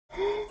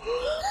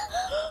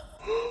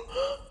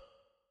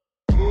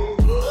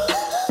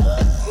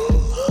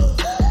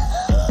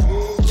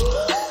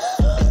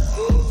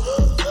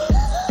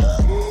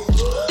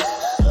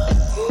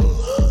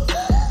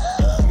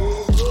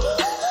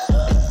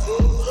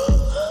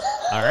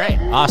All right,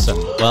 awesome.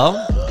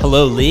 Well,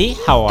 hello, Lee.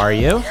 How are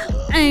you?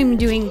 I'm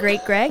doing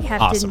great, Greg.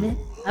 Have Awesome. to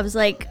admit, I was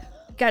like,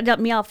 got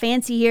me all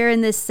fancy here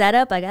in this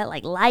setup. I got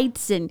like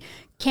lights and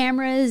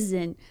cameras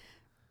and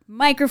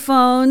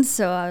microphones.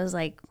 So I was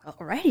like,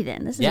 alrighty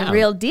then, this is Yeah. a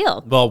real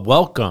deal. Well,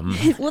 welcome.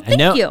 Well, I thank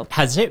know, you.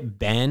 Has it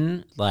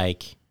been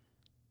like,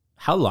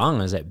 how long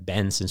has it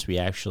been since we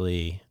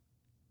actually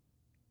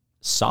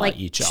saw Like,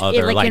 each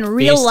other, like in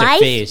real face life?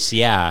 to face?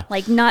 Yeah.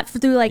 Like not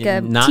through like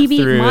a Not TV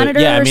through, monitor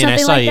yeah, I or mean, I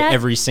something saw like you that.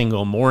 every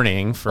single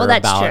morning for Well, that's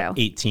about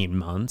true. 18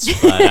 months.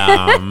 But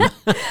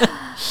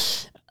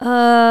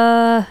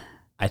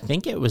I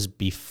think it was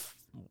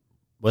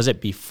was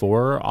it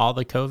before all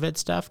the COVID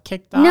stuff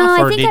kicked off? No,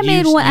 I or think did I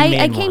made you, one. you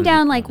I made came one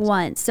down like once?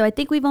 once. So I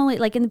think we've only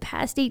like in the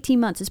past 18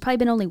 months. It's probably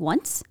been only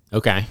once.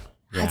 Okay.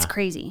 Yeah, That's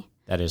crazy.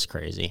 that is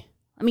crazy.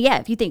 I mean, yeah,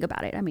 if you think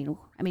about it, I mean,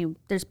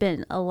 there's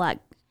been a lot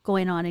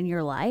going on in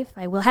your life.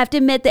 I will have to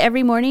admit that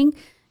every morning,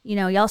 you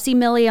know, y'all see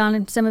Millie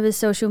on some of his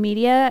social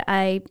media.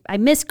 I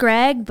miss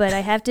Greg, but I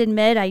have to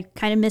admit I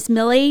kind of miss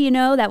Millie. You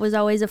know, that was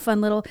always a fun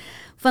little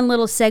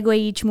segue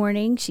each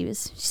morning.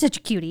 She's such a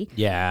cutie.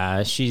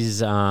 Yeah,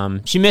 she's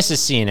she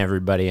misses seeing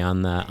everybody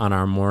on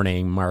our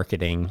morning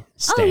marketing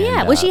stand. Oh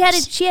yeah, well she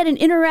had an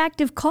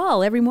interactive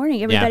call every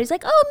morning. Everybody's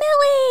like,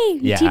 "Oh,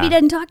 Millie!" Yeah. TV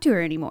doesn't talk to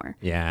her anymore.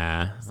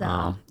 Yeah,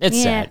 So, it's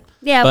yeah. sad.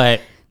 Yeah.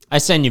 But I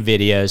send you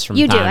videos from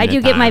You do. time I to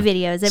do get my time.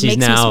 videos. It She's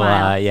makes me now,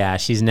 smile. yeah,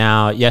 she's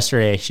now.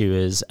 Yesterday she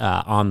was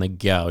on the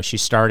go.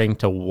 She's starting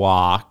to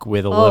walk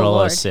with a little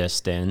Lord.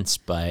 assistance,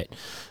 but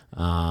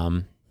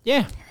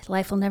yeah,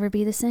 Life will never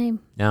be the same.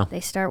 no, They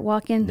start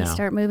walking, they No.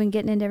 start moving,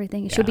 getting into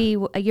everything. She'll Yeah.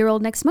 be a year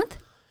old next month.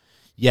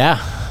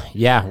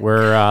 yeah.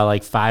 We're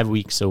like 5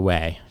 weeks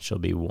away. She'll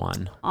be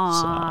 1.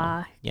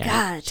 Aw, So, yeah,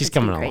 God, she's that's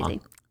gonna coming be along.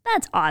 crazy.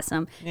 That's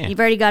awesome. Yeah. You've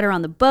already got her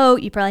on the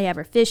boat. You probably have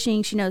her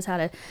fishing. She knows how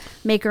to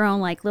make her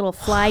own like little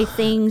fly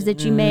things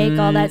that you make,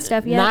 all that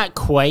stuff. Yeah. Not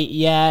quite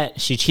yet.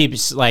 She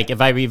keeps like if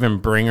I even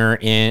bring her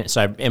in.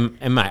 So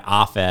in my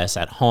office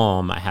at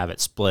home, I have it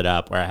split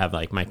up where I have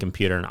like my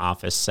computer and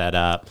office set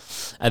up.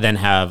 I then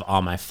have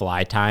all my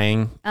fly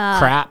tying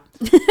crap.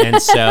 And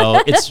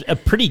so it's a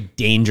pretty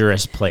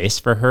dangerous place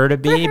for her to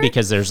be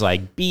because there's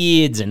like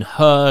beads and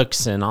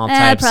hooks and all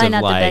types probably of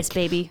not like the best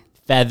baby.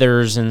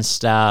 feathers and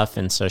stuff,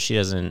 and so she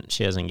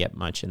doesn't get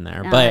much in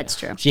there. No, but that's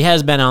true. she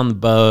has been on the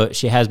boat.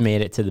 She has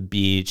made it to the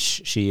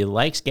beach. She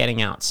likes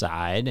getting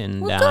outside,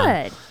 and Well,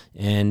 good.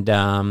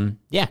 And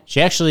yeah,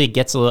 she actually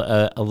gets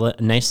a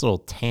nice little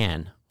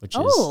tan, which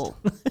Oh,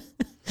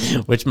 is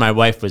which my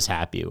wife was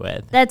happy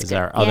with. That's 'cause good,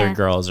 Our other yeah.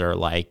 girls are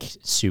like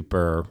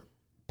super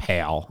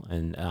pale,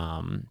 and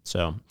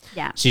so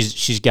yeah,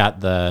 she's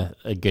got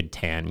a good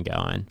tan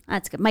going.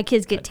 that's good. My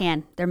kids get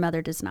tan. Their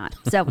mother does not.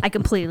 So I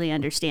completely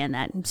understand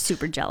that. I'm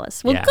super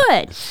jealous. Well, Yeah.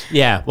 good.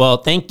 Yeah, well,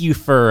 thanks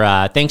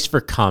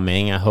for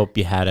coming. I hope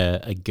you had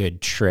a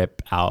good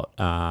trip out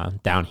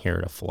down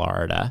here to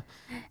Florida.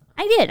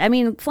 I did. I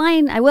mean,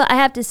 flying. I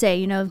have to say,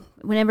 you know,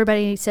 when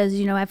everybody says,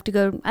 you know, I have to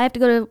go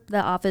to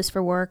the office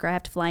for work or I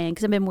have to fly in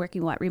because I've been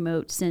working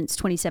remote since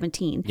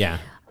 2017. Yeah,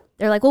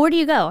 They're like, well, where do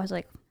you go? I was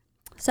like,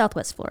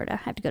 Southwest Florida. I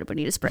have to go to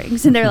Bonita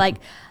Springs, and they're like,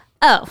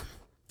 oh.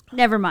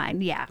 Never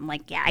mind. Yeah, I'm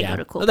like, yeah, I Yeah. go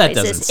to cool Well, that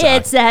places. doesn't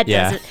suck. It's that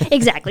Yeah. doesn't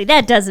exactly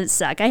that doesn't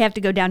suck. I have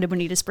to go down to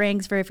Bonita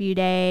Springs for a few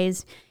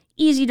days.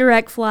 Easy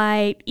direct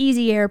flight,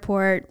 easy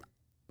airport.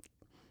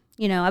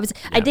 You know,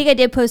 I think I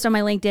did post on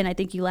my LinkedIn. I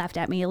think you laughed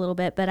at me a little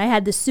bit, but I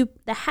had the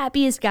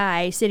happiest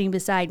guy sitting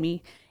beside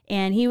me,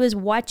 and he was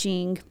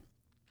watching.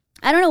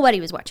 I don't know what he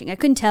was watching. I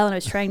couldn't tell, and I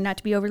was trying not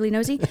to be overly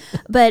nosy.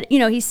 But, you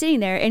know, he's sitting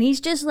there, and he's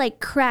just, like,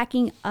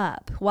 cracking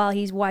up while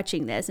he's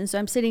watching this. And so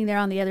I'm sitting there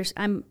on the other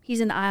side. He's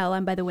in the aisle.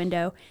 I'm by the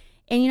window.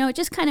 And, you know, it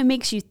just kind of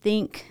makes you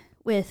think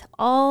with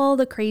all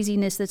the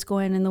craziness that's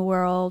going on in the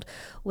world,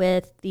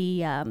 with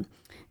the,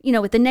 you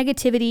know, with the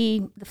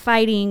negativity, the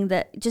fighting,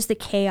 just the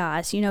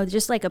chaos, you know,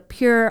 just like a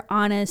pure,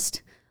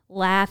 honest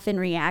laugh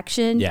and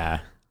reaction yeah,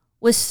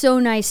 was so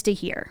nice to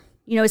hear.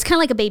 You know, it's kind of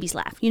like a baby's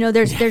laugh. You know,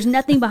 there's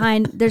nothing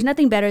there's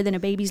nothing better than a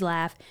baby's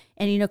laugh.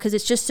 And, you know, because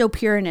it's just so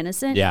pure and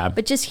innocent. Yeah.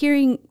 But just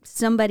hearing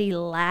somebody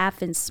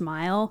laugh and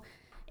smile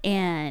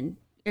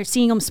or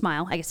seeing them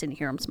smile, I guess I didn't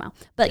hear them smile.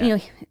 But, you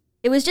know,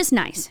 it was just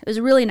nice. It was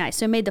really nice.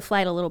 So it made the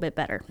flight a little bit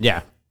better.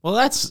 yeah. Well,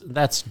 that's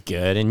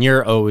good, and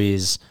you're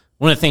always.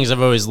 One of the things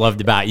I've always loved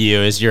about you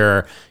is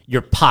your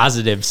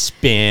positive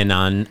spin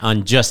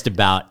on just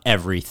about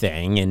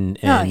everything and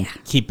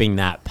keeping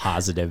that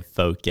positive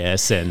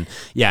focus. And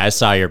yeah, I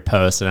saw your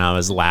post and I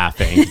was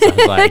laughing. 'Cause I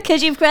was like,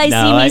 Because you've probably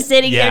No, seen me I-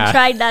 sitting yeah. there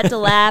trying not to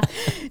laugh,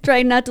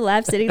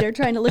 sitting there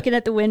trying to look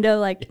at the window,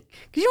 like, because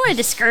you don't want to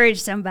discourage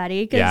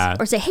somebody, Yeah.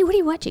 or say, hey, what are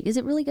you watching? Is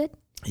it really good?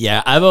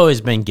 yeah, I've always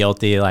been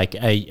guilty. Like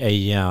I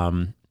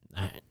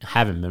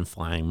haven't been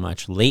flying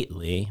much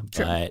lately,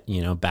 but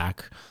you know,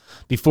 back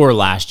before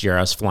last year,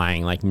 I was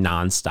flying like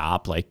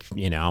nonstop, like,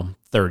 you know,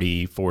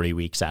 30, 40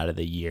 weeks out of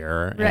the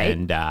year. Right.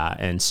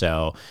 And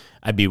so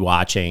I'd be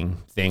watching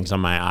things on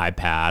my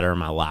iPad or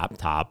my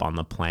laptop on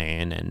the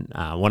plane. And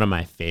one of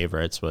my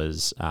favorites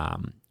was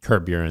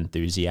Curb Your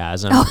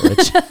Enthusiasm,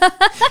 which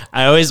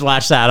I always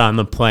watch that on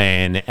the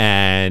plane,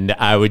 and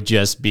I would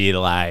just be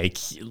like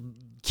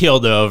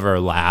keeled over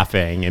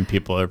laughing, and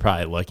people are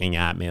probably looking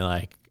at me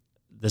like,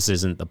 this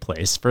isn't the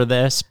place for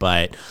this,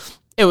 but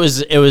it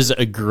was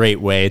a great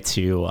way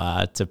to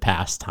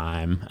pass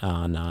time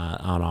on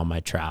all my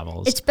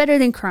travels. It's better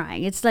than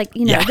crying. It's like,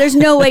 there's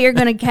no way you're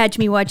going to catch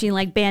me watching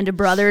like Band of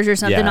Brothers or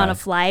something on a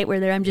flight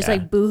where I'm just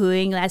like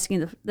boohooing,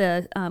 asking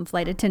the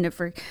flight attendant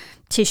for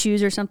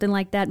tissues or something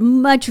like that.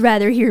 Much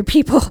rather hear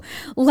people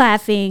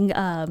laughing.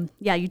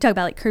 You talk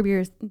about like Curb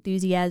Your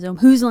Enthusiasm.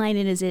 Whose Line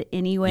Is It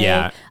Anyway?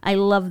 Yeah. I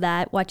love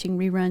that, watching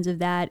reruns of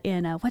that.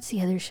 And what's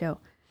the other show?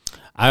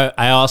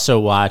 I also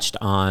watched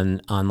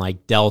on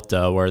like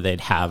Delta where they'd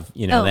have,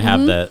 they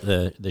have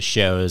the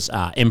shows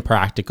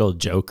Impractical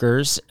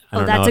Jokers. I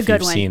don't know if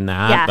you've seen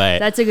that. Yeah, but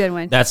that's a good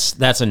one.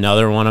 That's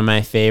another one of my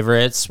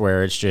favorites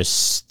where it's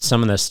just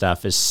some of the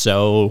stuff is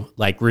so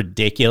like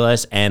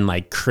ridiculous and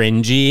like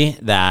cringy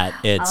that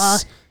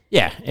it's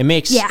it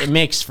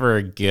makes for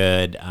a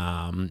good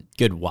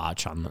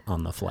watch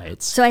on the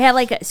flights. So I have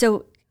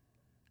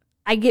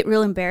I get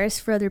real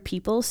embarrassed for other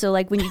people. So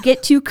like when you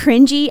get too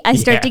cringy, I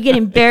start to get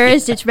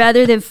embarrassed. It's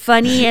rather than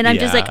funny. And I'm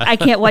just like, I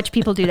can't watch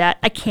people do that.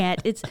 I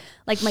can't. It's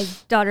like my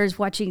daughter's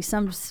watching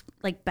some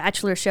like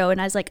Bachelor show.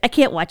 And I was like, I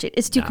can't watch it.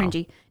 It's too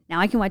cringy.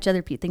 Now I can watch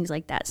other things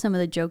like that. Some of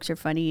the jokes are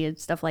funny and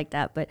stuff like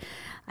that, but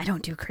I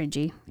don't do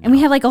cringy. No. And we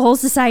have like a whole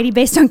society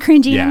based on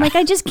cringy. And I'm like,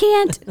 I just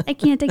can't. I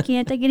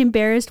can't. I get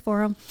embarrassed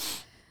for them.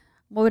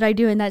 What would I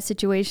do in that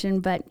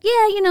situation? But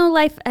yeah,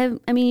 life,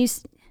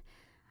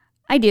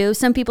 I do.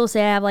 Some people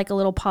say I have like a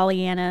little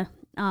Pollyanna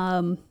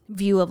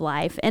view of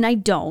life, and I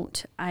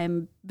don't.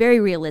 I'm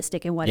very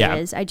realistic in what it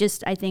is. I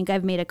think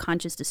I've made a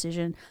conscious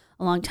decision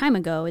a long time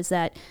ago is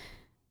that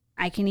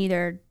I can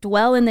either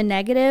dwell in the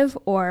negative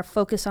or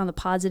focus on the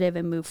positive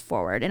and move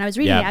forward. And I was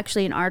reading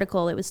actually an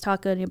article. It was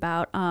talking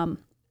about, was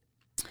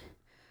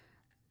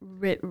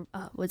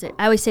it?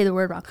 I always say the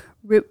word wrong.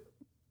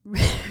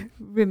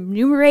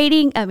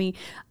 Remunerating,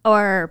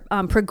 or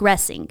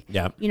progressing.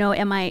 Yeah.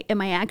 Am I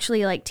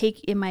actually like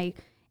am I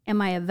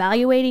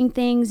evaluating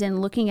things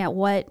and looking at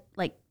what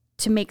like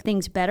to make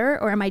things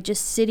better, or am I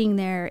just sitting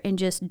there and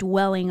just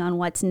dwelling on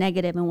what's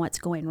negative and what's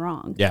going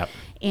wrong? Yeah.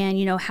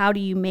 And how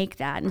do you make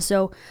that? And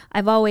so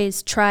I've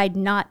always tried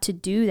not to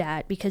do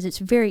that because it's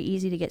very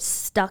easy to get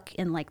stuck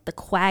in like the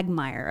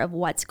quagmire of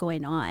what's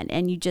going on,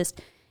 and you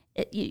just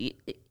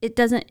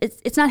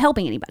it's not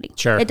helping anybody.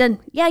 Sure. It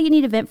doesn't. Yeah, you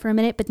need to vent for a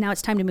minute, but now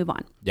it's time to move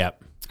on.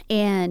 Yep.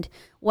 And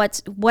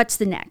what's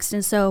the next?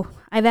 And so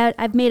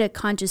I've made a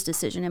conscious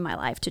decision in my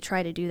life to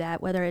try to do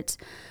that, whether it's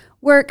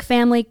work,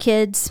 family,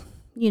 kids,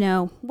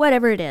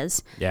 whatever it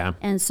is. Yeah.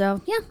 And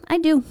so I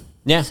do.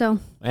 Yeah. So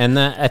and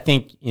I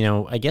think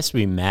I guess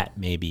we met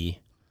maybe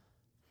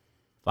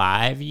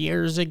 5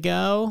 years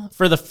ago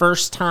for the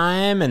first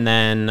time, and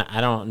then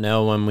I don't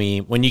know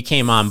when you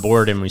came on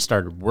board and we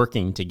started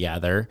working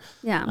together.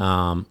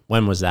 Yeah.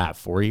 When was that?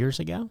 4 years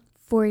ago?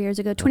 4 years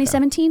ago,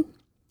 2017.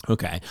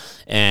 Okay.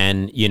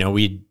 And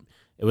it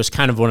was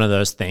kind of one of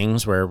those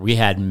things where we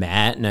had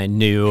met, and I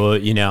knew,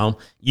 you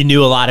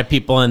knew a lot of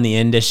people in the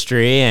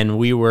industry, and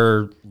we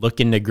were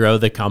looking to grow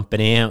the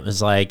company. It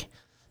was like,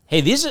 hey,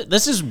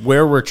 this is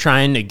where we're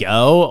trying to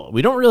go.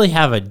 We don't really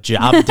have a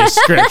job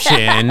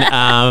description,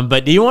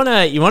 but do you want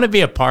to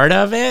be a part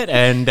of it?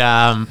 And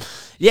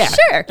yeah,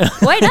 sure,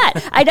 why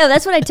not? I know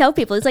that's what I tell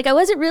people. It's like I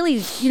wasn't really,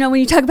 when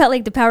you talk about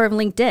like the power of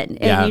LinkedIn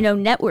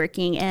and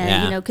networking,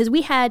 and because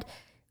we had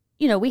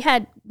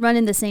run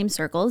in the same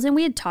circles, and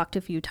we had talked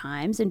a few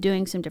times and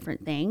doing some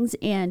different things,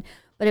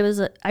 but it was,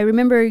 I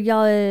remember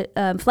y'all,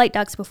 Flight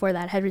Docs before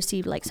that had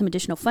received like some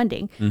additional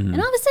funding, and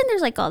all of a sudden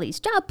there's like all these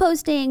job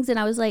postings, and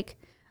I was like,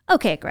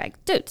 okay, Greg,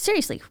 dude,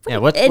 seriously.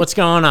 What's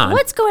going on?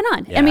 What's going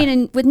on? Yeah.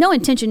 And with no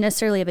intention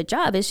necessarily of a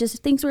job, it's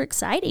just things were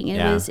exciting.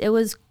 And it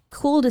was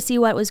cool to see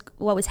what was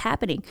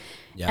happening.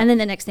 Yeah. And then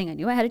the next thing I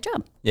knew, I had a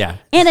job. Yeah.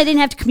 And I didn't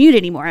have to commute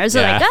anymore. I was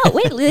like, oh,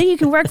 wait, you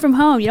can work from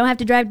home. You don't have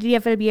to drive to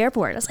DFW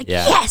Airport. I was like,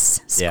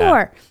 yes,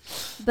 score.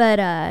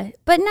 Yeah.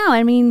 But no,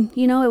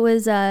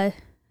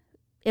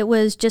 it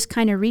was just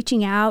kind of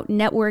reaching out,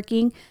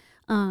 networking.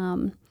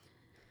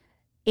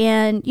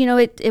 And,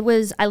 it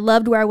was, I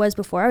loved where I was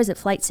before. I was at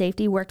Flight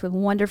Safety, worked with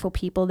wonderful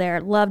people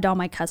there, loved all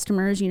my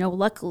customers,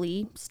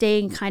 luckily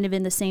staying kind of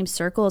in the same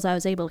circles. I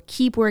was able to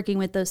keep working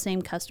with those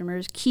same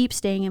customers, keep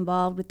staying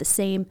involved with the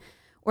same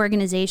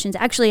organizations,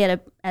 actually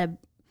at a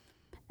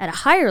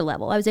higher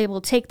level. I was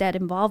able to take that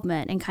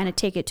involvement and kind of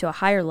take it to a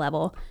higher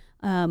level,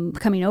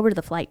 coming over to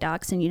the Flight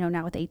Docs and,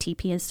 now with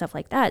ATP and stuff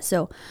like that.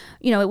 So,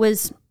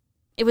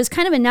 it was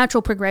kind of a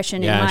natural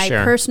progression in my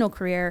personal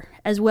career,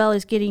 as well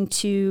as getting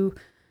to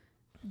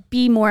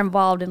be more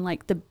involved in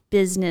like the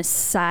business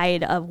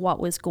side of what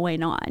was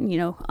going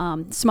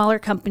on, smaller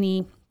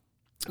company,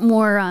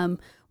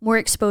 more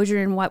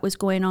exposure in what was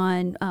going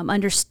on,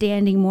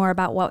 understanding more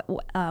about what,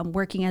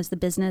 working as the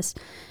business,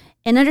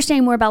 and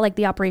understanding more about like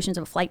the operations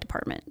of a flight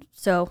department.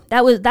 So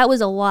that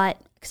was a lot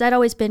because I'd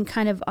always been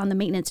kind of on the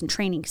maintenance and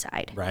training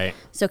side. Right.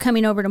 So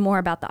coming over to more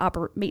about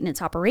the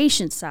maintenance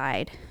operations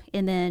side,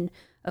 and then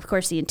of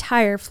course the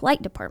entire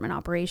flight department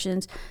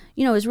operations,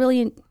 is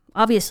really,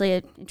 obviously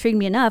it intrigued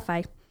me enough.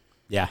 I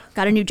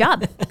got a new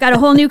job, got a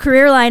whole new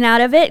career line out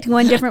of it,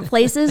 going different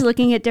places,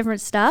 looking at different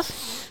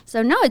stuff.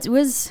 So no, it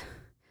was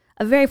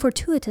a very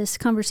fortuitous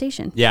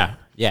conversation. Yeah,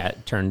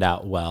 it turned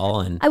out well,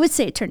 and I would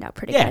say it turned out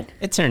pretty good.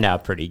 It turned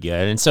out pretty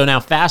good. And so now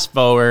fast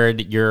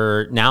forward,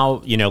 you're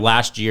now,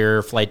 last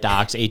year Flight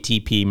Docs,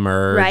 ATP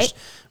merged, right.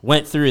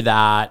 Went through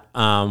that.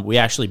 We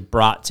actually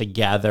brought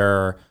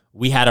together,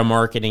 we had a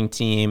marketing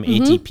team,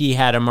 ATP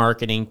had a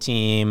marketing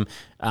team,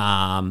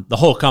 the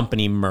whole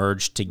company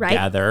merged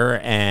together,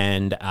 right.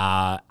 And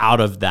out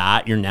of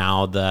that, you're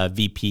now the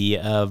VP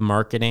of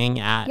marketing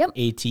at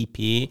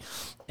ATP.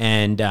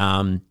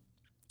 And,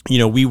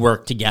 we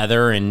worked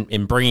together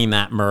in bringing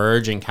that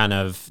merge, and kind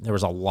of, there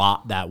was a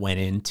lot that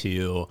went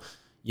into,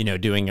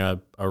 doing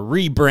a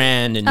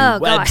rebrand, a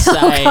new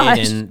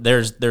website, and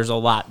there's a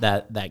lot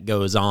that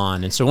goes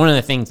on. And so one of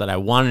the things that I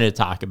wanted to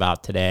talk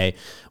about today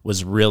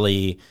was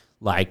really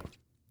like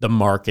the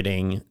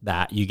marketing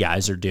that you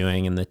guys are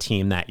doing and the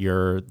team that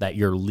you're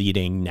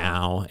leading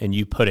now. And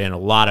you put in a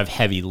lot of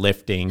heavy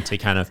lifting to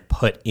kind of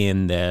put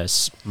in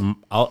this,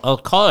 I'll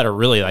call it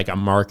a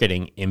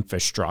marketing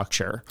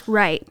infrastructure.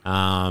 Right.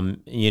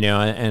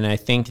 And I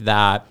think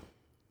that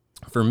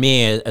for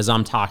me, as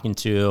I'm talking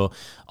to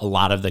a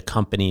lot of the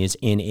companies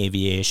in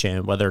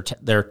aviation, whether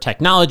they're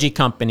technology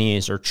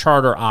companies or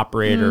charter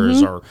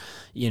operators or,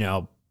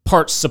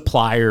 parts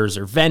suppliers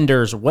or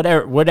vendors or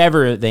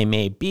whatever they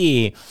may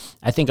be,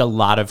 I think a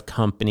lot of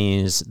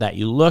companies that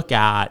you look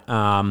at,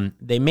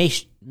 they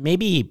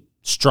maybe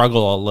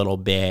struggle a little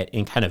bit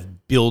in kind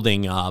of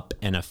building up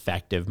an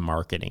effective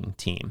marketing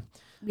team.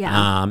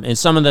 Yeah. And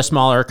some of the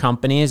smaller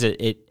companies,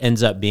 it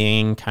ends up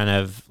being kind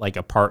of like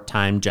a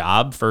part-time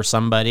job for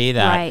somebody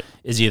that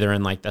is either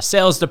in like the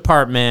sales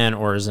department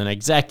or is an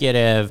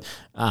executive.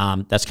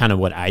 That's kind of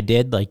what I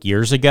did like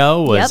years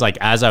ago, was like,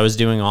 as I was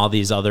doing all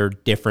these other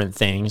different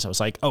things, I was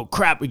like, oh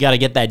crap, we got to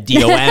get that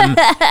DOM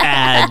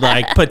ad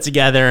like put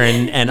together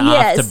and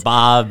off to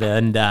Bob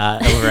and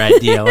over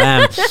at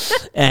DOM.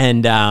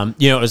 And,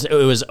 it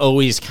was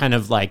always kind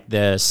of like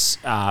this,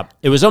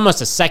 it was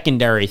almost a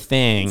secondary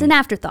thing. It's an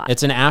afterthought.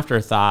 It's an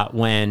afterthought,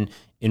 when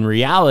in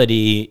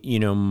reality,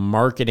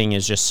 marketing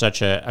is just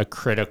such a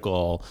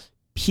critical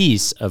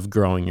piece of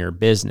growing your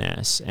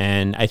business.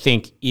 And I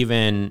think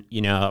even,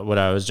 what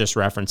I was just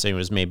referencing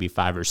was maybe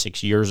 5 or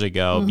 6 years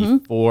ago,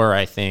 before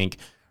I think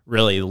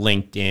really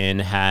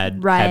LinkedIn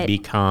had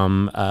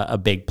become a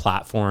big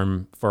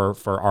platform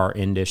for our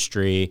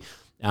industry.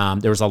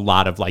 There was a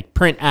lot of like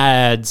print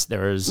ads.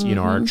 There was,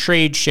 our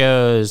trade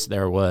shows.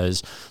 There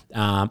was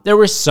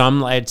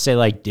some, I'd say,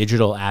 like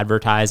digital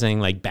advertising,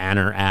 like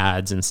banner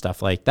ads and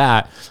stuff like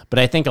that. But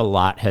I think a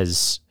lot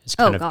has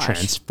kind of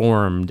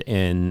transformed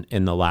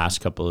in the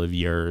last couple of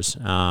years.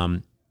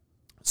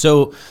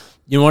 So,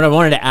 what I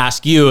wanted to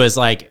ask you is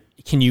like,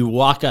 can you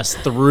walk us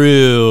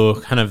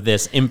through kind of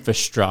this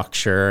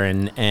infrastructure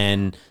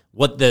and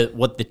what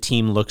the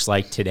team looks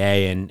like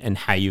today and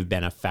how you've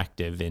been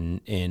effective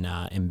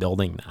in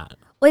building that?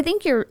 Well, I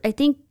think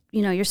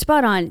you're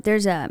spot on.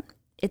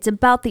 It's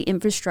about the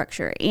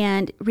infrastructure,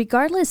 and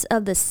regardless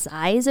of the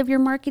size of your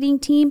marketing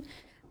team,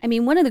 I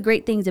mean, one of the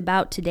great things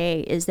about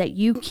today is that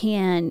you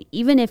can,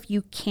 even if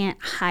you can't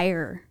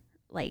hire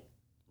like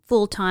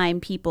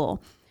full-time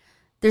people,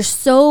 there's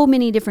so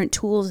many different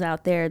tools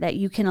out there that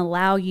you can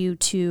allow you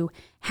to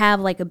have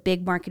like a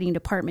big marketing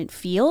department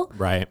feel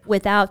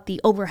without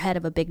the overhead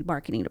of a big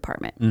marketing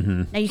department.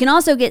 Now, you can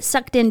also get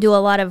sucked into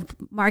a lot of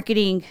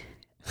marketing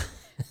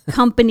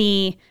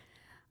company,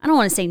 I don't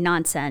want to say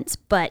nonsense,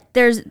 but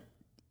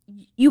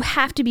you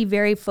have to be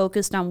very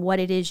focused on what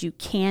it is you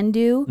can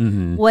do,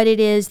 what it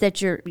is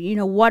that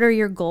what are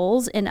your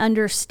goals, and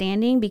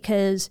understanding,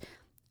 because,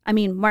 I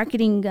mean,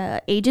 marketing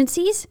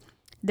agencies,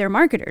 they're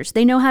marketers.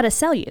 They know how to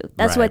sell you.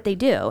 That's what they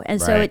do.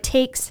 And so it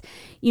takes,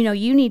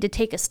 you need to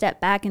take a step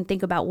back and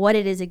think about what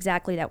it is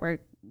exactly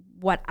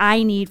what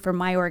I need for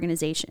my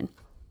organization.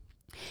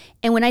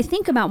 And when I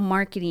think about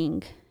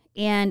marketing,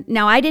 and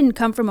now I didn't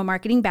come from a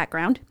marketing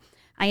background.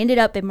 I ended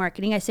up in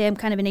marketing. I say I'm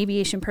kind of an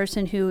aviation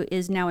person who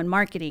is now in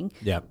marketing,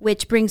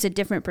 which brings a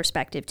different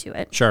perspective to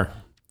it. Sure.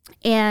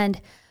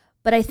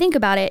 But I think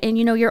about it, and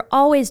you're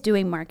always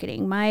doing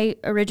marketing. My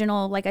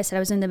original, like I said, I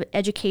was in the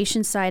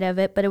education side of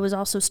it, but it was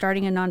also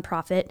starting a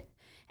nonprofit.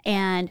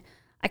 And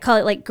I call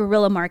it like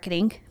guerrilla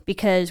marketing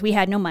because we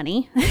had no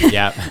money.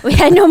 We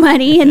had no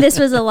money. And this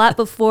was a lot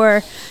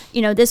before,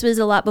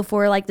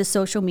 like the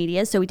social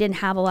media. So we didn't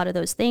have a lot of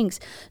those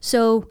things.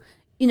 So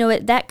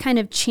that kind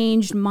of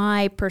changed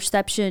my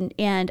perception.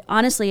 And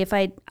honestly, if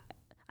I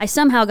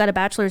somehow got a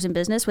bachelor's in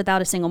business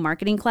without a single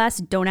marketing class.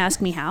 Don't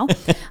ask me how.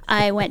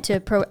 I went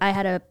to I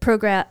had a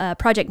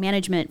project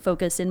management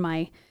focus in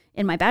my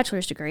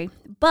bachelor's degree.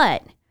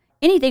 But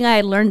anything I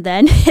had learned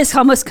then is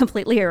almost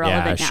completely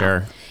irrelevant now.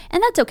 Sure.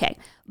 And that's okay.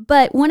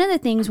 But one of the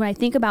things when I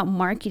think about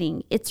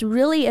marketing, it's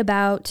really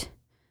about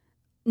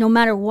no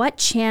matter what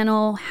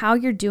channel, how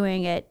you're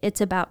doing it,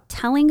 it's about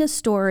telling a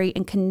story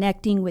and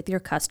connecting with your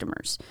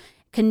customers,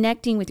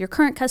 connecting with your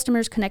current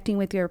customers, connecting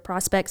with your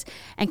prospects,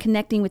 and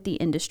connecting with the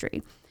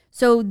industry.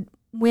 So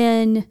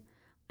when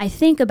I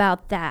think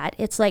about that,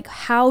 it's like,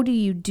 how do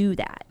you do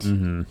that?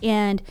 Mm-hmm.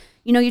 And,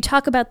 you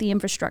talk about the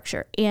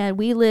infrastructure, and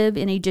we live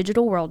in a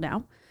digital world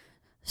now.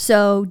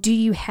 So do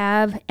you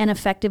have an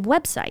effective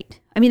website?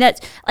 I mean,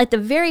 that's at the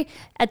very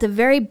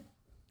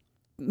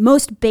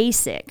most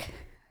basic.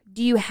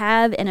 Do you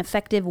have an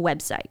effective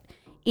website?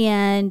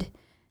 And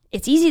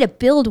it's easy to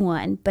build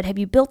one, but have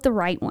you built the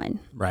right one?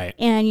 Right.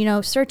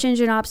 And, search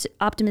engine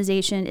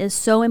optimization is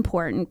so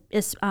important.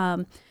 It's,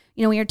 when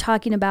you're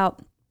talking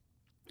about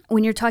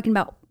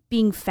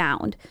being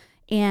found,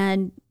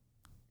 and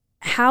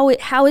how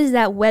is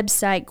that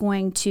website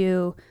going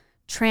to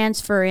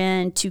transfer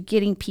into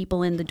getting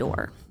people in the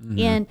door? Mm-hmm.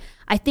 And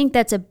I think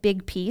that's a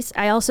big piece.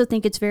 I also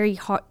think it's very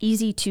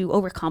easy to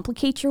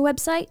overcomplicate your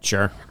website.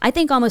 Sure. I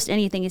think almost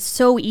anything is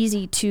so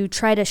easy to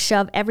try to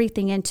shove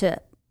everything into.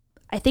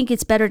 I think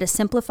it's better to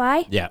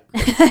simplify. Yeah.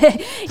 We've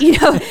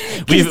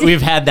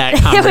had that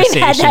conversation.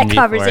 We've had that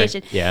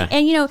conversation. Yeah.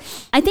 And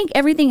I think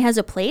everything has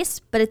a place,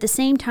 but at the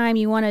same time,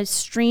 you want to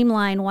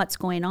streamline what's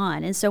going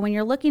on. And so when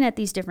you're looking at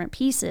these different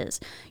pieces,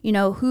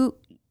 who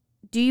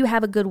do you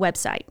have a good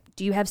website?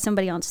 Do you have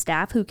somebody on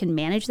staff who can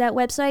manage that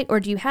website? Or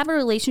do you have a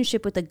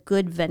relationship with a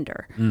good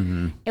vendor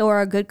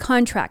or a good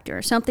contractor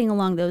or something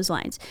along those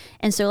lines?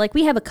 And so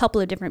we have a couple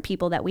of different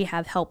people that we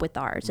have help with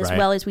ours, as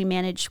well as we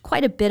manage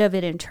quite a bit of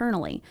it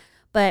internally.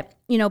 But,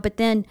 but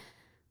then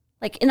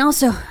and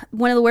also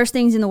one of the worst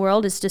things in the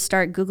world is to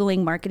start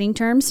Googling marketing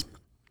terms.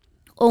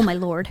 Oh my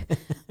Lord.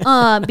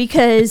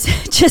 Because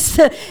just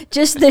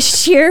the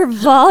sheer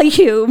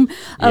volume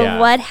of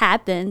what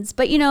happens.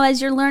 But,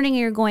 as you're learning and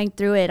you're going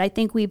through it, I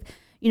think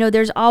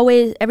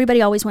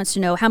everybody always wants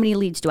to know, how many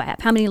leads do I have?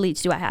 How many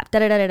leads do I have?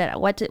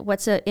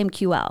 What's a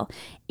MQL?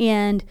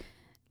 And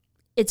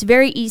it's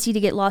very easy to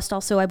get lost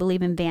also, I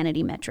believe, in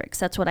vanity metrics.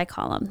 That's what I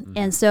call them. Mm-hmm.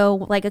 And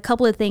so a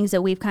couple of things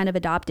that we've kind of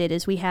adopted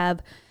is we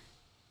have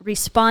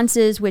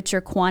responses, which are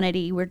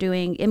quantity. We're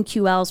doing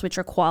MQLs, which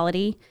are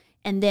quality.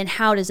 And then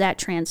how does that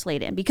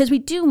translate in? Because you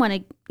do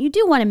want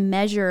to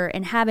measure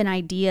and have an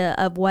idea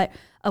of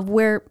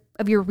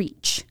your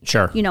reach.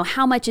 Sure.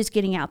 How much is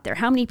getting out there?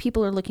 How many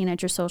people are looking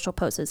at your social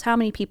posts? How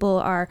many people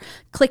are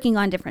clicking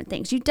on different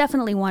things? You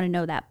definitely want to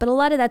know that. But a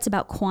lot of that's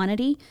about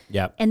quantity.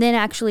 Yep. And then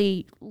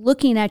actually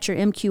looking at your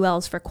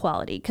MQLs for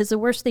quality. Because the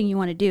worst thing you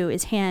want to do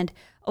is hand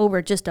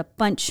over just a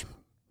bunch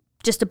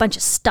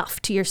of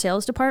stuff to your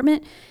sales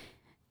department.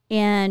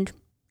 And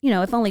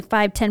if only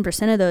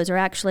 5-10% of those are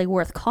actually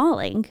worth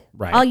calling,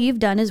 right, all you've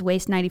done is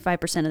waste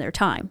 95% of their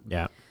time.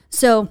 Yeah.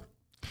 So,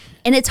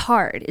 and it's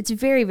hard. It's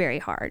very, very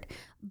hard.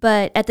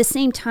 But at the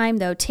same time,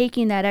 though,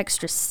 taking that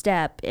extra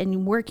step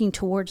and working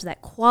towards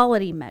that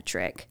quality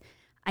metric,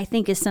 I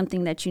think is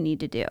something that you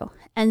need to do.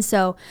 And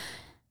so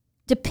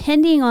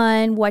depending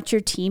on what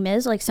your team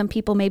is, some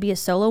people may be a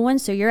solo one,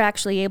 so you're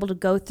actually able to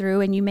go through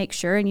and you make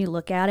sure and you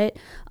look at it.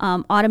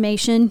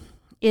 Automation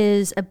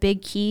is a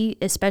big key,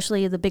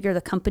 especially the bigger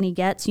the company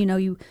gets.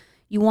 You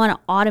want to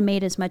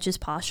automate as much as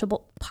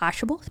possible.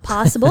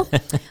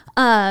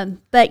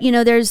 But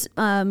there's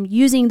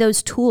using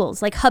those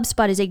tools. Like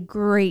HubSpot is a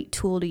great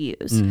tool to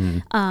use.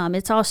 Mm-hmm.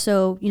 It's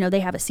also, they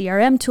have a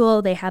CRM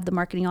tool. They have the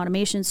marketing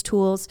automations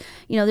tools.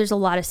 There's a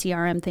lot of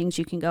CRM things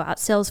you can go out.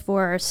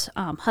 Salesforce,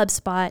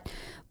 HubSpot.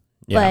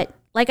 Yeah. But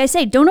like I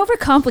say, don't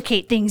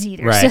overcomplicate things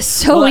either. Right. It's just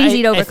so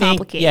easy to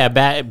overcomplicate. I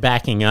think,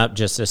 backing up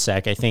just a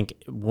sec, I think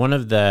one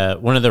of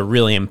the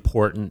really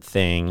important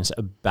things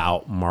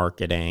about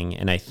marketing,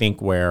 and I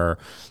think where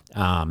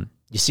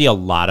you see a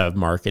lot of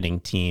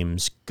marketing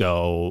teams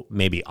go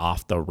maybe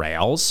off the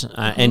rails,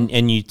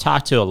 and you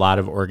talk to a lot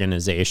of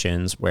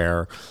organizations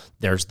where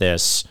there's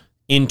this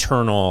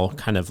internal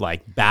kind of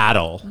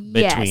battle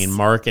between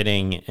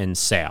marketing and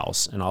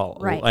sales, and all.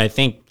 Right. I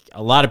think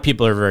a lot of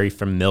people are very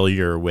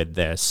familiar with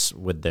this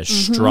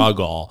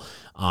struggle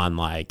on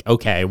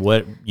okay,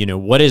 what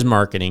is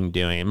marketing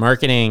doing?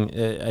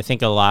 Marketing, I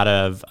think a lot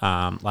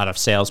of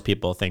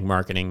salespeople think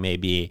marketing may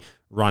be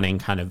running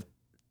kind of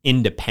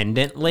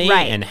independently,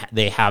 right, and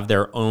they have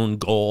their own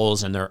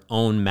goals and their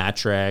own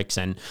metrics.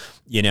 And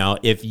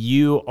if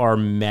you are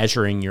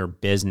measuring your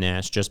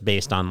business just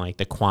based on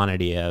the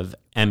quantity of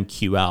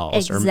MQLs,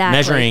 exactly, or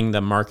measuring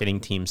the marketing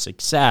team's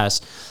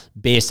success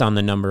based on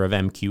the number of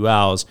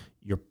MQLs,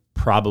 you're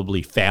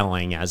probably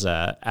failing as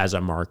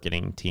a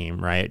marketing team,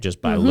 right?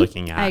 Just by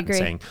looking at it and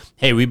saying,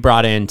 hey, we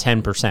brought in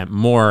 10%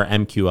 more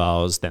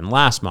MQLs than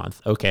last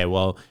month. Okay,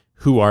 well,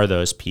 who are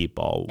those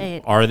people?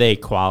 Are they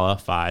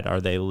qualified? Are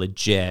they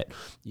legit?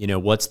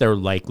 What's their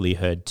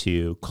likelihood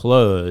to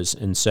close?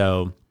 And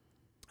so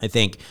I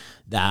think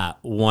that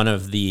one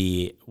of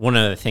the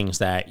things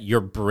that you're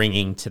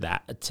bringing to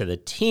the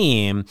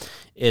team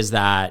is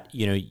that,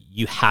 you know,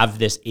 you have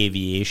this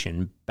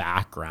aviation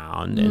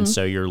background, and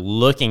so you're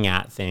looking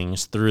at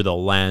things through the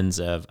lens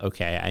of,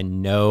 okay, I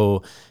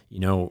know, you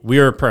know, we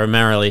were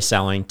primarily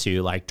selling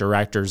to like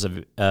directors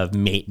of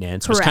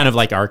maintenance. Was kind of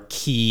like our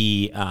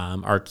key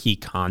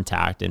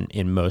contact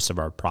in most of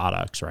our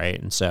products, right?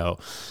 And so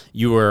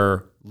you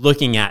were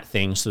looking at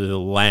things through the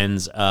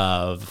lens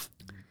of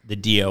the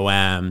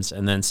DOMs,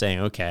 and then saying,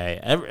 okay,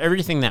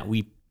 everything that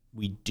we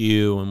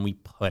do and we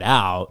put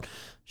out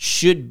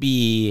should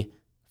be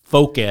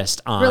focused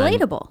on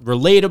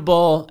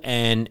relatable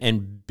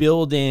and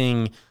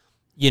building,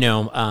 you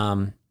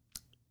know,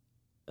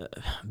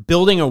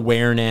 building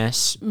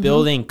awareness,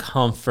 building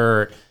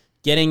comfort,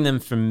 getting them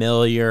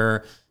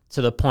familiar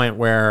to the point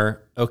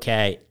where,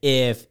 okay,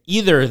 if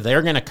either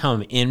they're going to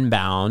come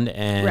inbound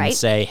and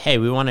say, hey,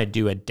 we want to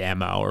do a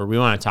demo, or we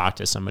want to talk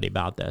to somebody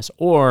about this,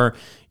 or,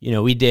 you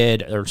know,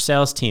 our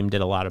sales team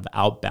did a lot of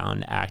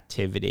outbound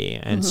activity.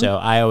 And so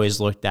I always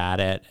looked at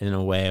it in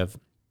a way of,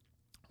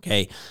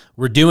 okay,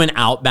 we're doing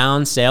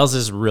outbound. Sales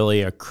is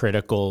really a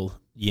critical,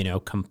 you know,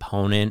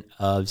 component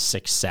of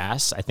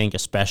success. I think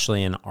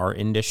especially in our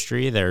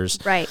industry, there's,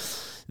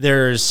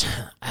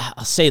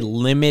 I'll say,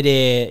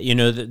 limited, you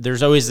know,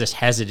 there's always this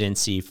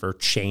hesitancy for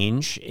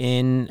change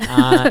in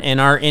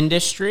our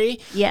industry.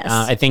 Yes.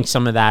 I think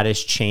some of that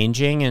is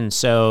changing. And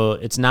so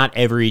it's not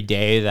every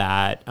day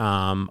that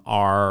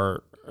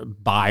our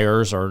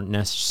buyers are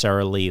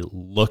necessarily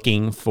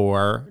looking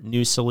for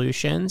new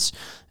solutions.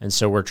 And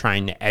so we're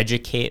trying to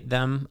educate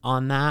them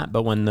on that.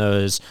 But when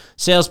those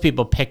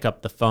salespeople pick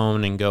up the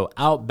phone and go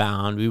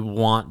outbound, we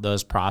want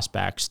those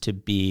prospects to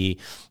be,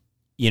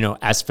 you know,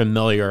 as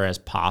familiar as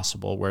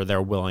possible, where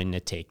they're willing to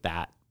take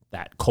that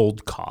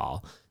cold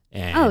call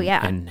and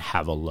and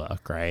have a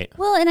look, right?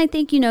 Well, and I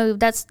think, you know,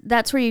 that's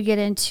where you get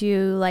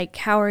into like,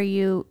 how are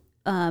you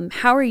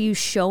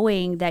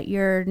showing that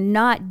you're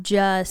not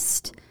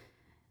just,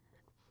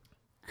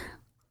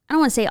 I don't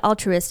want to say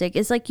altruistic.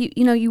 It's like,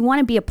 you know, you want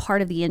to be a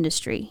part of the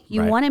industry.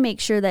 You want to make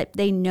sure that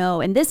they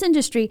know. And this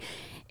industry,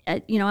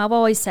 you know, I've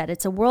always said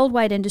it's a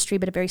worldwide industry,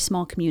 but a very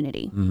small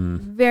community,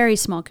 very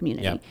small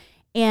community. Yep.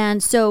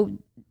 And so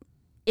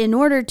in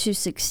order to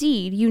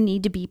succeed, you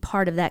need to be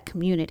part of that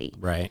community.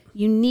 Right.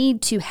 You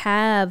need to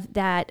have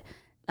that,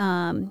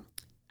 I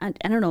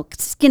don't know,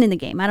 skin in the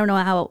game. I don't know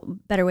how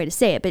better way to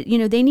say it, but, you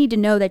know, they need to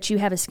know that you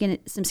have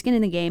some skin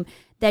in the game,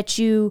 that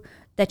you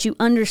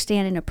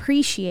understand and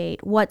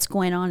appreciate what's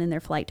going on in their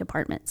flight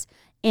departments.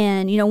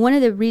 And, you know, one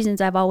of the reasons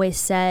I've always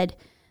said,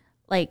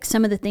 like,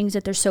 some of the things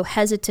that they're so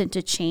hesitant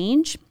to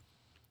change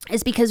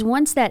is because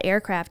once that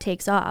aircraft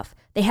takes off,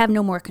 they have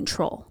no more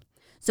control.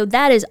 So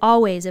that is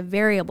always a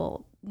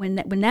variable. When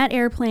that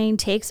airplane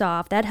takes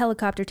off, that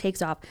helicopter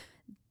takes off,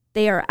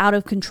 they are out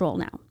of control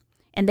now,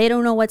 and they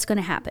don't know what's going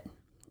to happen.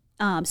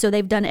 So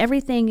they've done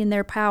everything in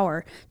their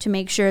power to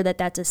make sure that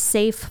that's a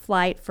safe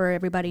flight for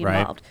everybody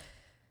involved.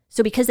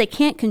 So because they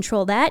can't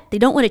control that, they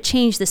don't want to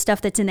change the stuff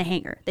that's in the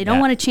hangar. They don't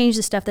want to change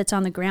the stuff that's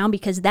on the ground,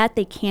 because that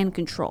they can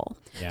control.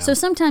 Yeah. So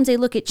sometimes they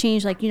look at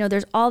change like, you know,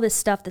 there's all this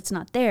stuff that's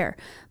not there.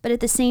 But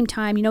at the same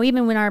time, you know,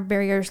 even when our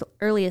very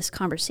earliest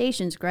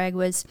conversations, Greg,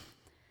 was,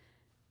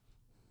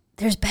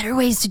 there's better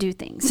ways to do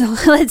things. So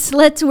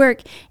let's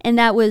work. And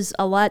that was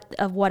a lot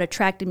of what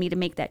attracted me to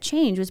make that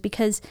change, was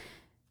because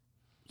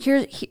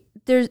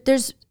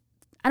there's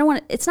I don't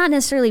want to, it's not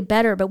necessarily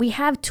better, but we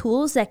have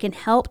tools that can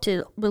help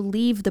to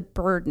relieve the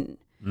burden.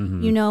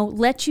 You know,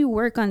 let you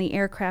work on the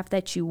aircraft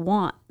that you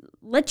want.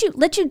 Let you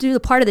do the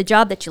part of the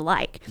job that you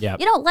like. Yep.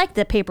 You don't like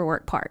the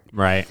paperwork part.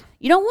 Right.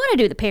 You don't want to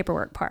do the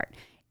paperwork part.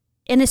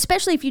 And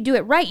especially if you do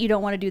it right, you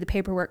don't want to do the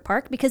paperwork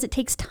part because it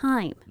takes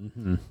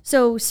time.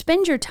 So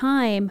spend your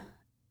time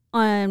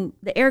on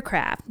the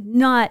aircraft,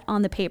 not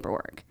on the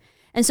paperwork.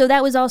 And so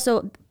that was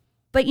also,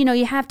 but, you know,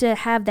 you have to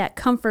have that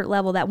comfort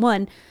level that,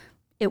 one,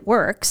 it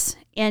works,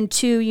 and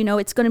two, you know,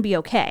 it's going to be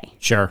okay.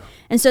 Sure.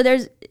 And so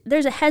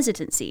there's a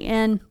hesitancy,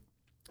 and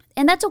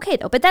that's okay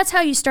though. But that's how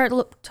you start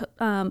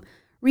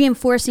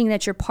reinforcing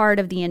that you're part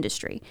of the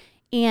industry.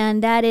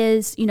 And that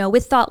is, you know,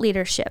 with thought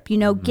leadership, you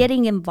know,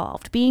 getting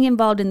involved, being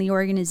involved in the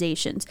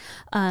organizations,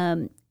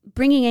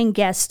 bringing in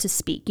guests to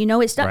speak. You know,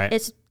 it's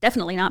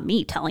definitely not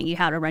me telling you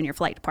how to run your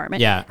flight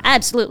department. Yeah.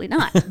 Absolutely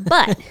not.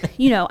 But,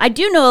 you know, I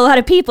do know a lot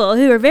of people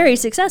who are very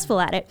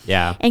successful at it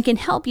and can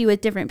help you with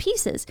different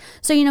pieces.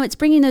 So, you know, it's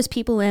bringing those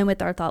people in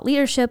with our thought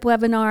leadership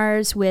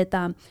webinars, with,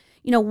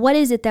 you know, what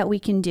is it that we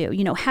can do?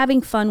 You know,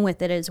 having fun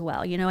with it as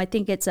well. You know, I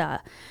think it's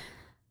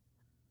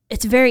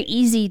very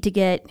easy to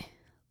get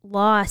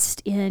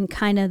lost in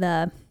kind of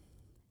the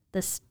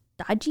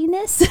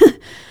stodginess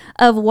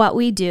of what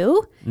we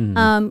do,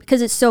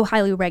 because it's so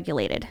highly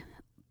regulated.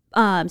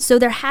 So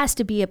there has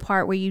to be a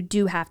part where you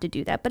do have to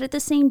do that. But at the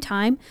same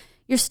time,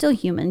 you're still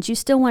humans. You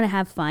still want to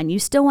have fun. You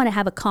still want to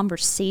have a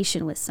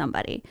conversation with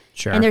somebody.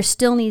 Sure. And there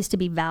still needs to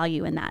be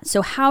value in that.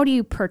 So how do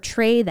you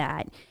portray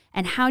that?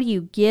 And how do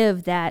you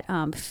give that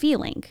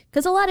feeling?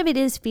 Because a lot of it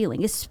is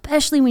feeling,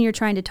 especially when you're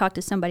trying to talk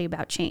to somebody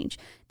about change.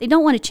 They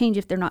don't want to change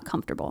if they're not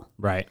comfortable.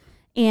 Right.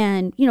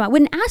 And, I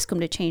wouldn't ask them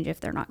to change if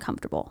they're not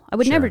comfortable. I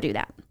would never do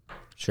that.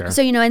 Sure.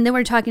 So, and then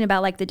we're talking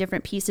about like the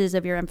different pieces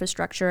of your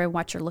infrastructure and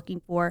what you're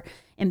looking for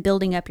and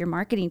building up your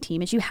marketing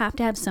team is you have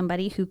to have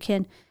somebody who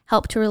can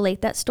help to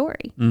relate that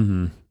story.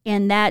 Mm-hmm.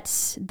 And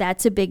that's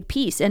a big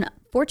piece. And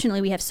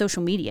fortunately, we have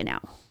social media now,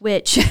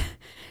 which,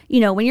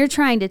 when you're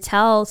trying to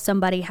tell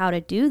somebody how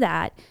to do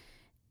that,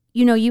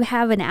 you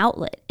have an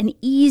outlet, an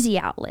easy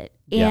outlet.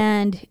 Yeah.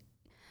 And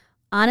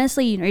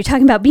honestly, you're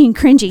talking about being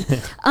cringy.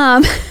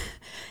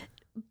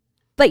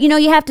 But,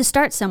 you have to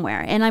start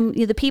somewhere. And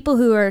the people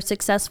who are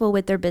successful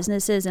with their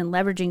businesses and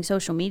leveraging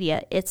social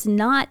media, it's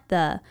not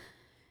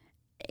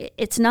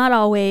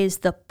always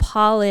the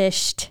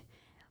polished,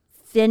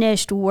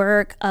 finished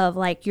work of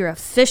like your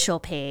official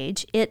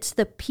page. It's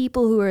the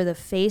people who are the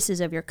faces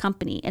of your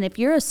company. And if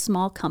you're a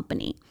small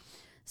company,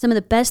 some of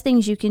the best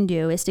things you can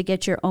do is to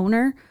get your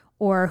owner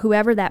or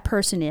whoever that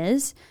person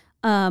is,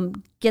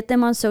 get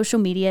them on social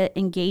media,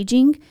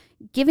 engaging,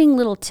 giving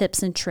little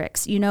tips and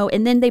tricks,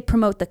 and then they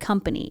promote the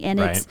company.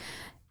 And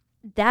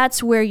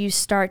that's where you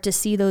start to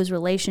see those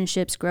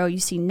relationships grow. You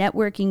see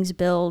networkings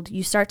build.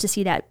 You start to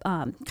see that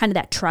kind of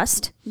that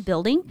trust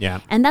building.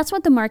 Yeah. And that's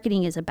what the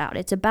marketing is about.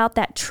 It's about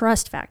that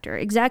trust factor.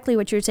 Exactly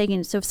what you're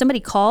saying. So if somebody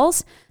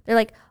calls, they're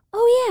like,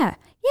 "Oh yeah,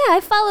 I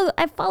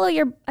follow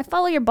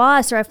your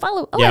boss, or I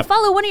follow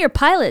one of your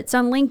pilots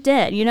on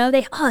LinkedIn.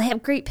 They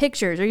have great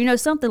pictures, or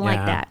something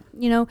like that.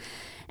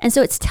 And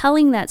so it's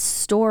telling that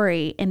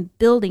story and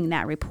building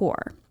that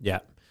rapport. Yeah.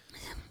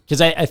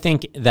 Because I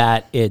think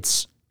that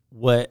it's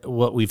what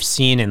we've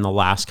seen in the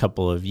last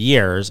couple of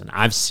years, and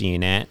I've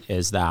seen it,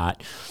 is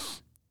that,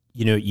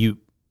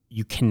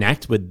 you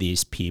connect with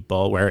these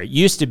people where it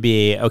used to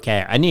be,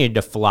 okay, I needed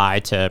to fly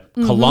to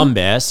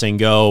Columbus and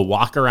go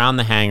walk around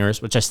the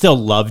hangars, which I still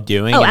love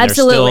doing. Oh, and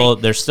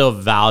absolutely. There's still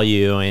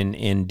value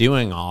in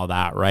doing all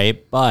that,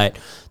 right? But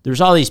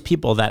there's all these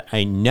people that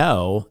I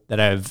know that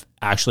I've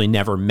actually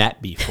never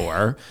met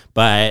before,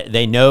 but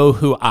they know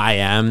who I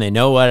am. They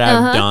know what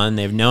I've done.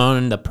 They've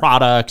known the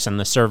products and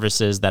the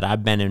services that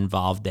I've been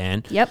involved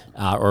in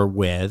or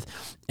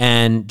with.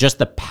 And just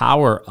the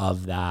power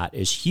of that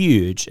is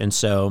huge. And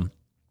so,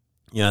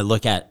 I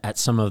look at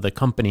some of the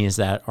companies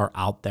that are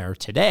out there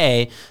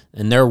today,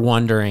 and they're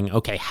wondering,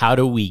 okay, how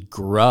do we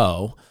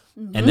grow?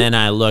 And then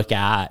I look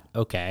at,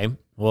 okay,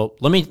 well,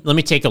 let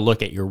me take a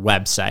look at your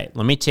website.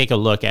 Let me take a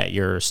look at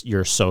your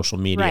social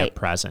media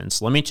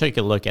presence. Let me take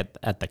a look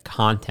at the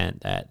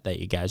content that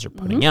you guys are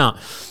putting out.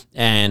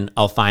 And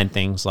I'll find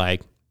things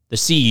like the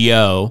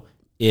CEO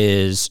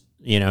is,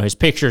 his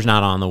picture's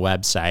not on the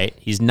website.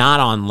 He's not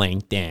on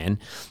LinkedIn.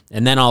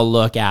 And then I'll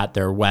look at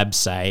their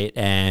website,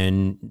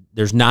 and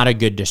there's not a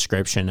good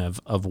description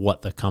of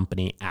what the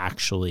company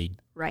actually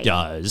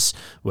does,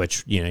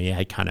 which, you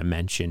had kind of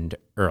mentioned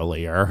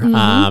earlier.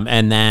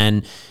 And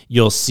then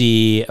you'll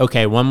see,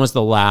 okay, when's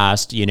the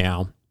last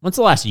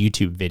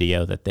YouTube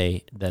video that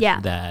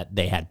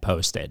they had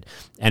posted?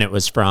 And it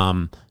was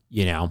from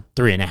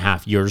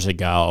 3.5 years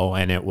ago,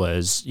 and it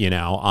was,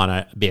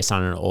 based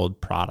on an old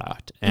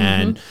product.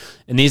 And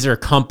these are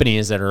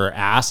companies that are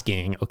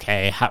asking,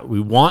 okay,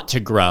 we want to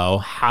grow.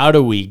 How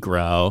do we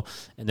grow?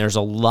 And there's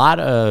a lot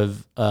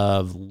of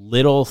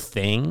little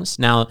things.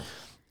 Now,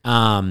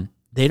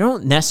 they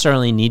don't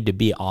necessarily need to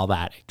be all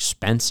that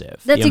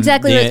expensive. That's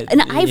exactly right.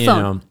 An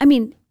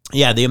iPhone.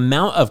 The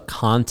amount of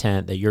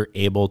content that you're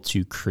able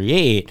to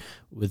create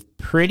with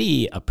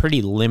a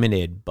pretty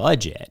limited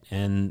budget,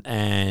 and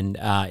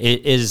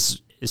it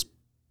is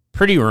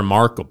pretty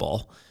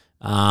remarkable.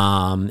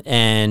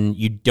 And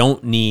you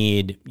don't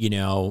need,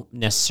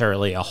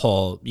 necessarily a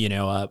whole,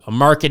 a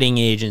marketing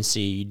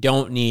agency. You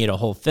don't need a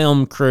whole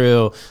film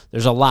crew.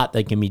 There's a lot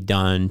that can be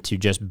done to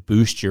just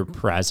boost your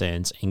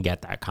presence and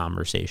get that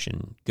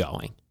conversation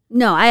going.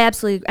 No,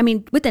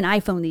 with an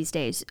iPhone these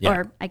days,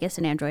 or I guess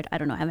an Android, I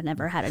don't know, I haven't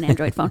never had an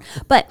Android phone,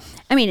 but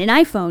an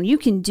iPhone, you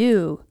can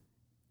do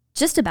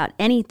just about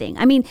anything.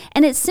 And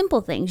it's simple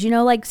things,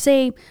 like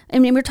say,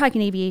 we're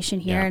talking aviation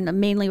here, and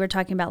mainly we're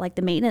talking about like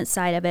the maintenance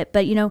side of it,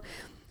 but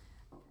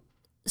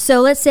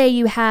so let's say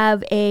you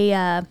have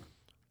a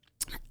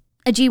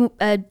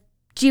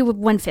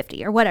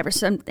G150 or whatever,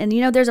 and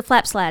there's a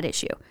flap slat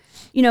issue.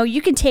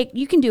 You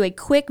can do a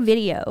quick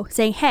video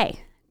saying, hey,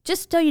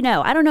 just so you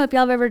know, I don't know if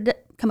y'all have ever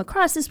come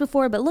across this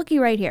before, but looky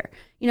right here.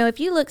 If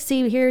you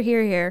see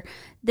here,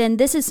 then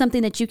this is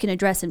something that you can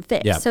address and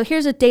fix. So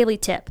here's a daily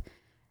tip.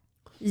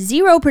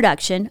 0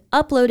 production,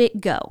 upload it,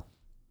 go.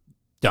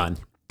 Done.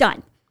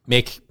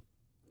 Make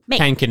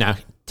 10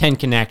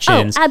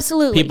 connections. Oh,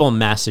 absolutely. People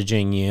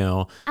messaging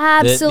you.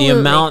 Absolutely. The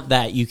amount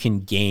that you can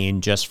gain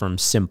just from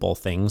simple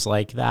things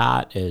like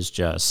that is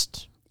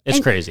just... It's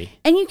crazy.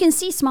 And you can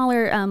see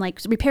smaller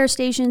like repair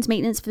stations,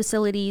 maintenance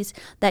facilities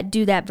that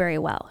do that very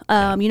well.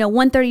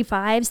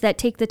 135s that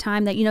take the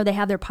time that, they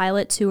have their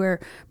pilots who are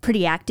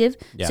pretty active.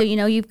 Yeah. So,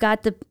 you've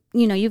got the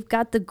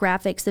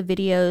graphics, the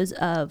videos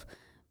of,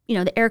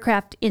 the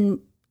aircraft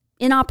in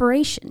in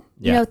operation.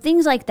 You Yeah. know,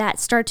 things like that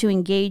start to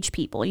engage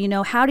people. You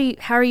know, how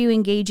are you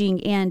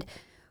engaging? And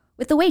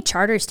with the way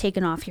charter's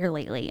taken off here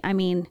lately, I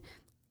mean,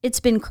 it's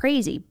been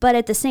crazy. But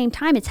at the same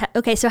time, it's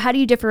okay. So how do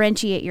you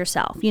differentiate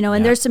yourself? You know,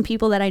 and there's some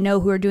people that I know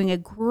who are doing a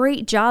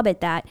great job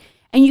at that,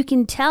 and you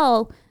can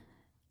tell.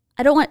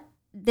 I don't want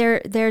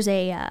there's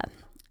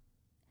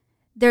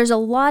a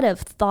lot of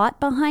thought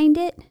behind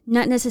it,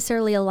 not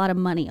necessarily a lot of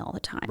money all the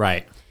time.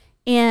 Right.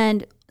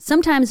 And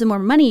sometimes the more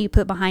money you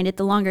put behind it,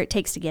 the longer it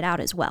takes to get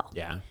out as well.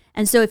 Yeah.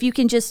 And so if you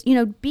can just, you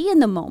know, be in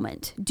the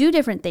moment, do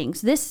different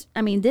things. This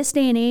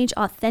day and age,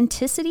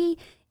 authenticity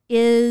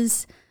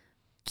is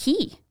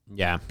key.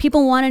 Yeah.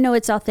 People want to know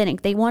it's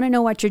authentic. They want to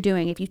know what you're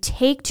doing. If you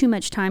take too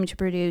much time to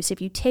produce, if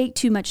you take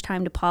too much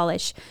time to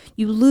polish,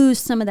 you lose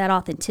some of that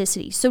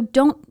authenticity. So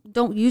don't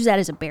use that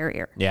as a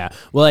barrier. Yeah.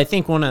 Well, I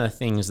think one of the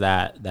things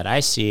that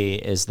I see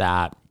is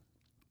that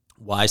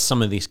why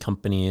some of these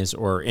companies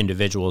or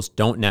individuals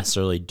don't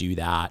necessarily do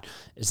that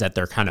is that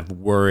they're kind of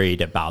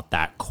worried about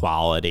that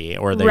quality,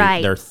 or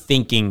they're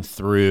thinking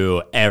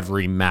through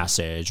every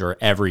message or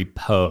every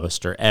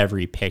post or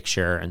every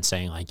picture and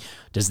saying like,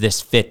 does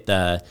this fit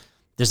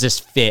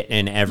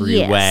in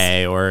every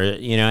way? Or,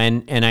 you know,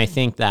 and I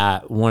think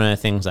that one of the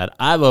things that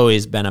I've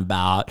always been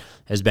about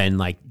has been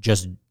like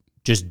just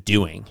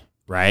doing.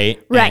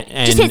 Right.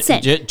 And just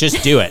hit send.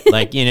 Just do it.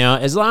 Like, you know,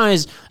 as long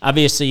as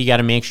obviously you got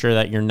to make sure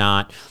that you're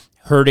not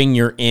hurting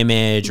your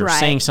image or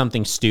saying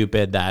something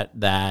stupid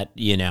that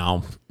you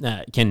know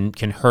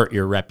can hurt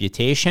your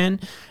reputation.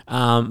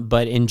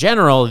 But in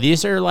general,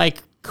 these are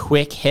like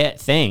quick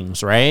hit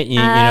things, right? You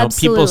know,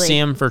 people see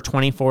them for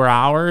 24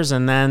 hours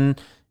and then,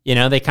 you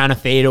know, they kind of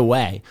fade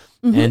away.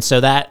 Mm-hmm. And so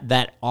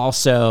that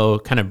also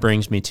kind of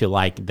brings me to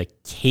like the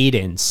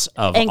cadence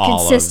of and all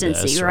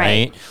consistency, of this,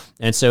 right?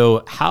 And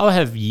so how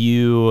have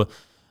you,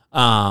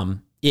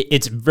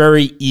 it's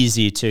very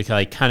easy to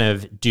like kind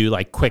of do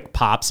like quick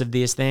pops of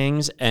these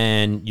things,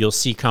 and you'll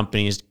see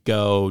companies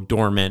go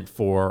dormant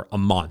for a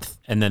month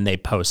and then they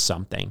post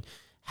something.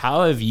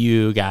 How have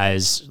you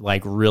guys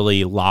like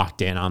really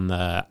locked in on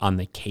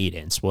the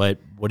cadence? What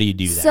do you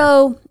do there?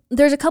 So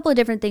there's a couple of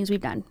different things we've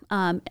done.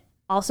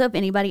 Also, if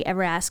anybody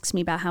ever asks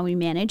me about how we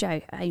manage,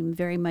 I'm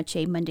very much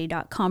a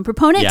Monday.com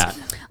proponent. Yeah.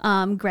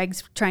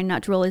 Greg's trying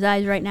not to roll his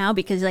eyes right now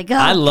because like,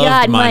 I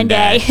love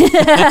Monday.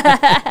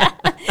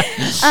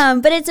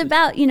 But it's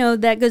about, you know,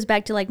 that goes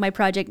back to like my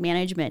project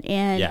management.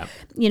 And,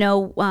 you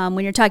know,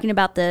 when you're talking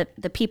about the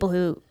people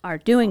who are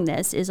doing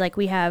this, is like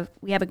we have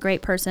a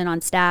great person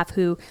on staff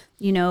who,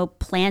 you know,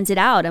 plans it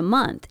out a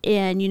month.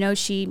 And, you know,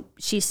 she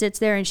sits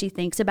there and she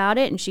thinks about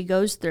it and she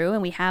goes through,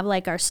 and we have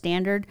like our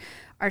standard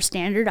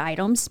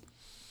items.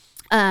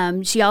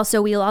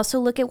 We'll also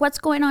look at what's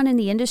going on in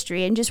the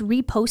industry and just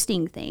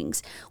reposting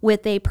things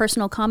with a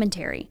personal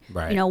commentary.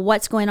 Right. You know,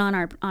 what's going on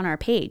our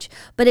page.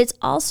 But it's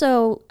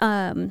also,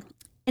 and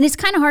it's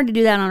kind of hard to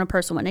do that on a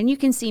personal one. And you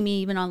can see me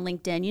even on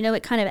LinkedIn. You know,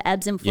 it kind of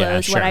ebbs and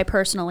flows what I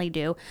personally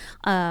do.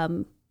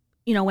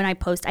 You know, when I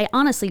post, I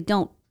honestly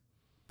don't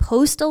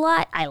post a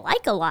lot. I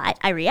like a lot.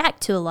 I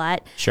react to a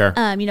lot. Sure.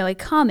 You know, a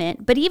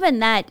comment. But even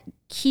that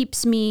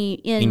keeps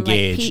me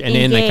engaged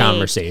in the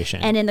conversation.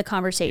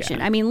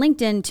 Yeah. I mean,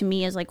 LinkedIn to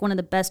me is like one of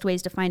the best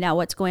ways to find out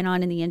what's going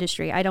on in the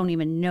industry. I don't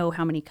even know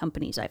how many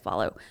companies I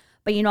follow,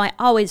 but you know, I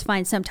always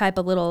find some type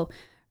of little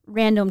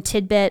random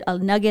tidbit, a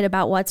nugget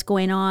about what's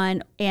going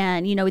on.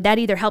 And you know, that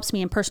either helps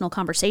me in personal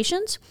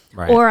conversations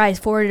or I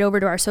forward it over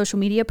to our social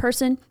media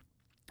person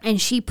and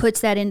she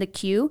puts that in the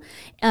queue.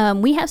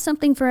 We have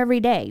something for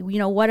every day. You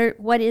know,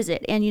 what is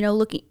it? And you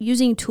know,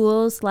 using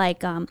tools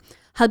like,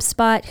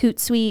 HubSpot,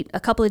 Hootsuite, a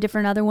couple of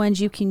different other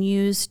ones you can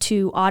use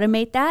to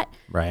automate that.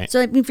 Right. So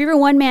if you're a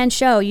one-man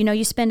show, you know,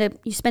 you spend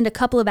a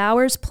couple of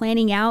hours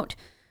planning out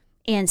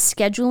and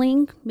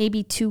scheduling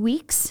maybe 2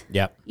 weeks.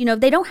 Yep. You know,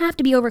 they don't have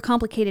to be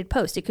overcomplicated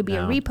posts. It could be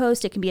a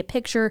repost, it can be a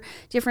picture,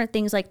 different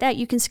things like that.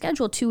 You can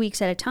schedule 2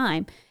 weeks at a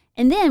time.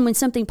 And then when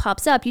something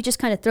pops up, you just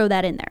kind of throw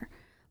that in there.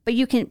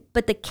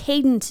 But the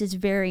cadence is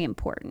very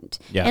important.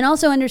 Yeah. And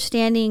also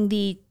understanding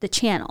the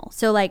channel.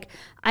 So like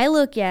I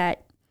look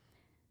at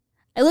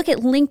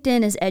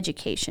LinkedIn as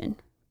education.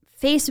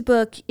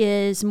 Facebook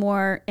is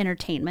more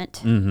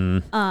entertainment.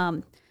 Mm-hmm.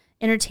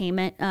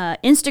 Entertainment.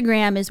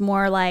 Instagram is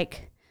more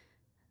like,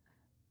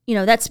 you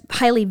know, that's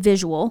highly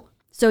visual.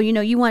 So, you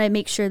know, you want to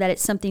make sure that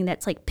it's something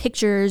that's like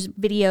pictures,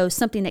 videos,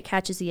 something that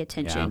catches the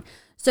attention. Yeah.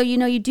 So, you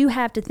know, you do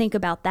have to think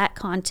about that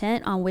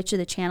content on which of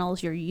the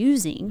channels you're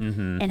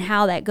using and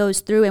how that goes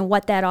through and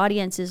what that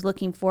audience is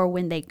looking for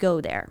when they go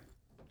there.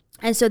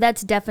 And so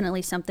that's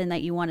definitely something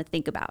that you want to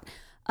think about.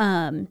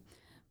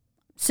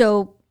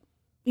 So,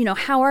 you know,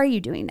 how are you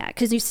doing that?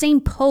 Because the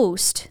same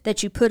post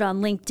that you put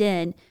on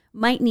LinkedIn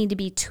might need to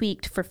be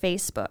tweaked for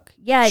Facebook.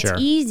 Yeah, it's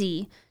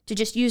easy to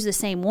just use the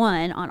same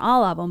one on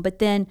all of them, but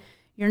then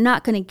you're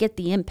not going to get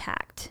the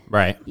impact.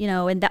 Right. You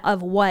know, and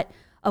of what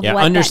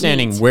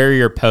understanding where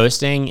you're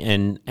posting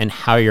and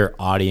how your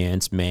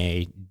audience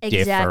may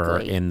differ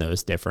in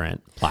those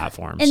different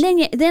platforms.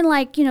 And then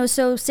like, you know,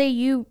 so say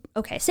you're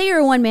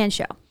a one-man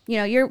show.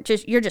 you're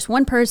just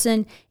one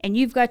person and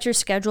you've got your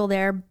schedule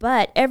there,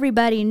 but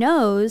everybody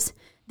knows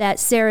that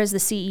Sarah's the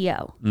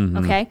CEO.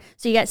 Okay.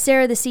 So you got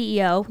Sarah, the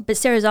CEO, but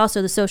Sarah's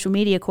also the social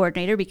media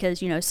coordinator because,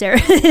 Sarah,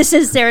 this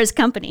is Sarah's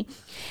company.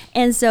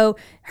 And so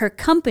her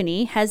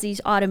company has these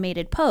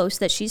automated posts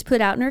that she's put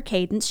out in her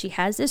cadence. She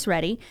has this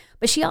ready,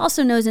 but she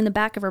also knows in the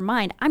back of her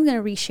mind, I'm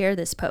going to reshare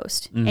this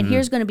post. And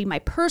here's going to be my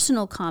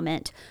personal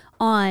comment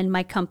on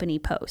my company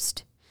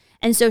post.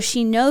 And so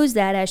she knows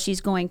that as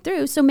she's going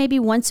through. So maybe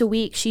once a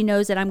week, she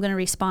knows that I'm going to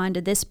respond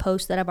to this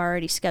post that I've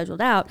already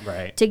scheduled out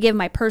to give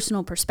my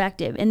personal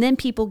perspective. And then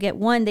people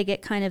they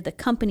get kind of the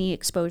company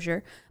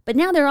exposure. But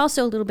now they're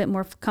also a little bit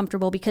more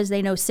comfortable because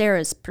they know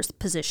Sarah's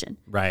position.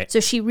 Right.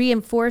 So she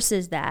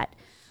reinforces that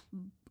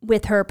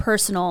with her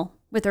personal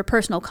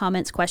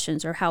comments,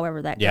 questions, or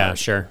however that goes. Yeah,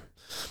 sure.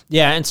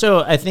 Yeah, and so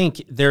I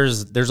think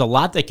there's a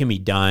lot that can be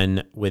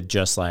done with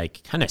just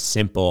like kind of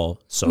simple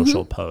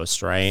social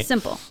posts, right?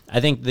 Simple. I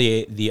think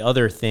the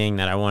other thing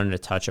that I wanted to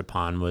touch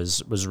upon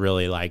was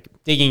really like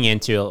digging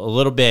into a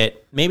little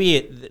bit.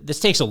 Maybe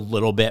this takes a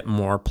little bit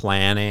more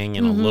planning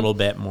and a little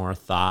bit more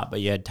thought, but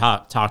you had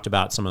talked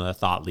about some of the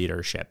thought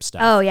leadership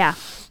stuff. Oh yeah.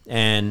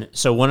 And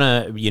so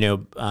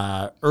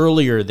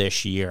earlier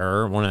this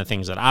year, one of the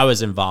things that I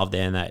was involved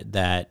in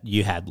that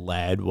you had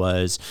led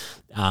was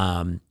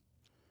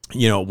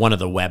one of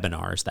the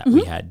webinars that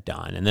we had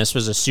done. And this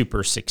was a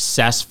super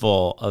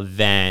successful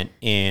event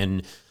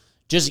in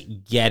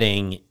just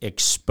getting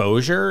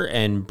exposure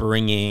and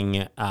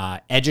bringing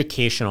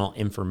educational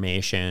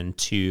information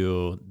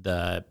to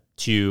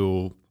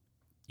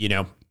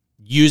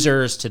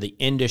users, to the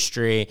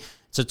industry.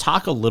 So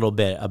talk a little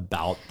bit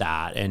about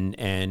that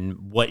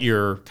and what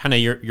your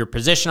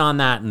position on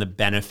that and the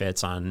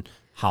benefits on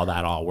how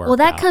that all works. Well,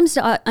 that comes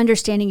to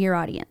understanding your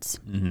audience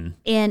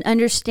and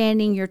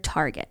understanding your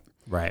target.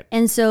 Right.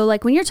 And so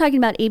like when you're talking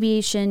about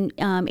aviation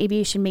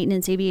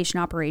maintenance, aviation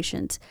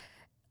operations,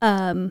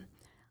 some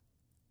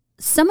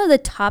of the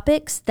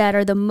topics that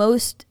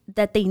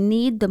they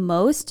need the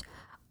most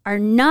are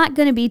not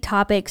going to be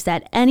topics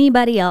that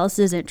anybody else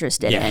is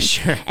interested in.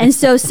 Sure. And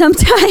so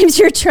sometimes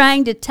you're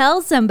trying to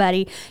tell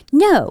somebody,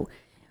 no,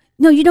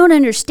 you don't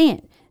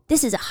understand.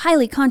 This is a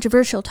highly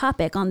controversial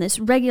topic on this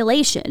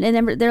regulation. And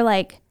then they're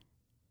like,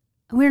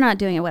 we're not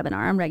doing a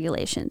webinar on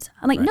regulations.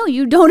 I'm like, no,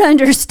 you don't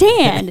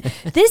understand.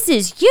 This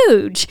is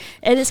huge.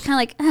 And it's kind of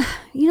like,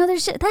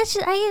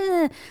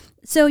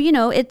 so,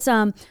 it's,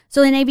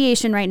 so in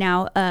aviation right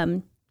now,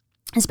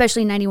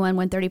 especially 91,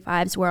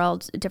 135s,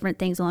 world, different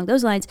things along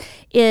those lines,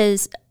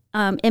 is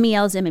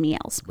MELs,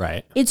 MMELs.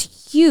 Right.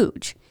 It's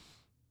huge.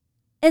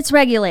 It's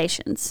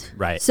regulations.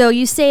 Right. So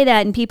you say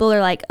that and people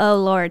are like, oh,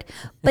 Lord.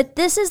 But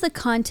this is the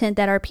content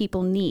that our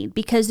people need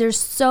because there's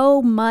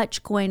so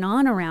much going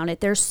on around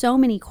it. There's so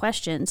many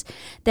questions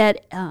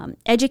that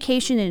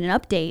education and an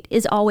update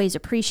is always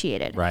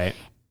appreciated. Right.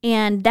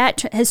 And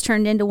that has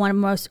turned into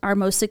one of our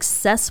most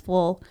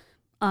successful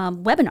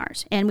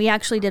webinars. And we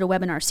actually did a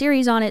webinar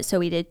series on it. So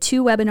we did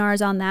 2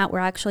 webinars on that. We're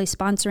actually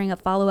sponsoring a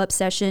follow-up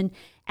session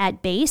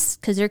at base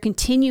because they're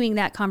continuing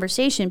that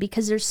conversation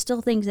because there's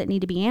still things that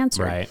need to be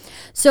answered. Right.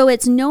 So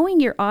it's knowing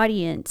your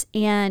audience,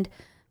 and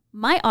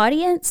my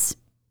audience,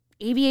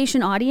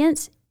 aviation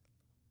audience,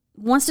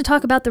 wants to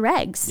talk about the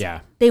regs. Yeah.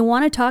 They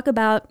want to talk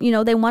about,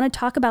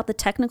 the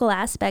technical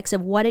aspects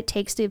of what it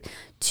takes to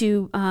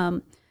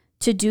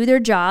do their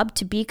job,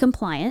 to be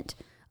compliant,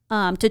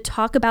 to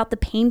talk about the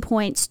pain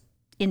points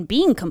in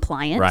being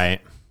compliant.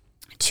 Right.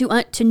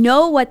 To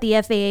know what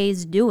the FAA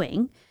is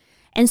doing.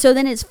 And so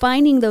then it's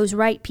finding those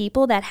right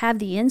people that have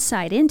the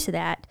insight into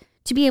that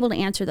to be able to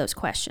answer those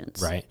questions.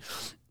 Right.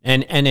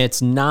 And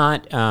it's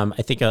not,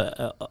 I think,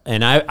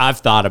 and I've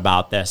thought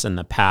about this in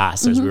the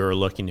past as we were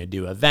looking to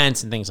do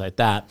events and things like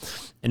that,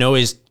 and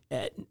always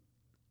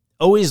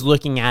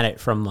looking at it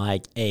from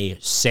like a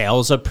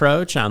sales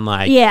approach. I'm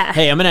like,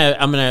 hey, I'm gonna,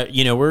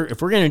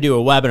 if we're gonna do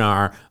a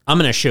webinar, I'm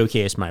gonna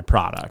showcase my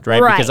product,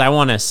 right? Because I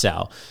want to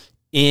sell.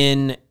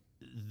 In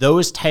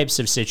those types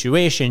of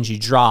situations, you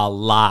draw a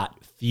lot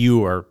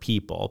fewer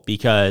people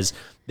because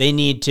they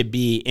need to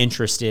be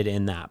interested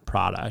in that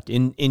product.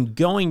 In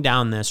going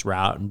down this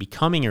route and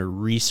becoming a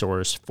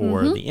resource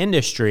for the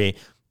industry,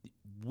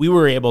 we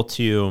were able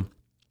to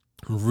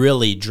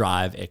really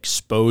drive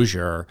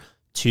exposure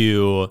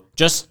to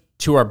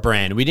our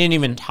brand. We didn't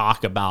even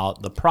talk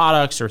about the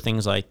products or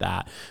things like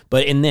that.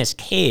 But in this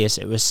case,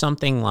 it was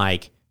something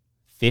like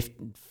 50,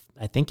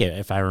 I think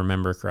if I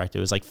remember correct, it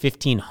was like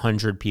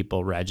 1,500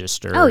 people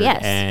registered. Oh,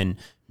 yes. And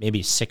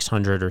maybe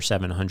 600 or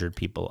 700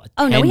 people attended.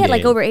 Oh, no, we had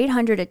like over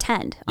 800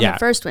 attend on the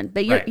first one.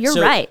 But you're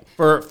so right.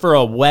 For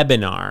a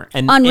webinar.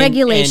 On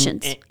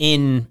regulations.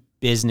 In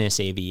business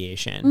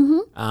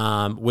aviation,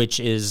 which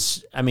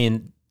is,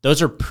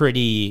 those are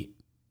pretty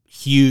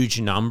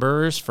huge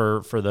numbers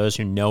for those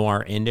who know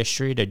our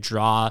industry. To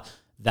draw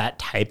that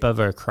type of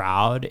a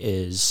crowd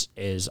is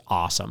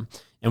awesome.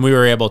 and we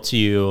were able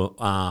to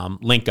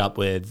link up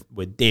with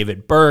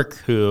David Burke,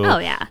 who, Oh,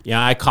 yeah.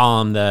 I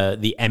call him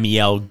the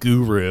MEL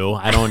guru.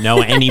 I don't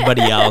know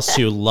anybody else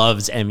who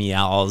loves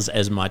MELs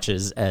as much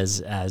as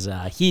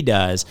he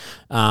does,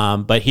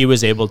 but he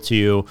was able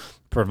to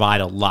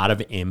provide a lot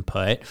of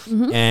input,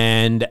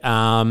 and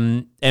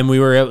we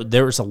were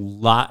there was a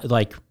lot,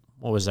 like,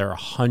 what was there,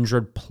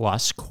 100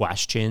 plus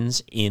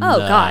questions in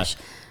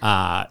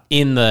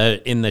in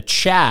the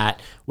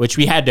chat, which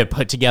we had to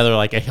put together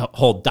like a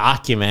whole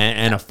document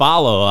and a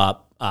follow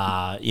up.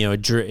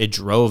 It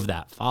drove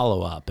that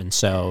follow up, and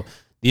so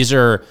these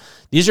are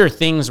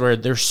things where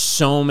there's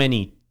so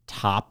many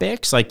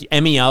topics. Like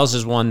MELs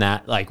is one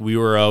that like we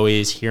were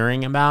always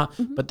hearing about,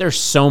 but there's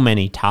so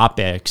many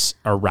topics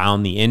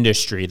around the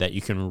industry that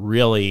you can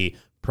really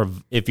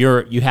if you're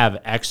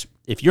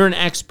an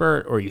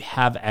expert or you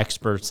have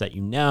experts that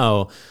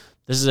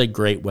this is a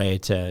great way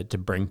to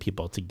bring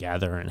people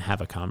together and have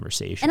a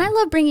conversation. And I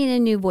love bringing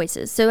in new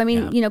voices. So, I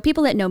mean,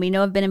 people that know me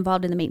know I've been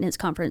involved in the maintenance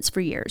conference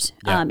for years,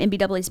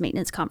 MBAA's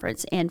maintenance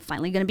conference, and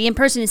finally going to be in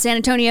person in San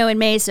Antonio in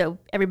May. So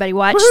everybody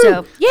watch. Woo-hoo!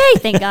 So yay,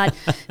 thank God.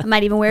 I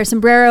might even wear a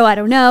sombrero. I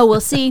don't know. We'll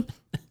see.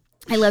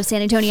 I love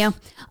San Antonio.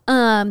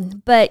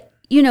 But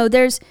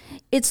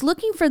it's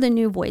looking for the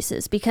new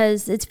voices,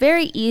 because it's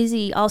very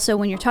easy also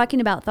when you're talking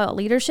about thought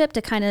leadership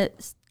to kind of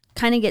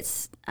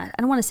gets, I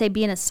don't want to say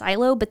be in a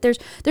silo, but there's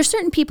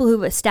certain people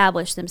who've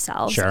established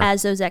themselves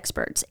as those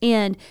experts,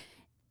 and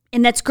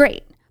that's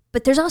great.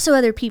 But there's also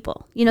other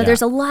people,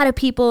 there's a lot of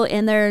people,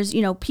 and there's,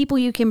 people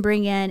you can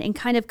bring in, and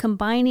kind of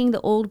combining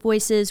the old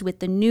voices with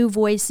the new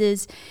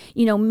voices,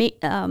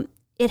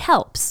 it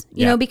helps,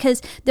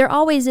 because there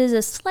always is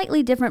a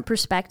slightly different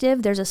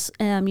perspective. There's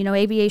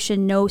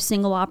aviation, no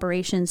single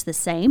operation's the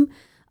same.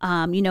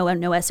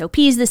 No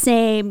SOP's the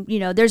same.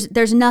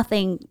 There's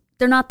nothing.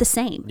 They're not the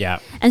same. Yeah.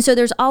 And so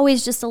there's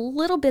always just a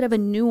little bit of a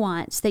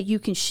nuance that you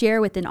can share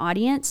with an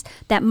audience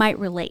that might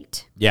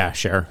relate. Yeah,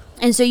 sure.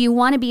 And so you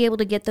want to be able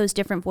to get those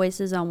different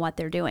voices on what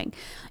they're doing.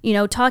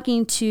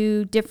 Talking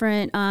to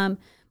different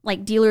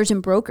like dealers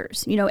and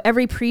brokers,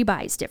 every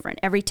pre-buy is different.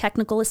 Every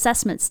technical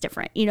assessment's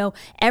different.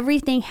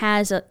 Everything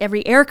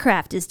every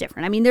aircraft is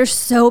different. I mean, there's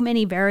so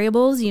many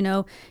variables,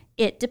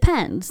 it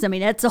depends. I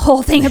mean, that's the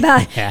whole thing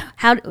about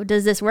how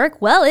does this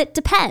work? Well, it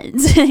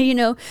depends,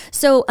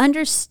 So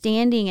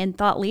understanding and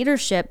thought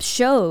leadership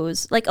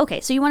shows like,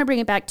 okay, so you want to bring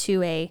it back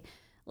to a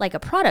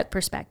product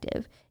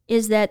perspective,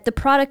 is that the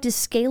product is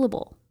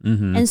scalable.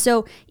 And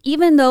so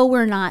even though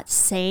we're not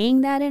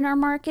saying that in our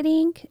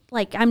marketing,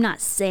 like I'm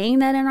not saying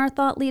that in our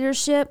thought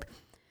leadership,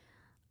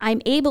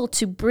 I'm able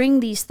to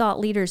bring these thought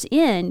leaders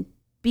in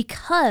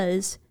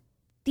because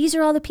these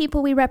are all the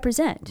people we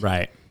represent.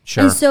 Right.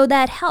 Sure. And so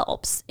that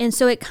helps. And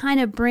so it kind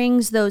of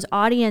brings those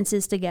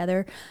audiences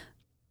together,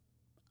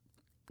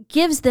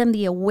 gives them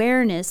the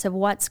awareness of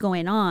what's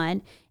going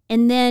on,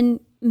 and then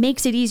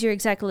makes it easier,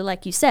 exactly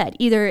like you said,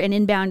 either an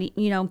inbound,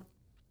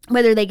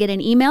 whether they get an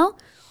email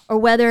or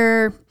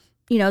whether,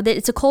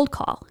 it's a cold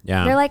call.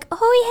 Yeah. They're like,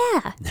 oh,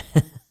 yeah.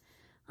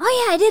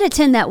 Oh, yeah, I did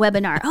attend that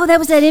webinar. Oh, that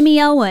was that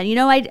MEL one.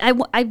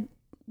 I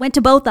went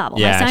to both of them.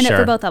 Yeah, I signed up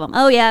for both of them.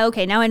 Oh, yeah,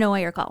 okay, now I know why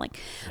you're calling.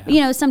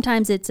 Yeah.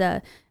 Sometimes it's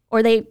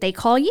or they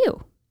call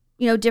you,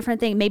 different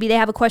thing. Maybe they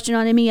have a question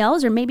on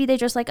MELs, or maybe they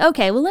just like,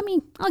 okay, well,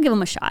 I'll give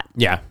them a shot.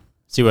 Yeah.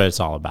 See what it's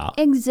all about.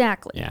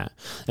 Exactly. Yeah.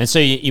 And so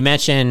you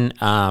mentioned,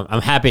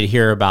 I'm happy to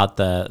hear about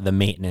the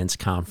maintenance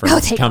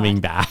conference coming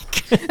back.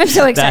 I'm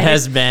so excited. That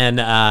has been,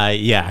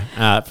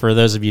 for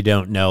those of you who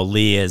don't know,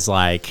 Lee is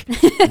like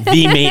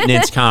the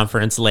maintenance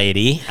conference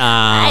lady.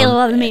 I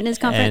love the maintenance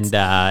conference.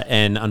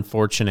 And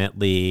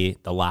unfortunately,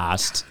 the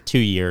last 2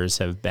 years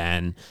have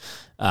been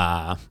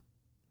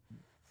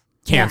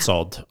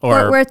canceled. Or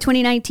Fort Worth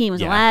 2019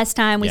 was the last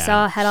time we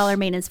had all our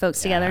maintenance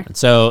folks together.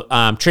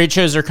 So trade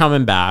shows are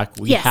coming back.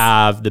 We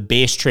have the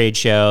base trade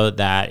show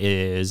that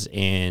is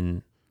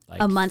in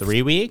like a month.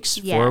 3 weeks,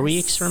 4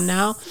 weeks from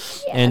now.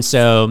 Yes. And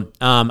so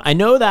I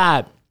know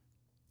that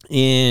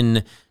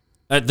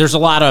there's a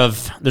lot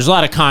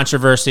of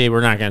controversy.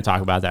 We're not going to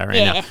talk about that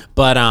right now.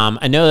 But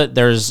I know that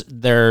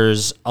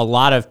there's a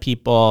lot of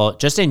people,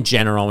 just in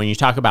general, when you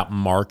talk about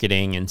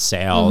marketing and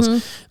sales,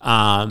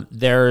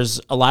 there's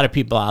a lot of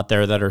people out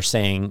there that are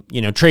saying,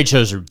 trade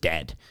shows are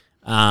dead.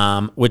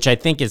 Which I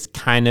think is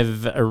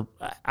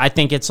I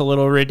think it's a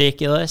little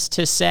ridiculous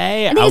to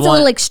say. I think it's a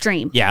little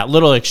extreme. Yeah, a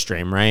little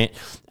extreme, right?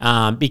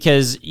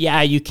 Because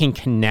you can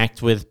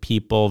connect with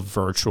people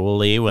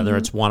virtually, whether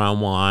it's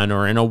one-on-one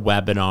or in a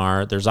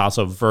webinar. There's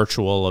also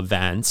virtual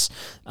events.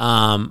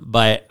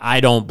 But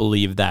I don't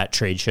believe that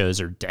trade shows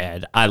are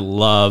dead. I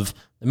love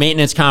the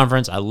maintenance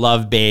conference. I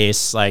love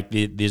base. Like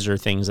these are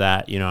things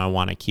that, I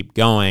want to keep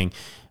going.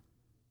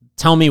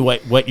 Tell me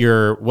what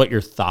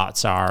your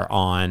thoughts are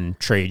on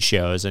trade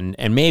shows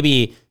and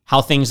maybe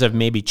how things have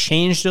maybe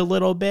changed a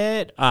little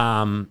bit.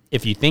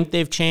 If you think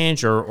they've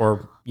changed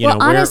or You know,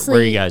 where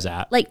are you guys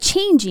at? Like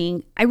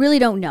changing, I really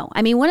don't know.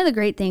 I mean, one of the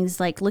great things,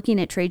 like looking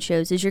at trade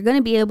shows, is you're going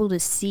to be able to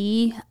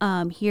see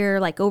here,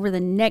 like over the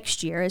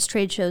next year, as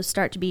trade shows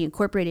start to be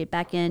incorporated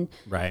back in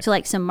to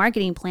like some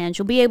marketing plans,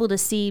 you'll be able to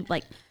see,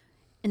 like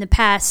in the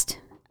past,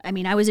 I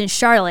mean, I was in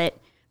Charlotte.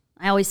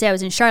 I always say I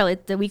was in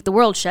Charlotte the week the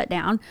world shut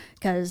down,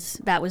 because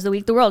that was the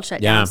week the world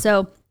shut down.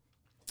 So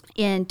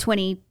in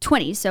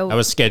 2020, so I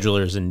was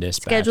schedulers and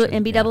dispatch.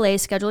 NBAA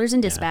schedulers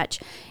and dispatch.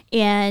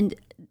 And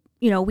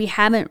you know, we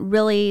haven't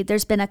really,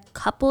 there's been a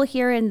couple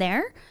here and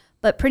there,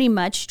 but pretty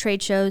much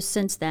trade shows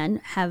since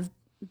then have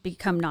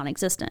become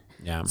non-existent.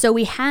 Yeah. So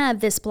we have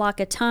this block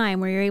of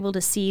time where you're able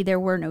to see there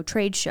were no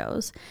trade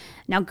shows.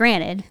 Now,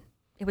 granted,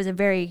 it was a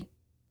very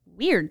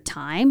weird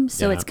time,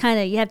 so it's kind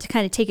of, you have to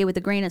kind of take it with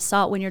a grain of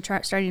salt when you're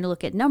starting to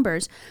look at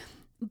numbers.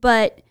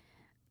 But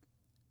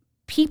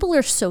people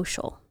are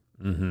social.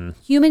 Mm-hmm.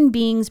 Human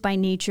beings by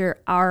nature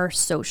are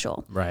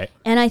social. Right.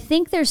 And I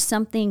think there's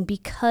something,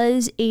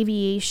 because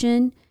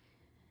aviation,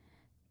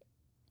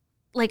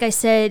 like I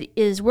said,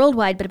 is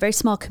worldwide, but a very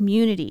small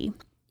community,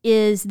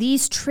 is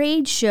these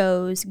trade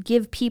shows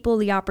give people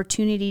the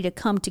opportunity to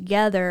come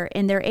together,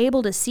 and they're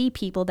able to see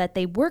people that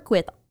they work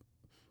with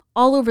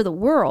all over the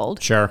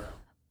world. Sure.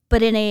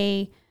 But in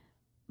a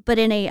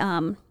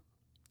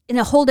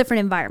whole different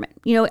environment.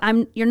 You know,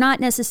 I'm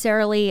not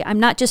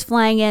just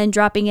flying in,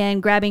 dropping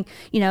in, grabbing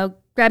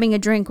a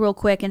drink real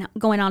quick and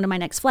going on to my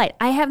next flight.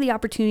 I have the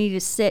opportunity to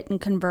sit and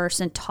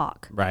converse and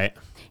talk. Right.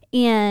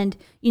 And,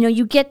 you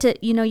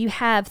know, you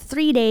have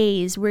 3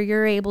 days where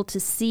you're able to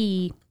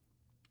see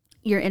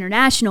your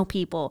international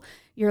people,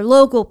 your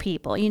local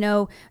people, you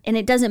know, and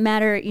it doesn't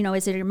matter, you know,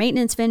 is it your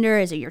maintenance vendor?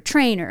 Is it your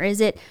trainer? Is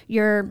it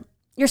your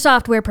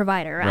software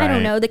provider? Right. I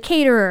don't know, the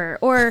caterer,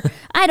 or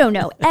I don't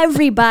know,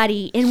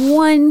 everybody in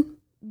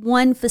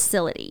one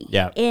facility.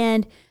 Yeah.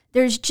 And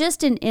there's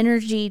just an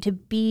energy to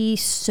be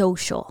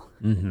social,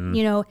 mm-hmm.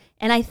 you know,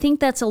 and I think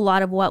that's a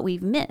lot of what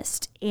we've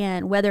missed.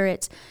 And whether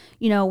it's,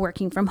 you know,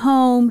 working from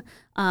home,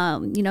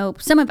 you know,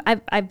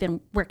 I've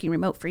been working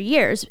remote for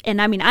years.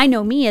 And I mean, I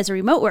know me as a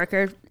remote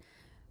worker,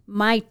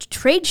 my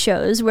trade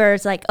shows where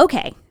it's like,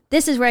 okay,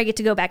 this is where I get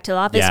to go back to the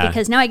office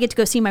because now I get to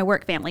go see my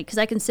work family, because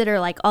I consider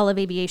like all of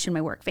aviation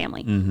my work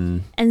family. Mm-hmm.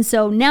 And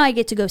so now I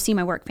get to go see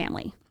my work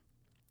family.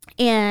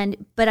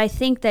 But I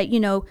think that, you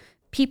know,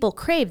 people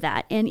crave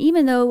that. And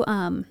even though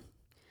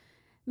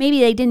maybe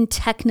they didn't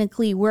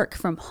technically work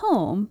from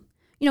home,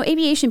 you know,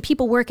 aviation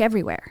people work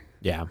everywhere.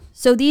 Yeah.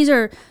 So these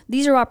are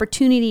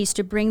opportunities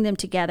to bring them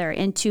together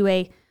into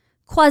a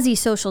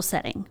quasi-social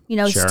setting. You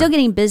know, still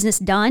getting business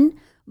done,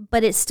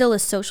 but it's still a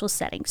social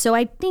setting. So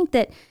I think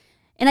that,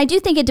 and I do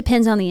think it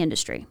depends on the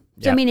industry.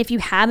 So I mean, if you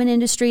have an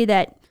industry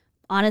that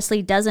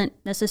honestly doesn't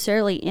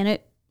necessarily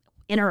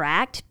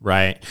interact.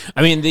 Right.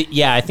 I mean,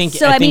 I think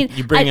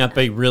you bring up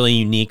a really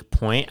unique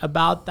point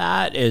about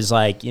that, is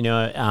like, you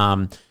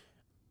know,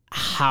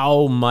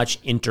 how much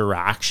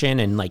interaction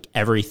and like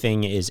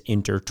everything is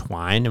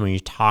intertwined. And when you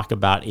talk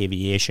about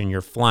aviation,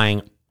 you're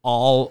flying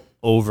all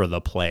over the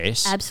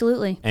place.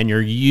 Absolutely. And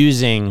you're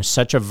using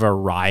such a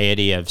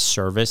variety of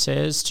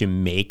services to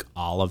make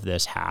all of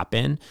this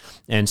happen.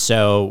 And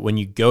so when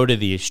you go to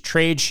these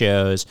trade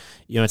shows,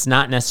 you know, it's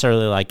not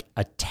necessarily like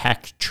a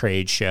tech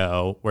trade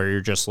show where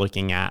you're just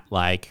looking at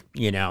like,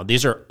 you know,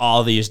 these are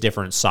all these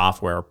different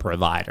software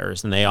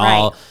providers, and they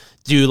all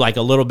do like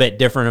a little bit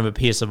different of a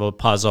piece of a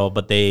puzzle,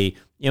 but they,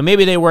 you know,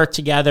 maybe they work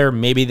together,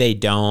 maybe they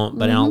don't.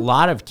 But in a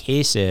lot of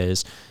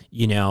cases,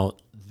 you know,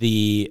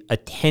 the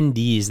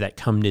attendees that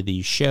come to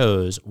these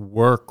shows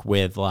work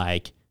with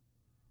like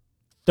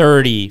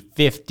 30,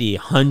 50,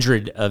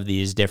 100 of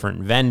these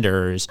different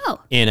vendors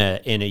in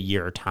a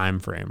year time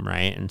frame,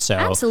 right? And so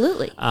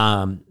absolutely.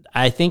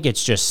 I think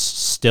it's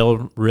just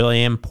still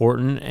really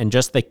important, and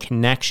just the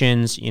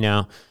connections, you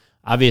know,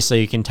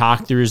 obviously you can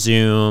talk through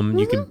Zoom,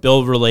 you can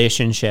build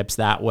relationships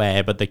that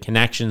way, but the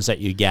connections that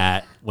you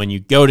get when you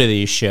go to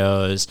these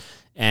shows,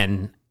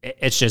 and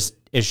it's just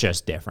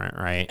different,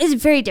 right? It's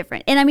very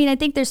different. And I mean, I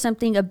think there's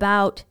something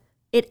about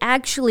it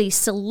actually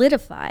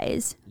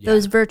solidifies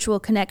those virtual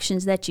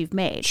connections that you've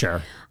made.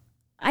 Sure.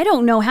 I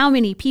don't know how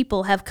many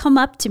people have come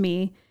up to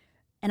me,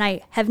 and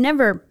I have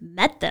never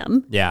met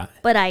them. Yeah.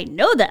 But I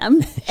know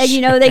them. And,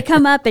 you know, they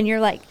come up and they're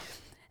like,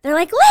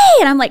 Leigh.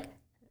 And I'm like,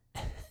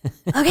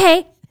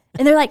 okay.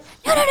 And they're like,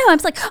 no. I'm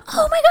just like,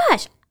 oh my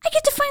gosh, I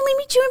get to finally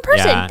meet you in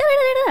person.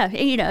 Yeah.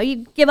 And, you know,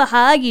 you give a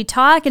hug, you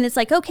talk, and it's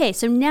like, okay,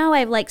 so now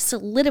I've like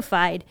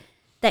solidified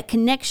that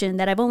connection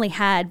that I've only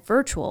had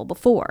virtual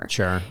before.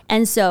 Sure.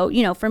 And so,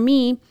 you know, for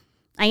me,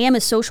 I am a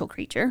social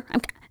creature.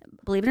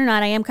 Believe it or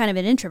not, I am kind of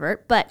an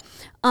introvert, but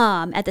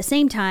at the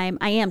same time,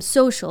 I am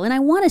social, and I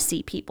want to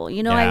see people.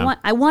 You know,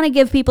 I want to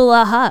give people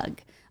a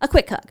hug, a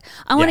quick hug.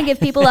 I want to give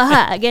people a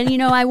hug, and you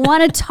know, I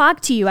want to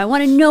talk to you. I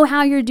want to know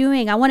how you're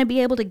doing. I want to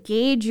be able to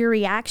gauge your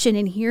reaction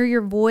and hear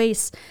your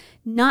voice,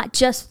 not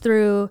just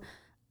through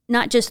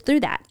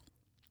that.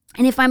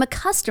 And if I'm a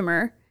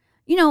customer,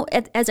 you know,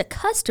 as a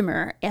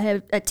customer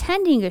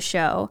attending a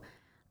show,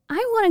 I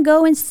want to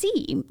go and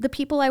see the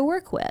people I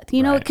work with,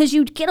 you know, because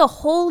you get a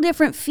whole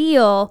different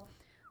feel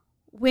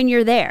when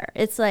you're there.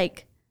 It's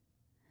like,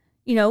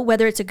 you know,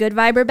 whether it's a good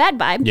vibe or bad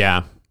vibe.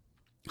 Yeah.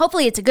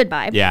 Hopefully it's a good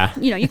vibe. Yeah.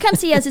 You know, you come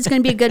see us, it's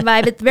going to be a good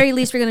vibe. At the very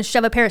least, we're going to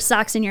shove a pair of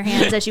socks in your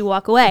hands as you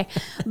walk away.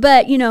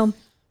 But, you know,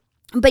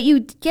 but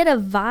you get a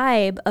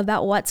vibe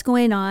about what's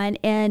going on,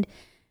 and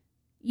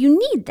you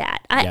need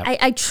that.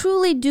 I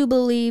truly do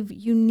believe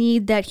you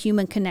need that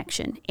human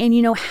connection. And,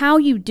 you know, how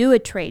you do a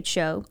trade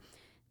show,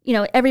 you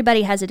know,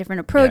 everybody has a different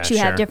approach. You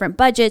have different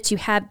budgets. You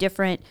have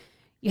different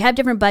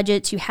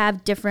budgets. You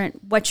have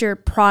different, what's your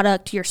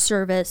product, your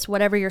service,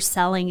 whatever you're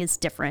selling is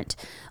different.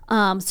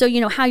 So, you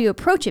know, how you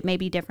approach it may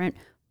be different,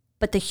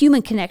 but the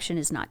human connection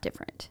is not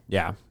different.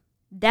 Yeah.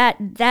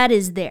 That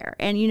is there.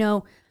 And, you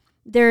know,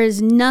 there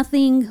is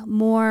nothing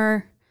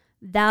more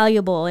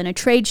valuable in a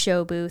trade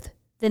show booth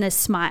than a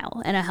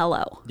smile and a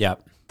hello.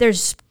 Yep.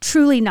 There's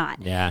truly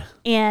not. Yeah.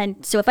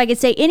 And so if I could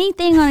say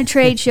anything on a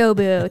trade show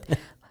booth,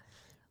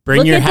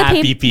 bring your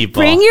happy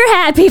people. Bring your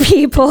happy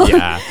people.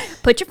 Yeah.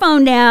 Put your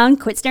phone down.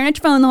 Quit staring at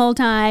your phone the whole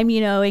time.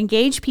 You know,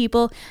 engage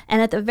people.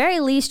 And at the very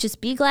least, just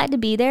be glad to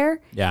be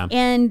there. Yeah.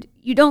 And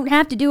you don't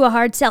have to do a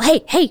hard sell. Hey,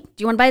 do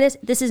you want to buy this?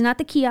 This is not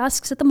the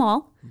kiosks at the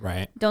mall.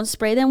 Right. Don't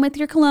spray them with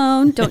your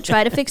cologne. Don't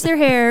try to fix their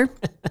hair.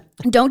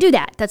 Don't do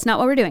that. That's not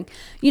what we're doing.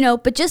 You know,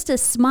 but just to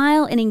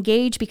smile and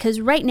engage, because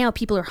right now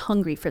people are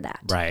hungry for that.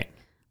 Right.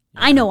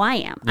 I know I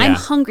am. Yeah. I'm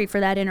hungry for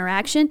that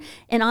interaction.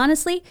 And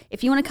honestly,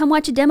 if you want to come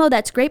watch a demo,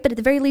 that's great. But at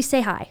the very least,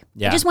 say hi.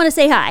 Yeah. I just want to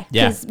say hi.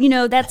 Because, you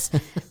know, that's,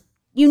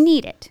 you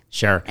need it.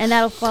 Sure. And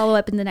that'll follow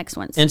up in the next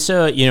ones. And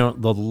so, you know,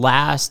 the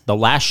last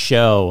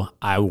show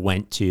I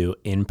went to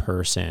in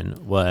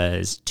person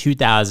was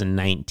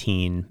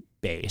 2019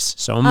 base.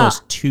 So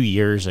almost 2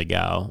 years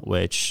ago,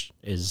 which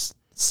is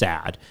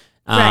sad.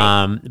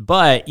 Right.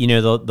 But, you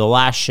know, the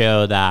last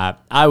show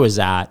that I was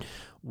at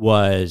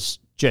was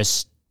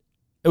just,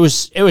 it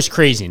was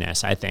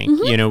craziness, I think.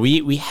 Mm-hmm. You know,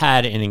 we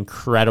had an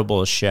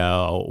incredible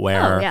show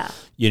where, Oh, yeah.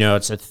 you know,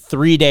 it's a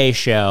 3-day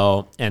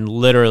show and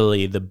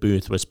literally the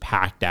booth was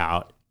packed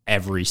out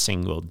every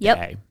single day.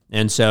 Yep.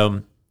 And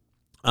so,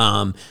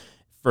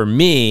 for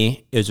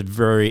me, it was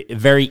very,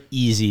 very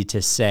easy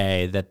to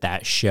say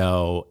that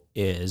show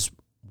is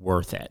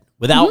worth it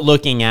without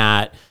looking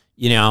at,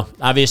 you know,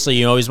 obviously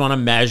you always want to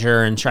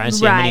measure and try and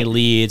see how many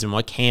leads and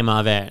what came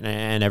of it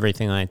and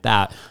everything like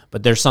that.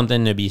 But there's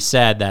something to be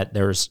said that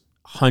there's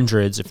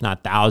hundreds, if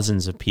not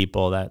thousands of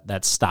people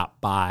that stop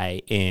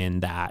by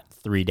in that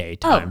 3-day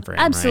time frame.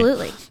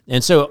 Absolutely. Right?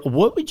 And so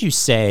what would you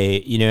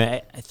say, you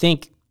know, I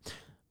think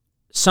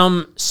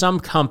some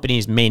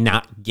companies may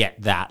not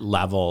get that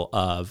level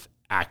of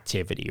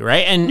activity,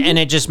 right? And and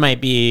it just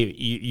might be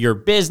your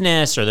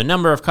business or the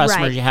number of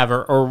customers you have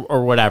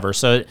or whatever.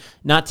 So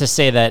not to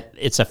say that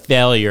it's a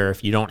failure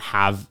if you don't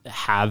have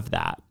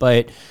that,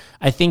 but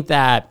I think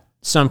that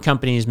some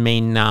companies may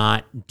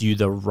not do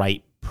the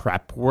right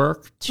prep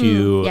work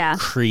to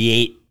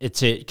create it,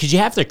 because you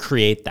have to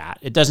create that.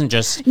 It doesn't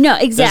just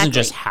doesn't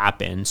just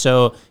happen.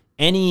 So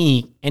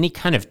any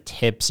kind of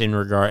tips in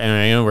regard, and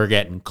I know we're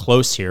getting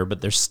close here,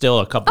 but there's still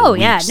a couple of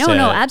weeks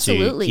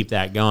absolutely. to keep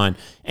that going.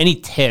 Any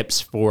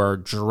tips for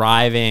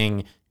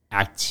driving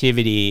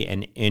activity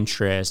and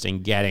interest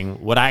and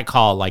getting what I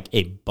call like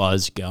a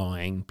buzz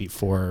going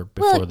before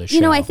the show?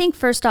 You know, I think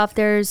first off,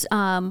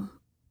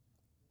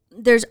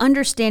 there's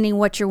understanding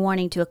what you're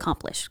wanting to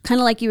accomplish, kind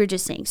of like you were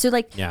just saying. So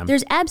like,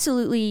 there's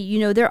absolutely, you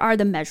know, there are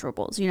the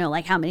measurables, you know,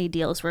 like how many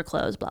deals were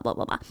closed, blah, blah,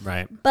 blah, blah.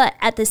 Right. But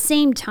at the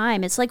same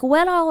time, it's like,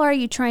 what all are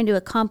you trying to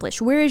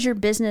accomplish? Where is your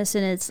business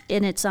in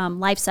its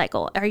life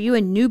cycle? Are you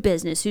a new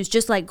business who's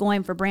just like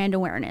going for brand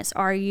awareness?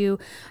 Are you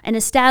an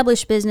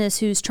established business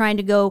who's trying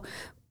to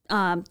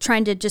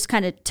just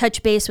kind of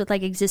touch base with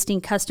like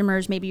existing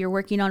customers? Maybe you're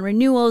working on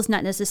renewals,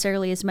 not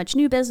necessarily as much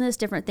new business,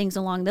 different things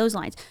along those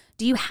lines.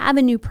 Do you have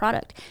a new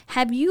product?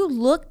 Have you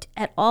looked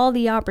at all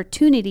the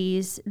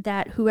opportunities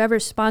that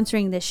whoever's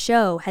sponsoring this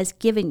show has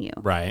given you?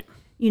 Right.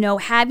 You know,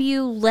 have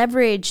you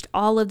leveraged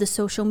all of the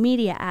social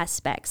media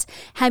aspects?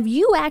 Have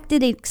you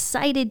acted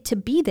excited to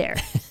be there?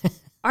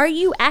 Are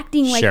you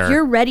acting like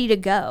you're ready to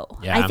go?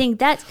 Yeah. I think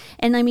that's,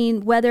 and I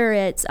mean, whether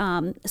it's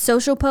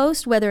social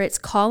post, whether it's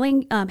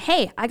calling,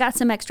 hey, I got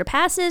some extra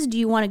passes. Do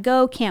you want to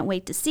go? Can't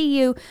wait to see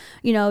you.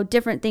 You know,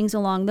 different things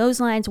along those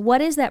lines.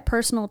 What is that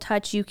personal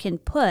touch you can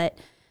put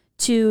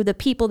to the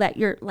people that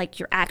you're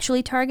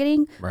actually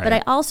targeting? Right. But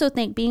I also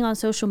think being on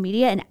social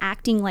media and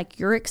acting like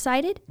you're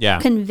excited,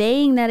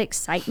 conveying that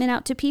excitement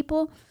out to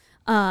people,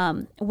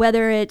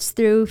 whether it's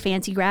through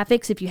fancy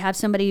graphics, if you have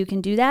somebody who can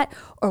do that,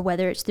 or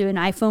whether it's through an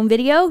iPhone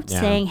video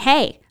saying,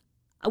 hey,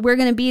 we're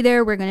going to be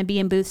there. We're going to be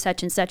in booth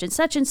such and such and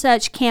such and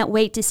such. Can't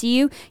wait to see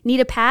you. Need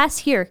a pass?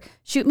 Here,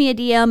 shoot me a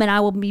DM and I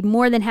will be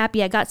more than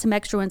happy. I got some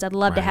extra ones. I'd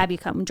love to have you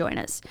come and join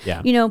us.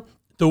 Yeah. You know,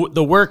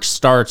 the work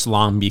starts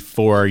long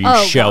before you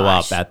show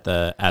up at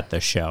the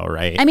show,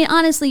 right? I mean,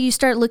 honestly, you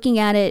start looking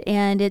at it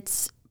and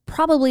it's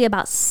probably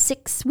about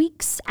 6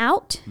 weeks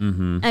out.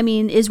 I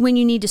mean, is when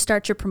you need to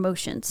start your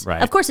promotions.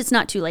 Right. Of course, it's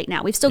not too late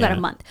now. We've still got a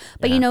month.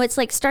 But, you know, it's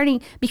like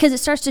starting, because it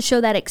starts to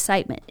show that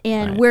excitement.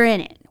 And we're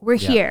in it. We're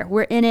here.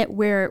 We're in it.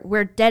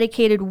 We're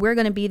dedicated. We're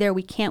going to be there.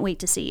 We can't wait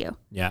to see you.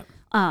 Yeah.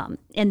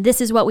 And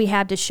this is what we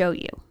have to show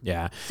you.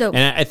 Yeah. So,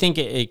 and I think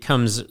it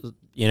comes,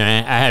 I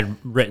had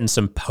written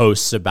some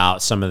posts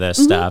about some of this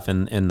stuff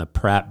in the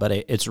prep, but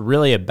it's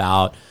really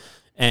about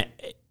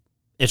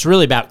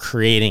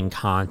creating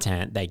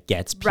content that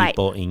gets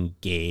people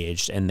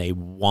engaged and they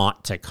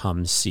want to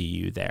come see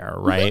you there,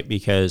 right?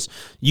 Because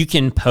you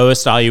can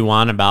post all you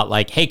want about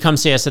like, hey, come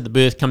see us at the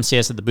booth, come see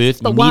us at the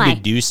booth. You need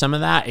to do some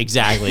of that.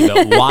 Exactly.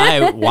 But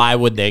why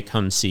would they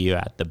come see you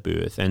at the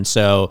booth? And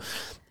so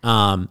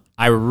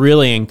I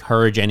really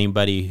encourage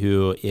anybody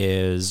who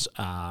is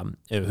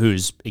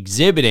who's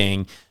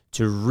exhibiting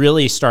to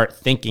really start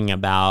thinking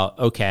about,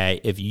 okay,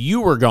 if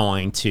you were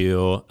going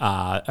to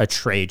a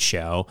trade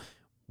show,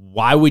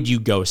 why would you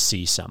go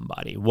see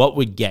somebody? What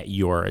would get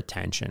your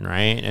attention,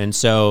 right? And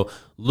so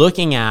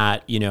looking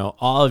at,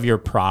 all of your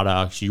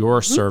products,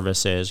 your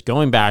services,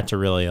 going back to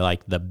really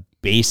like the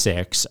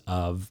basics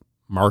of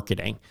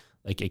marketing,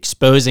 like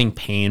exposing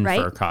pain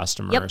for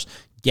customers,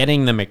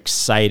 getting them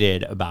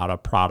excited about a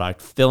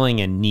product,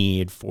 filling a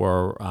need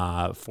for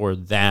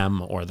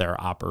them or their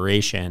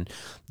operation.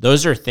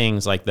 Those are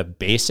things like the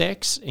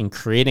basics in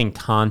creating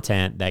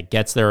content that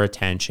gets their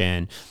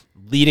attention,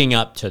 leading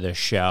up to the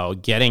show,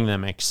 getting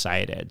them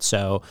excited.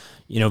 So,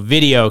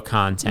 video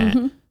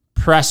content,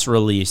 press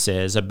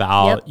releases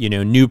about,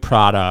 new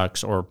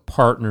products or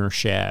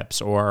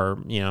partnerships or,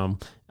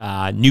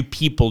 new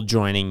people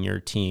joining your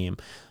team.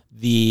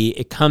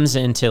 It comes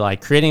into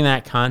like creating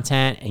that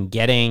content and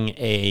getting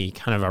a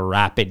kind of a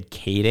rapid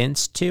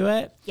cadence to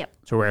it.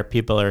 To where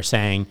people are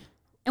saying,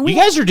 you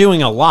guys are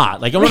doing a lot.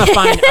 Like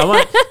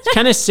it's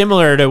kind of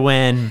similar to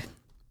when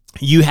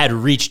you had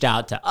reached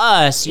out to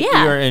us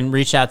and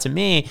reached out to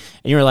me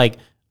and you were like,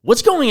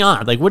 what's going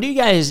on? Like, what are you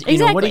guys,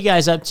 what are you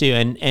guys up to?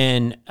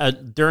 And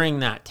during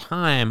that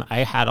time, I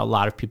had a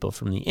lot of people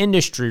from the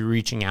industry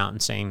reaching out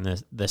and saying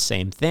the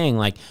same thing.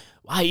 Like,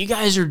 wow, you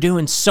guys are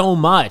doing so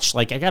much.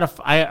 Like,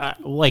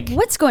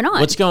 what's going on?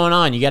 What's going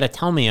on? You got to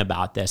tell me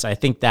about this. I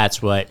think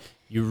that's what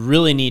you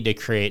really need to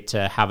create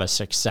to have a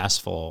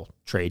successful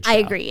trade show. I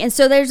agree. And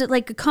so there's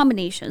like a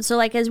combination. So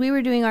like as we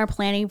were doing our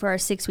planning for our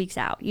 6 weeks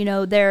out, we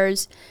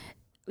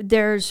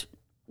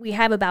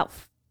have about,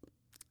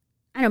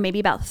 maybe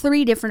about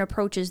 3 different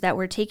approaches that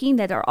we're taking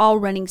that are all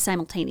running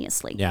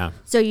simultaneously. Yeah.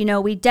 So,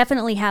 we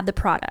definitely have the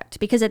product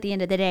because at the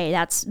end of the day,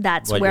 that's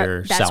what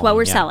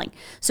we're selling.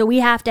 So we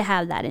have to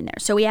have that in there.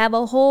 So we have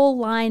a whole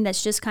line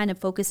that's just kind of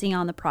focusing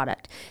on the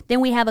product. Then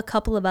we have a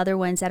couple of other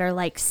ones that are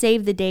like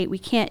save the date. We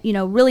can't,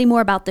 really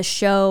more about the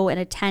show and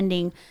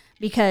attending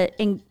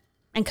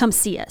and come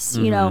see us,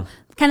 kind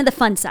of the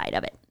fun side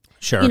of it.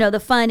 Sure. The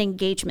fun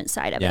engagement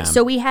side of it.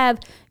 So we have,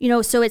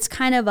 so it's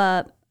kind of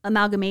a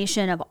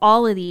amalgamation of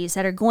all of these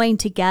that are going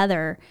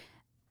together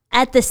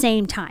at the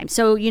same time.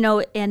 So,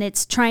 and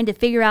it's trying to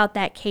figure out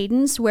that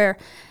cadence where,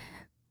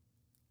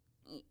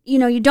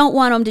 you don't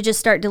want them to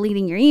just start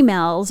deleting your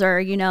emails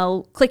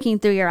or, clicking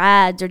through your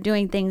ads or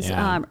doing things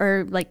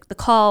or like the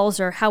calls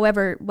or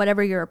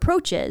whatever your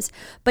approach is.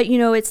 But,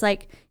 it's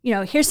like,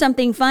 here's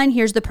something fun.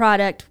 Here's the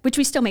product, which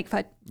we still make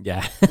fun.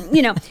 Yeah.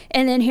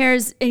 And then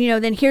here's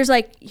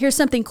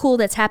something cool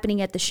that's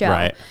happening at the show.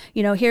 Right.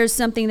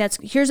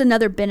 Here's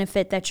another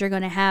benefit that you're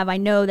going to have. I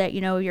know that,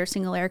 you're a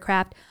single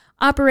aircraft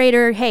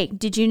operator. Hey,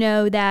 did you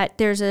know that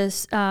there's a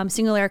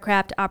single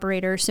aircraft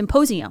operator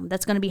symposium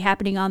that's going to be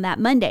happening on that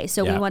Monday?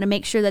 So we want to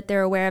make sure that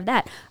they're aware of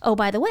that. Oh,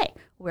 by the way,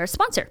 we're a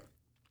sponsor,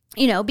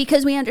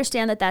 because we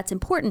understand that that's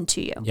important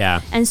to you.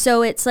 Yeah. And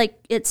so it's like,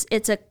 it's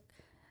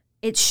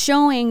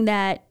showing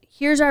that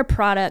here's our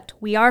product.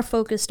 We are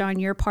focused on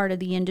your part of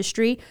the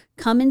industry.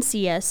 Come and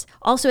see us.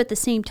 Also, at the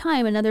same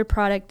time, another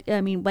product,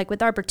 like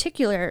with our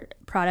particular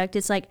product,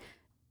 it's like,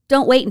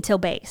 don't wait until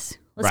base.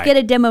 Let's get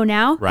a demo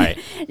now. Right.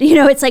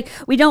 It's like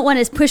we don't want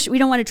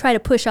to try to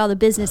push all the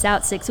business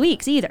out 6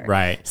 weeks either.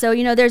 Right. So,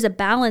 there's a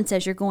balance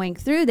as you're going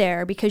through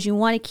there because you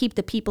want to keep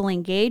the people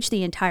engaged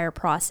the entire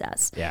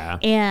process. Yeah.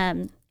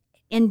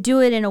 And do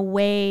it in a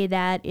way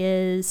that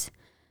is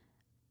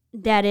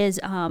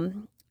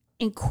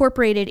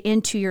incorporated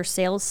into your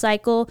sales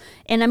cycle.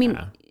 And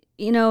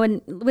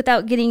and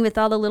without getting with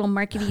all the little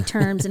marketing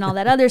terms and all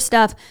that other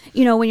stuff,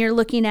 when you're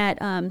looking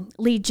at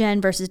lead gen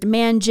versus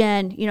demand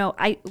gen,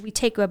 we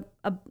take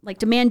like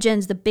demand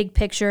gen's the big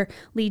picture,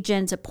 lead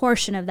gen's a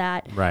portion of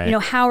that. Right.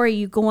 How are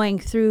you going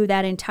through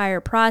that entire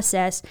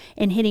process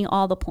and hitting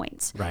all the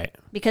points? Right.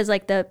 Because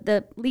like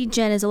the lead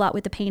gen is a lot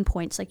with the pain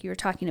points like you were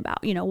talking about.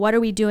 What are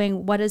we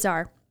doing? What does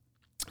our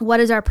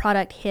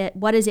product hit?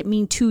 What does it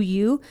mean to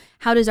you?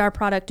 How does our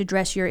product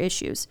address your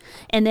issues?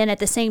 And then at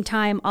the same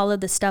time, all of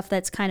the stuff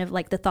that's kind of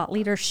like the thought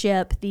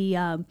leadership,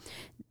 and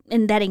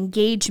that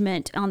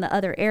engagement on the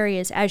other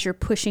areas as you're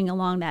pushing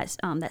along that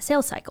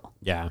sales cycle.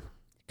 Yeah.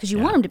 Because you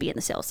want them to be in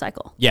the sales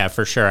cycle. Yeah,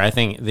 for sure. I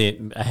think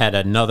I had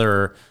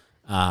another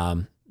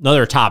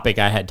topic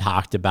I had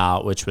talked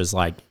about, which was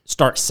like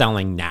start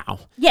selling now.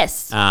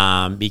 Yes.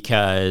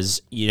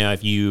 Because,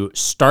 if you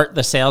start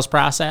the sales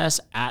process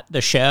at the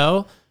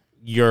show,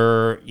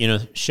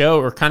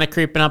 we're kind of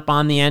creeping up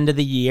on the end of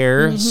the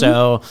year.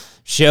 So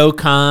show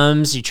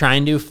comes, you try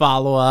and do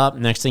follow up.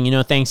 Next thing you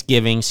know,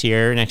 Thanksgiving's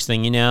here. Next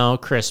thing you know,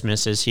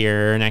 Christmas is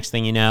here. Next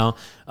thing you know,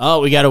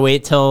 we got to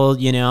wait till,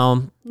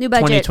 New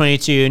budget.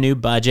 2022, new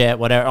budget,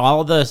 whatever,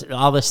 all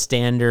the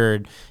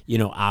standard,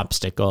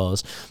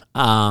 obstacles.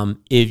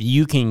 If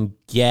you can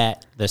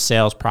get the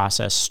sales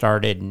process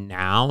started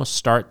now,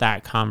 start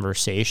that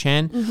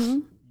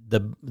conversation,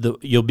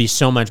 you'll be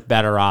so much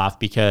better off,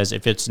 because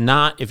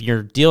if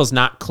your deal's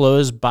not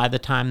closed by the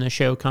time the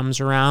show comes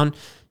around,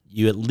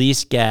 you at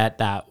least get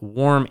that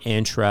warm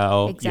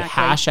intro. Exactly. You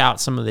hash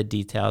out some of the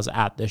details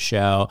at the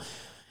show.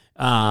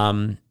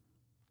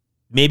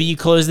 Maybe you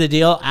close the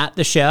deal at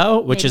the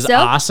show, which is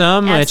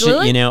awesome.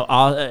 Absolutely.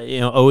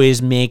 Which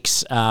always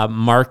makes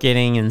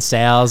marketing and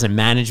sales and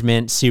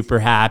management super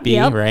happy,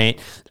 right?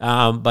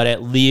 But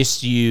at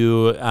least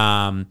you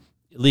kind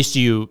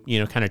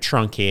of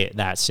truncate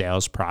that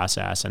sales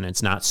process, and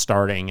it's not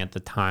starting at the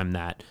time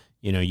that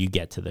you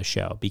get to the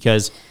show,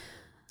 because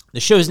the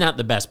show is not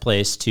the best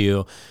place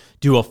to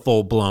do a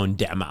full blown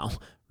demo,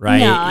 right?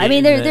 No, I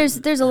mean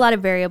there's a lot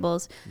of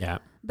variables. Yeah.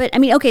 But I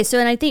mean, okay, so,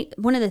 and I think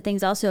one of the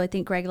things also, I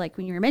think, Greg, like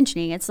when you were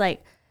mentioning, it's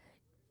like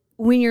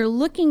when you're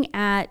looking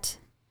at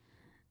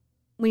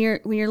who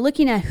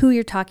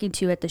you're talking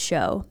to at the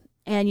show,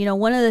 and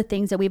one of the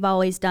things that we've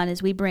always done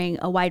is we bring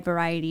a wide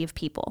variety of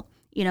people,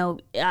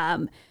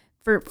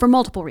 for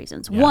multiple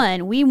reasons. Yeah.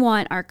 One, we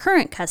want our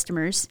current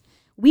customers,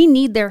 we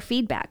need their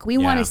feedback. We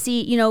want to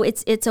see,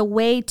 it's a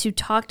way to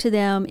talk to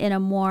them in a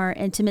more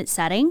intimate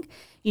setting.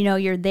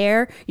 You're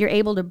there, you're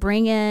able to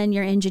bring in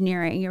your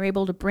engineering, you're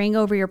able to bring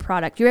over your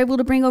product, you're able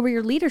to bring over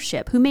your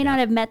leadership who may not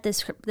have met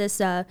this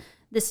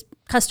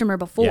customer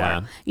before.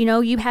 Yeah.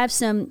 You have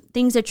some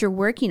things that you're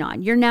working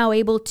on. You're now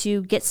able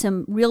to get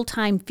some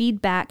real-time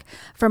feedback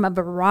from a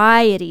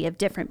variety of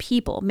different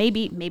people.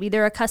 Maybe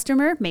they're a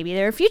customer, maybe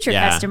they're a future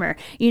customer.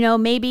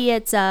 Maybe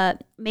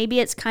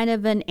it's kind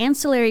of an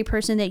ancillary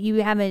person that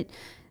you haven't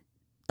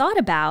thought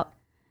about.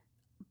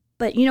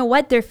 But you know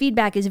what? Their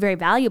feedback is very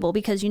valuable,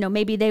 because,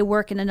 maybe they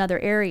work in another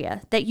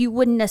area that you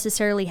wouldn't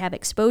necessarily have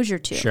exposure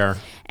to. Sure.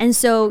 And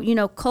so,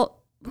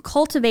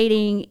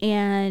 cultivating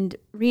and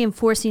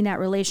reinforcing that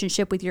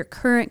relationship with your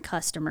current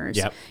customers,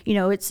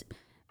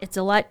 it's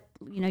a lot,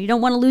 you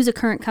don't want to lose a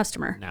current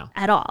customer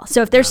at all.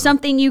 So if there's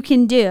something you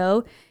can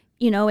do,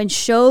 and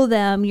show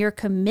them your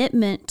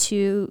commitment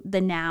to the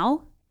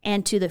now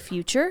and to the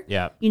future,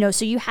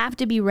 so you have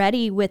to be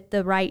ready with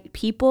the right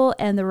people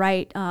and the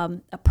right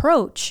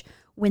approach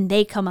when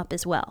they come up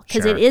as well,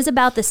 because it is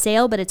about the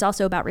sale, but it's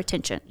also about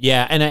retention.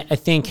 Yeah. And I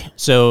think,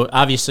 so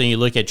obviously you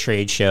look at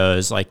trade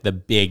shows, like the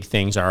big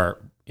things are,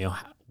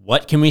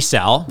 what can we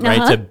sell,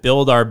 right? To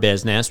build our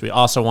business. We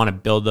also want to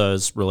build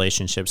those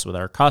relationships with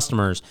our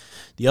customers.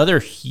 The other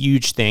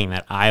huge thing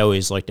that I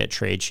always looked at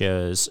trade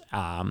shows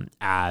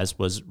as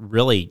was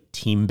really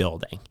team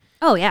building.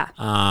 Oh yeah.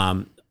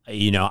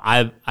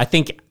 I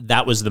think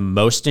that was the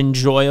most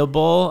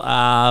enjoyable,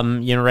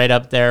 right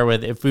up there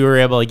with, if we were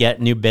able to get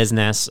new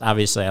business,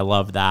 obviously I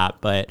love that,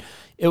 but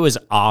it was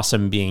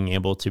awesome being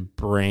able to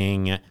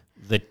bring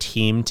the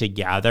team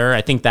together.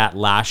 I think that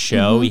last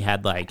show we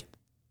had like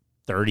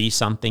 30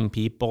 something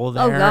people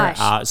there. Oh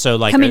gosh. So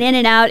like coming in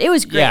and out, it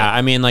was great. Yeah.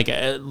 I mean, like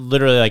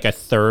literally like a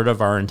third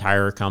of our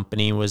entire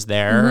company was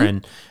there,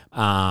 and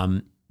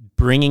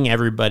bringing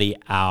everybody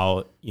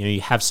out,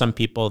 you have some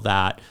people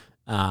that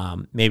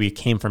maybe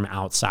came from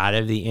outside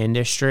of the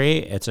industry.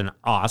 It's an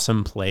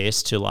awesome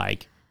place to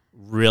like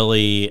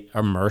really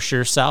immerse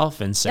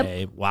yourself and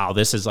say, wow,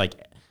 this is like,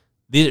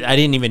 I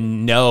didn't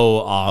even know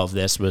all of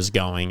this was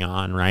going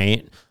on,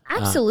 right?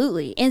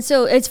 Absolutely. And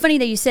so it's funny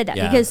that you said that,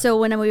 because so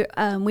when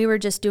we were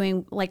just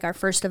doing like our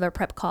first of a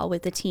prep call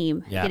with the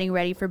team, getting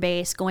ready for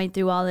base, going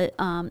through all the,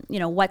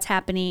 what's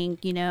happening,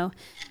 we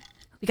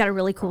got a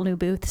really cool new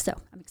booth, so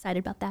I'm excited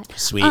about that.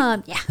 Sweet.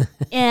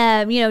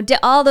 And,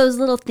 all those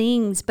little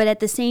things. But at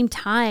the same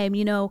time,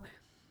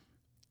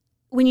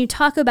 when you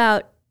talk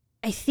about,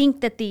 I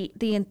think that the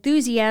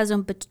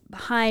enthusiasm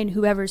behind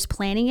whoever's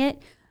planning it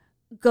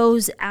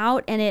goes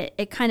out, and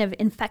it kind of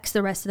infects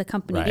the rest of the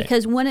company. Right.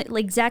 Because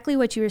exactly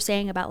what you were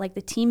saying about like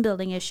the team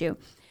building issue,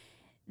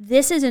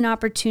 this is an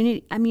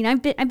opportunity. I mean,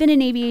 I've been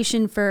in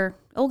aviation for,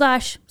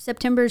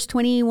 September's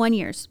 21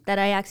 years that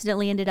I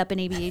accidentally ended up in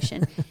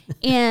aviation.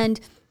 And,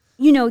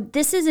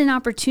 this is an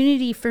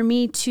opportunity for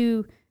me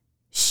to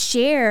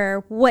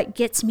share what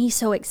gets me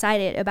so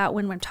excited about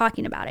when we're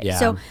talking about it. Yeah.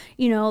 So,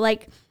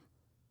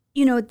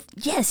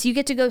 yes, you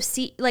get to go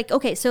see, like,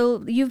 okay,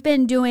 so you've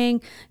been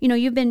doing,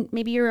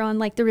 maybe you're on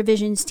like the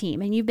revisions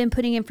team, and you've been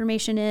putting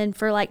information in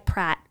for like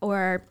Pratt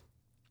or,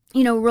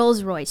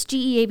 Rolls-Royce,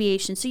 GE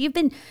Aviation. So you've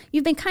been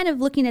kind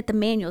of looking at the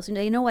manuals, and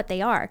you know what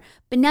they are,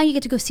 but now you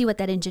get to go see what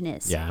that engine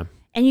is. Yeah.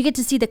 And you get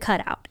to see the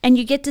cutout, and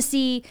you get to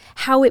see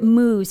how it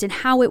moves and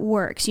how it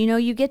works.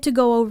 You get to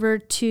go over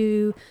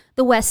to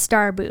the West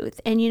Star booth,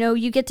 and,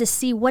 you get to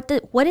see what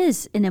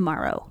is an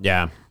MRO.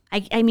 Yeah.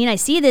 I mean, I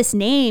see this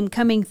name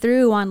coming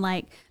through on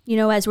like,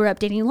 as we're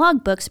updating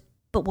logbooks,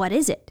 but what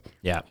is it?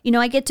 Yeah. You know,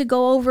 I get to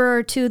go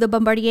over to the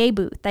Bombardier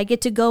booth. I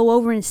get to go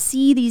over and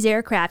see these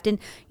aircraft. And,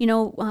 you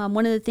know,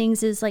 one of the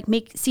things is like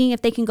seeing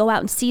if they can go out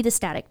and see the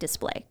static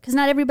display. Because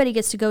not everybody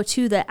gets to go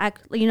to the,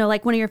 you know,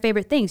 like one of your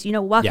favorite things, you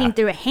know, walking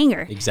through a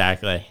hangar.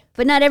 Exactly.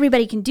 But not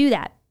everybody can do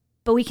that.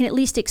 But we can at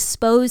least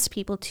expose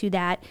people to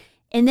that.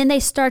 And then they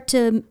start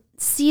to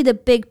see the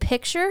big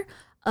picture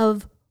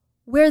of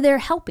where they're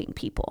helping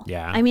people.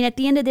 Yeah. I mean, at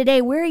the end of the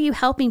day, where are you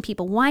helping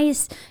people? Why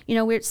is, you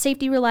know, we're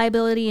safety,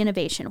 reliability,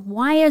 innovation.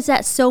 Why is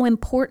that so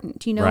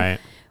important? You know, Right.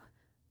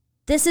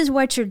 This is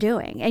what you're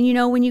doing. And, you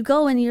know, when you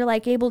go and you're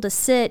like able to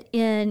sit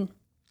in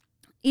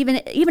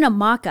even a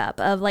mock-up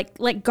of like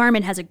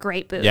Garmin has a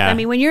great booth. Yeah. I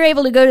mean, when you're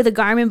able to go to the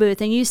Garmin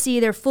booth and you see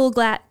their full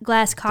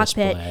glass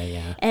cockpit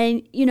Display,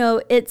 and, you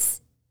know,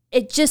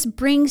 it just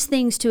brings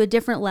things to a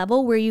different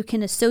level where you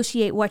can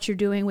associate what you're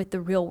doing with the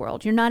real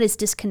world. You're not as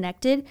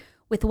disconnected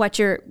with what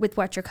your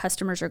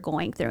customers are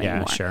going through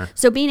anymore. Sure.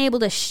 So being able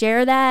to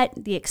share that,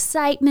 the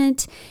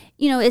excitement,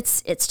 you know,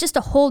 it's just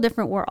a whole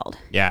different world.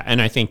 Yeah,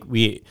 and I think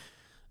we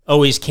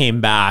always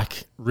came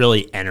back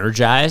really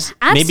energized,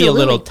 Absolutely. maybe a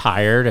little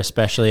tired,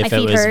 especially if My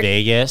it feet was hurt.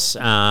 Vegas,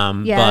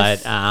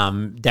 Yes.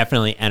 but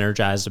definitely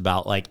energized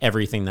about like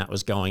everything that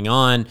was going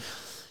on.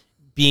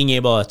 Being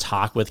able to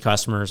talk with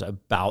customers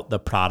about the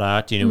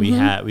product, you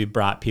know, we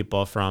brought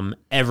people from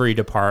every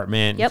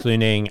department, Yep.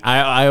 including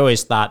I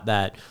always thought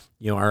that,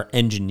 you know, our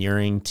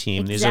engineering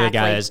team, these are the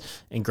Exactly. guys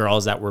and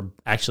girls that were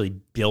actually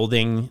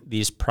building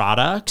these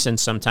products, and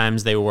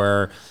sometimes they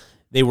were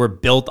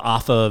built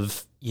off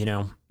of, you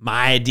know,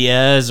 my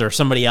ideas or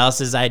somebody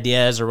else's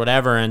ideas or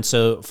whatever. And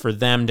so for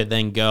them to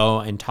then go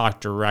and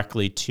talk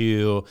directly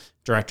to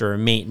director of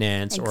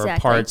maintenance or a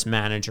Exactly. parts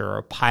manager or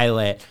a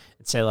pilot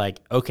and say like,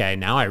 okay,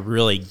 now I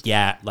really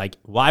get like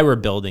why we're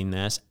building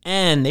this.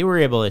 And they were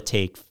able to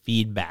take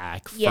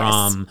feedback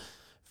Yes.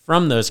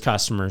 from those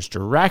customers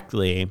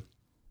directly.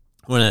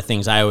 One of the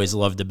things I always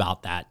loved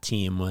about that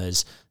team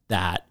was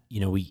that, you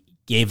know, we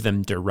gave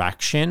them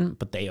direction,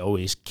 but they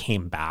always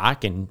came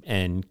back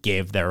and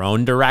gave their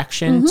own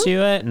direction to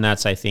it. And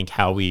that's, I think,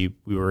 how we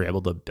were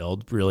able to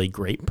build really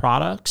great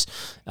products.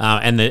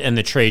 And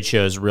the trade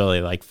shows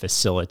really like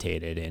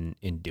facilitated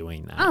in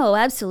doing that. Oh,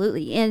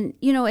 absolutely. And,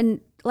 you know, and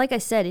like I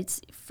said,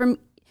 it's from,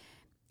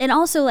 and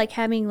also like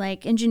having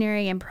like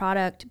engineering and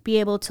product be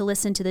able to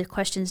listen to the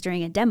questions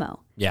during a demo.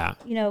 Yeah.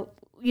 You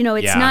know,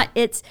 it's Yeah. not,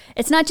 it's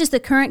not just the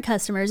current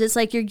customers. It's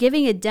like you're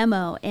giving a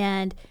demo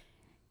and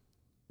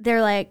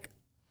they're like,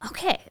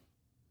 okay,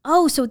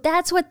 oh, so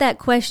that's what that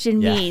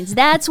question Yeah. means.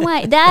 That's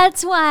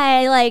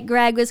why like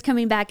Greg was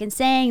coming back and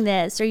saying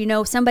this, or, you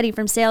know, somebody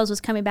from sales was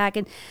coming back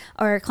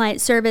or client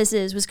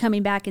services was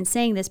coming back and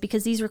saying this,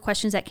 because these were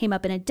questions that came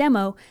up in a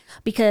demo,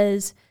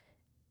 because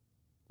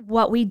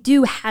what we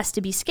do has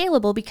to be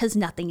scalable because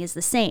nothing is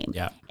the same.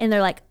 Yeah. And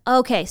they're like,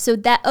 okay, so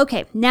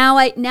now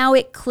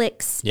it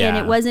clicks. Yeah. And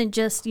it wasn't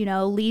just, you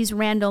know, Lee's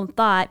random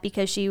thought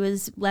because she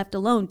was left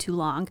alone too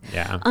long.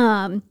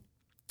 Yeah.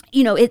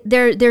 You know,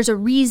 there's a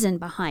reason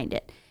behind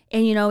it.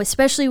 And, you know,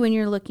 especially when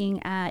you're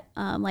looking at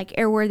like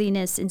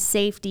airworthiness and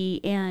safety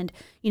and,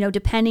 you know,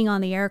 depending on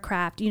the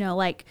aircraft, you know,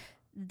 like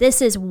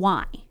this is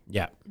why.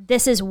 Yeah.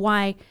 This is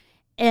why.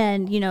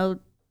 And, you know,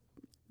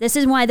 this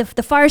is why the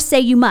FARs say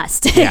you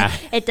must. Yeah.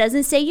 It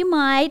doesn't say you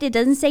might. It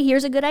doesn't say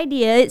here's a good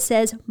idea. It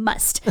says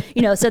must.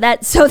 You know, so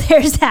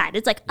there's that.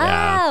 It's like,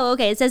 Yeah. oh,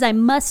 okay. It says I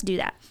must do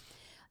that.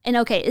 And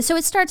okay, so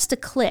it starts to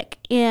click.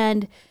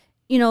 And,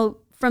 you know,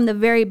 from the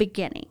very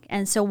beginning.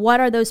 And so what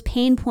are those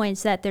pain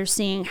points that they're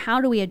seeing? How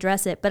do we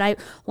address it? But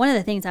one of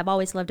the things I've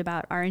always loved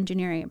about our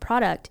engineering and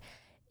product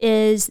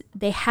is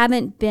they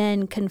haven't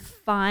been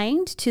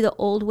confined to the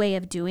old way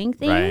of doing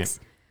things.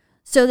 Right.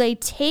 So they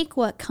take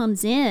what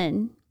comes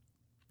in,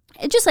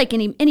 just like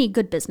any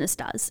good business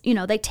does. You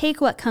know, they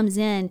take what comes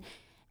in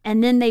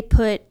and then they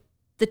put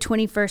the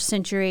 21st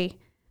century,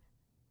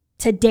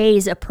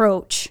 today's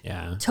approach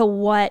Yeah.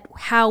 to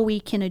how we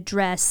can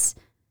address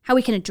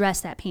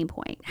that pain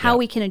point, how Yeah.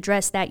 we can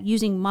address that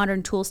using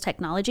modern tools,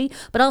 technology,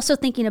 but also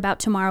thinking about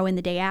tomorrow and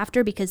the day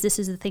after, because this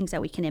is the things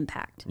that we can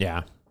impact.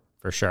 Yeah,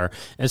 for sure.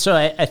 And so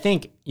I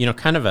think, you know,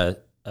 kind of a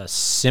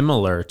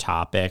similar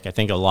topic, I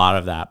think a lot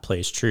of that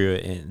plays true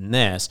in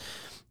this.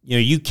 You know,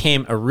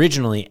 you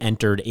originally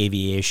entered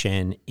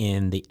aviation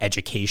in the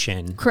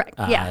education Correct.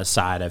 Yeah.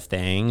 side of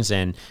things.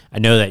 And I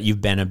know that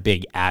you've been a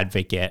big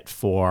advocate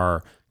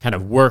for kind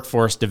of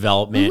workforce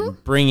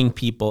development, bringing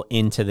people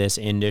into this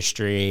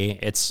industry.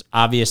 It's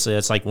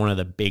like one of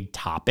the big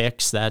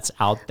topics that's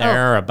out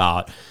there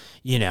about,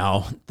 you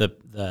know,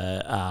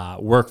 the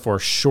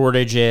workforce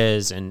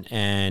shortages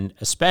and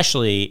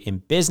especially in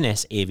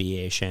business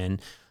aviation.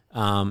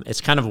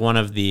 It's kind of one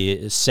of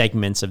the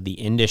segments of the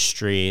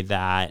industry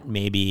that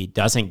maybe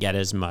doesn't get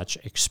as much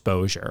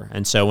exposure.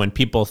 And so when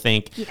people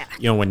think, you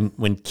know,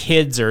 when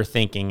kids are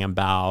thinking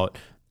about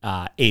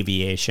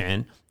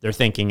aviation, they're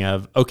thinking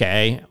of,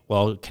 okay,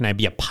 well, can I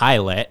be a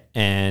pilot?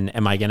 And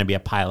am I going to be a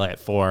pilot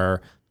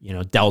for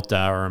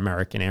Delta or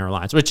American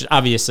Airlines, which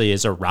obviously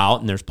is a route,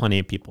 and there's plenty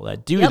of people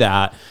that do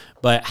that.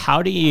 But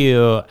how do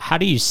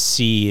you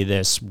see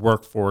this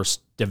workforce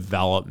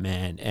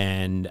development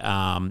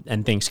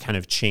and things kind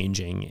of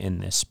changing in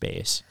this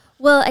space?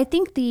 Well, I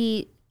think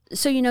I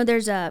started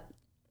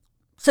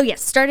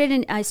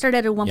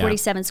at a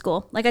 147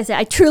 school. Like I said,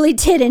 I truly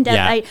did end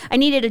up, I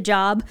needed a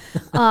job.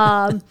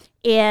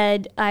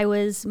 And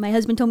my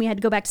husband told me I had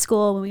to go back to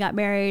school when we got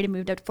married and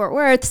moved up to Fort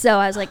Worth. So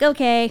I was like,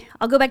 okay,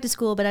 I'll go back to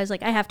school. But I was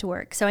like, I have to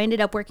work. So I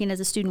ended up working as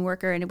a student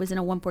worker, and it was in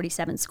a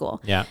 147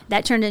 school. Yeah.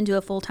 That turned into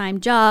a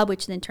full-time job,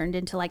 which then turned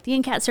into like the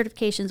NCAT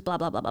certifications, blah,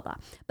 blah, blah, blah, blah.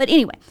 But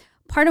anyway,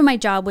 part of my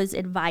job was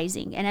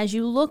advising. And as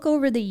you look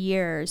over the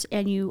years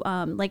and you,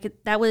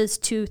 that was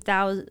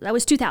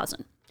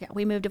 2000. Yeah,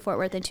 we moved to Fort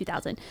Worth in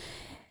 2000.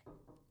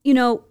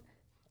 The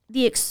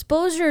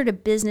exposure to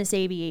business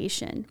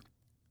aviation.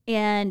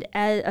 And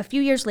a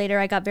few years later,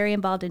 I got very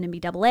involved in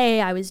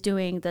MBAA. I was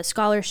doing the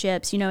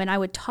scholarships, and I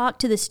would talk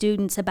to the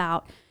students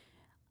about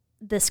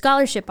the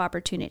scholarship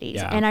opportunities.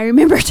 Yeah. And I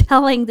remember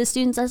telling the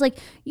students, I was like,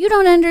 you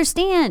don't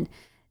understand.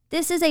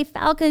 This is a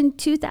Falcon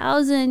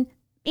 2000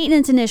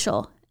 maintenance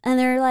initial. And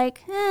they're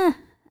like,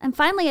 And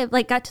finally, I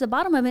got to the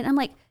bottom of it. And I'm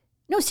like,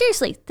 no,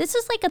 seriously, this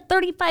is like a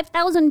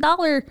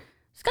 $35,000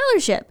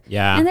 scholarship.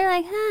 Yeah. And they're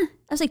like, I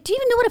was like, do you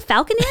even know what a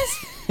Falcon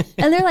is?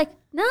 And they're like,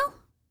 no.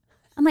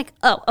 I'm like,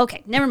 oh,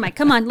 okay, never mind.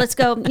 Come on, let's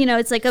go.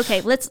 It's like, okay,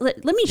 let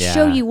me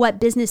show you what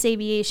business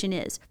aviation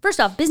is.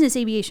 First off, business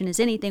aviation is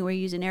anything where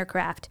you use an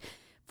aircraft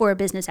for a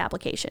business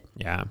application.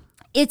 Yeah.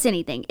 It's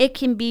anything. It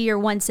can be your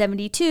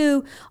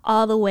 172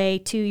 all the way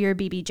to your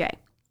BBJ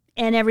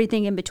and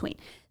everything in between.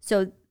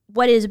 So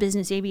what is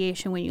business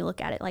aviation when you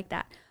look at it like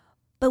that?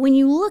 But when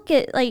you look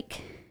at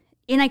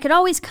and I could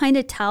always kind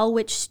of tell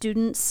which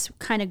students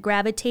kind of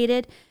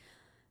gravitated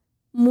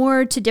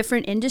more to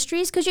different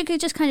industries, because you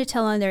could just kind of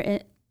tell on their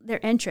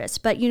interests.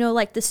 But,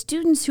 the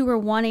students who were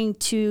wanting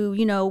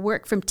to,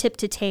 work from tip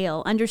to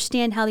tail,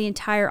 understand how the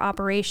entire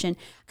operation,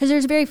 because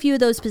there's very few of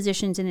those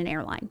positions in an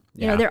airline.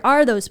 There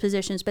are those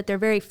positions, but they're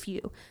very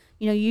few.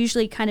 You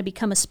usually kind of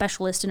become a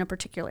specialist in a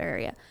particular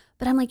area.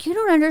 But I'm like, you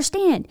don't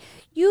understand.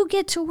 You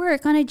get to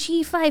work on a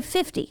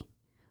G550,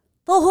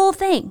 the whole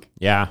thing.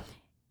 Yeah.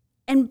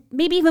 And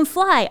maybe even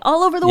fly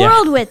all over the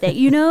world with it,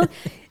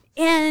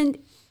 And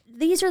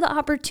these are the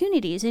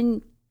opportunities.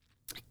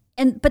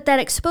 But that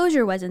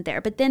exposure wasn't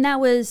there. But then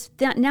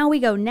now we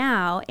go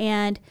now,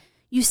 and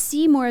you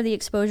see more of the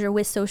exposure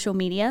with social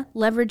media,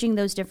 leveraging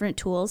those different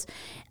tools.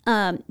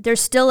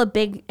 There's still a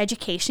big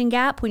education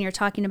gap when you're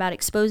talking about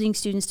exposing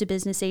students to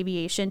business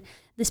aviation.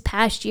 This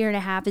past year and a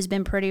half has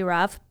been pretty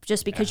rough,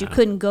 just because you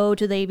couldn't go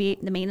to the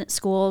maintenance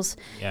schools.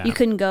 Yeah. You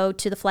couldn't go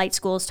to the flight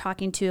schools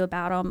talking to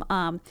about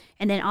them.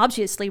 And then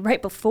obviously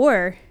right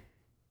before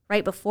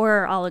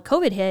all of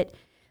COVID hit,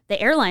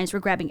 the airlines were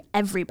grabbing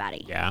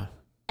everybody. Yeah.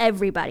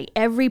 Everybody,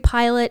 every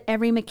pilot,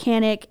 every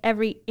mechanic,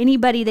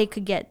 anybody they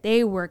could get,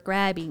 they were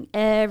grabbing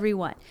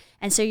everyone.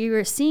 And so you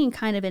were seeing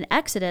kind of an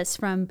exodus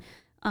from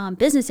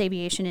business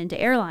aviation into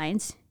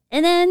airlines.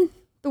 And then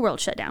the world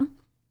shut down.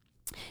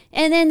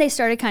 And then they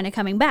started kind of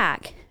coming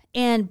back.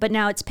 But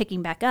now it's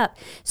picking back up.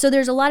 So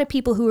there's a lot of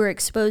people who are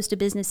exposed to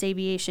business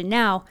aviation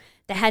now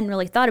that hadn't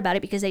really thought about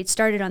it, because they'd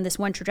started on this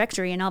one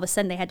trajectory and all of a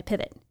sudden they had to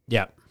pivot.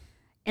 Yeah.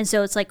 And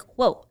so it's like,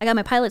 whoa, I got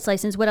my pilot's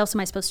license. What else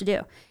am I supposed to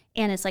do?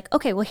 And it's like,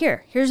 okay, well,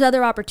 here's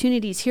other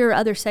opportunities. Here are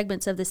other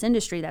segments of this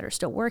industry that are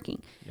still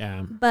working.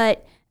 Yeah.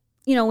 But,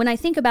 when I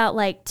think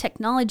about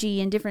technology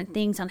and different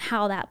things on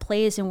how that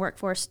plays in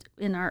workforce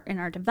in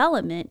our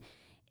development,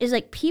 is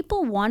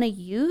people want to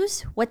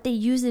use what they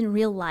use in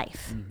real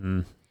life.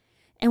 Mm-hmm.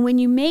 And when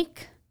you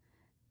make,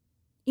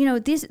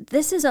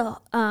 this is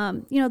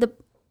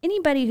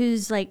anybody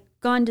who's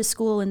gone to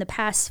school in the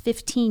past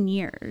 15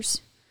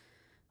 years,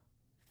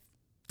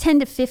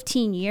 10 to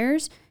 15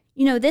 years,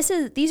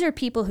 these are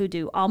people who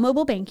do all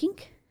mobile banking.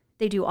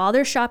 They do all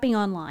their shopping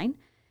online.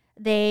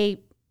 They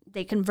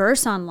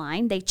converse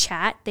online. They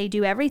chat. They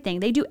do everything.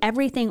 They do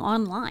everything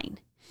online.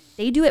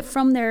 They do it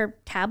from their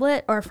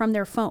tablet or from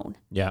their phone.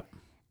 Yeah.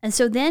 And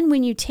so then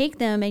when you take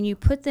them and you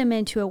put them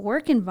into a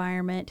work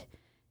environment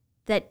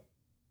that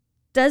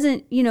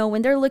doesn't,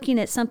 when they're looking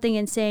at something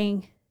and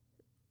saying,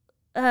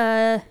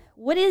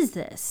 what is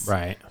this?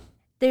 Right.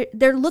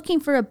 They're looking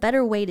for a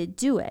better way to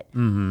do it.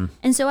 Mm-hmm.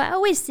 And so I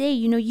always say,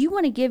 you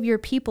want to give your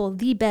people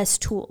the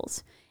best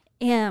tools,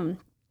 and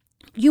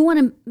you want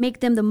to make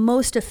them the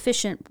most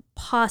efficient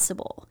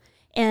possible.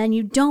 And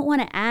you don't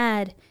want to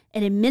add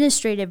an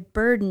administrative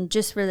burden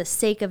just for the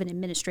sake of an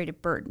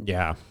administrative burden.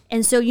 Yeah.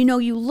 And so,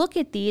 you look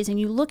at these and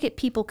you look at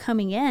people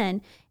coming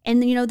in,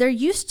 and, they're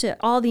used to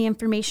all the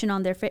information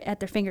at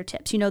their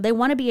fingertips. They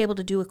want to be able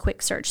to do a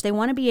quick search. They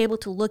want to be able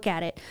to look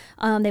at it.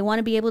 They want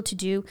to be able to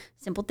do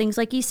simple things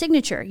like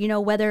e-signature,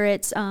 whether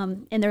it's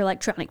in their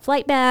electronic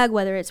flight bag,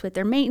 whether it's with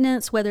their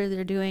maintenance, whether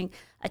they're doing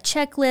a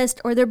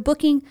checklist, or they're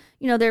booking,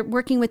 they're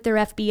working with their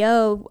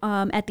FBO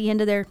at the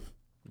end of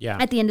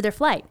their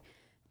flight.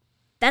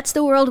 that's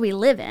the world we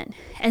live in.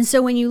 And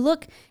so when you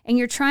look and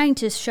you're trying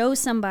to show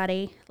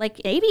somebody,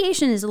 like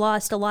aviation has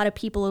lost a lot of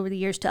people over the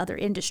years to other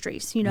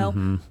industries, you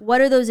know,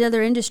 what are those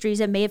other industries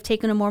that may have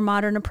taken a more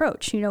modern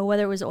approach, you know,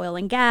 whether it was oil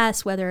and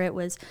gas, whether it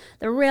was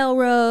the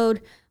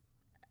railroad,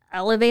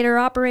 elevator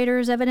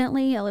operators,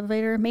 evidently,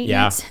 elevator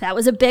maintenance. Yeah. That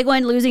was a big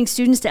one, losing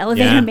students to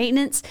elevator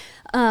maintenance.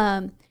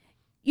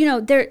 You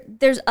know,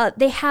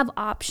 they have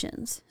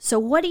options. So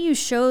what do you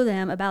show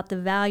them about the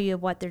value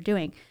of what they're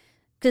doing?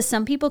 Because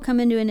some people come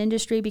into an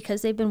industry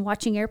because they've been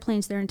watching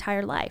airplanes their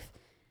entire life.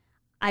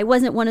 I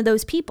wasn't one of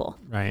those people.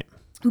 Right.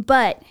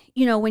 But,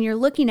 you know, when you're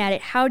looking at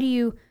it,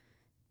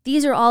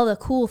 these are all the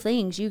cool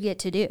things you get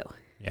to do.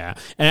 Yeah.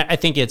 And I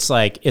think it's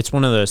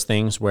one of those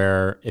things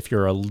where if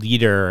you're a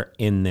leader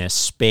in this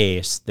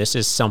space, this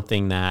is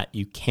something that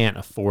you can't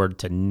afford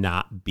to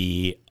not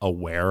be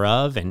aware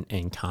of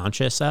and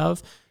conscious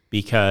of,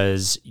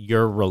 because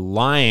you're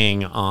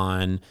relying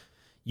on,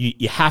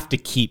 you have to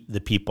keep the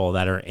people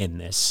that are in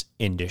this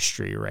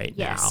industry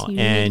now.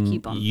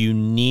 You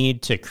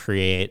need to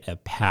create a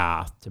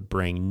path to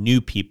bring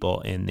new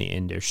people in the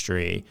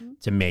industry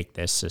to make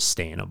this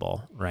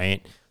sustainable,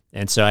 right?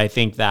 And so I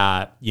think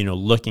that, you know,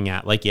 looking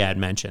at, like you had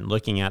mentioned,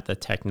 looking at the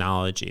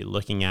technology,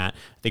 I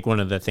think one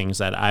of the things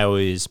that I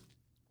always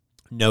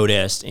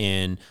noticed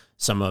in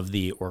some of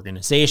the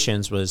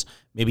organizations was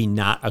maybe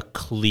not a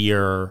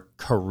clear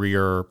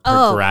career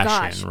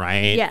progression,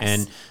 right? Yes.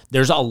 And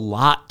there's a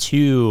lot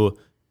to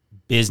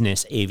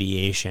business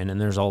aviation, and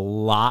there's a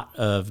lot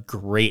of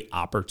great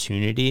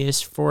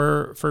opportunities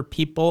for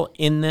people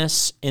in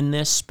this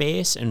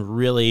space, and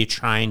really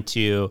trying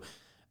to,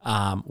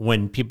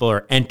 when people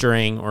are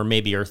entering or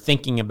maybe are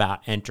thinking about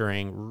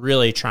entering,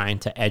 really trying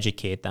to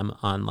educate them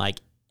on like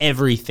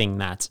everything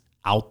that's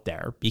out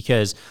there.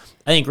 Because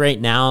I think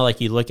right now, like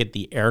you look at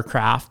the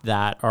aircraft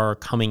that are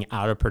coming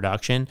out of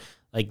production,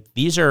 like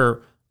these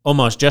are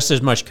almost just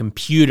as much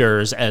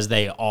computers as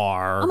they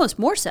are. Almost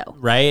more so.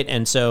 Right.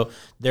 And so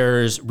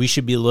we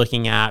should be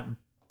looking at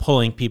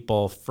pulling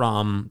people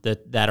from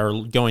that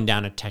are going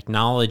down a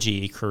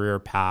technology career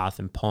path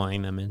and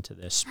pulling them into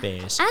this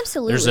space.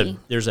 Absolutely.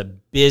 There's a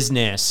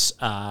business,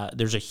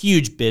 there's a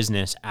huge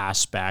business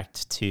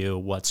aspect to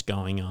what's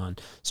going on.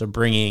 So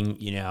bringing,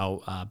 you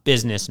know,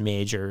 business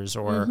majors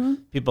or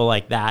people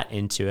like that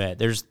into it,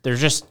 there's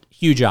just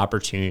huge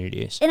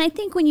opportunities. And I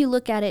think when you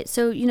look at it,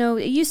 so, you know,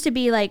 it used to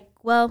be like,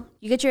 well,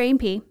 you get your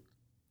A&P,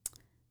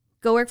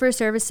 go work for a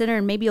service center,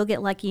 and maybe you'll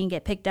get lucky and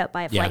get picked up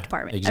by a flight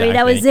department. Exactly.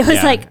 I mean, it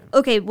was like,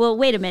 okay, well,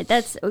 wait a minute,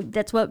 that's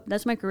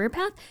my career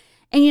path.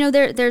 And you know,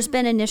 there's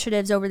been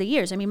initiatives over the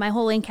years. I mean, my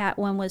whole NCAT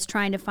one was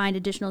trying to find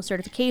additional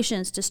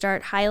certifications to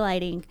start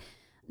highlighting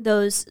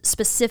those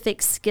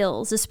specific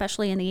skills,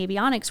 especially in the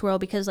avionics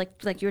world, because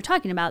like you were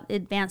talking about,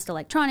 advanced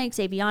electronics,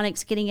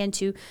 avionics, getting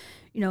into,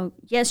 you know,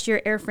 yes, your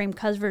airframe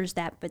covers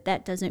that, but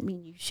that doesn't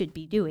mean you should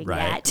be doing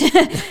that.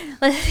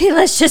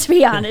 Let's just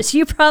be honest.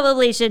 You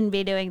probably shouldn't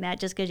be doing that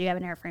just because you have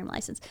an airframe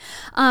license.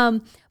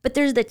 But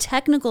there's the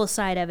technical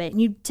side of it,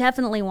 and you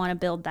definitely want to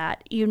build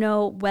that. You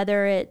know,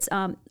 whether it's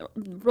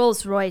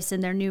Rolls-Royce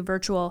and their new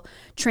virtual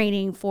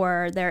training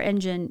for their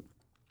engine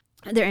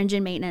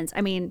maintenance. I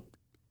mean,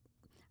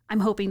 I'm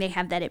hoping they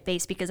have that at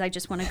base, because I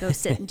just want to go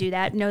sit and do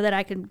that. Know that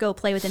I can go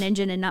play with an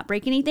engine and not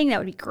break anything. That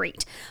would be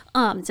great.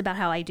 It's about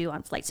how I do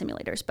on flight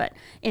simulators. But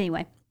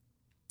anyway,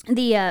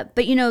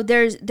 but you know,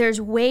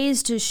 there's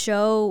ways to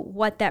show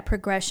what that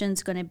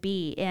progression's going to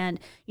be. And,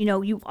 you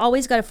know, you've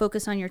always got to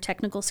focus on your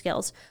technical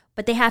skills,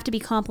 but they have to be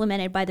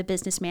complemented by the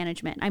business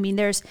management. I mean,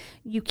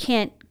 you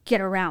can't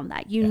get around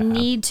that. You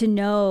need to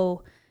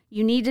know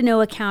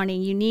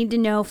accounting, you need to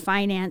know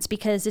finance,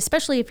 because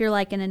especially if you're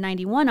like in a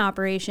 91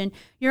 operation,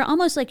 you're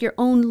almost like your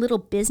own little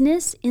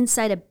business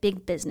inside a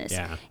big business.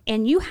 Yeah.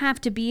 And you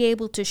have to be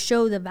able to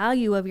show the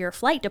value of your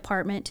flight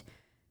department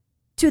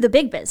to the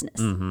big business.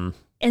 Mm-hmm.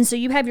 And so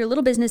you have your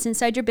little business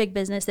inside your big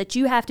business that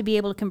you have to be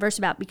able to converse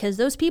about, because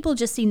those people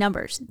just see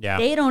numbers. Yeah.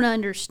 They don't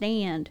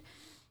understand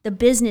the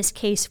business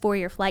case for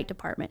your flight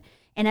department.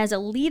 And as a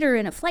leader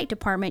in a flight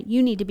department,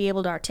 you need to be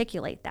able to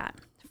articulate that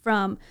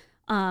from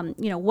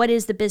you know, what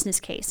is the business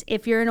case?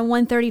 If you're in a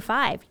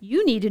 135,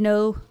 you need to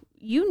know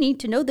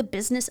the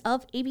business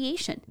of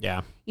aviation.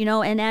 Yeah. You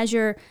know, and as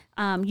you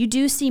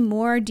do see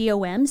more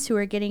DOMs who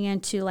are getting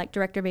into like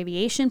director of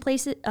aviation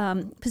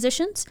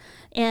positions,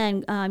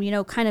 and you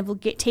know, kind of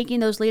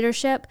taking those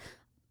leadership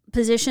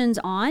positions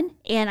on.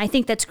 And I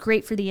think that's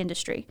great for the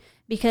industry,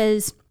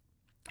 because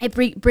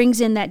it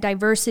brings in that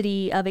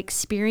diversity of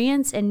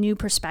experience and new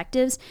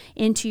perspectives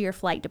into your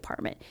flight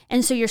department.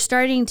 And so you're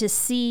starting to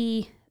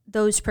see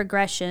those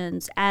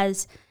progressions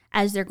as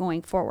they're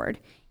going forward,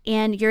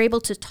 and you're able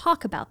to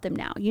talk about them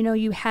now. You know,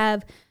 you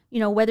have, you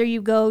know, whether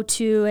you go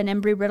to an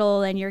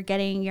Embry-Riddle and you're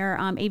getting your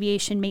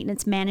aviation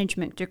maintenance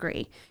management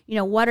degree, you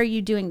know, what are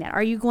you doing that?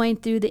 Are you going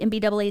through the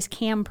MBAA's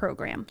CAM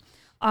program?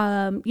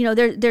 You know,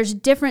 there's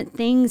different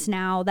things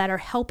now that are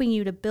helping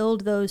you to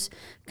build those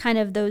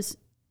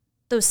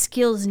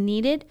skills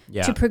needed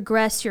to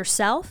progress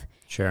yourself.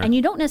 Sure. And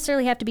you don't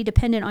necessarily have to be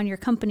dependent on your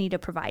company to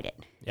provide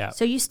it. Yeah.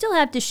 So you still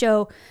have to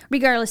show,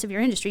 regardless of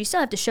your industry, you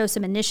still have to show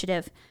some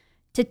initiative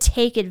to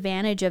take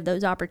advantage of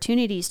those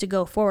opportunities to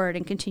go forward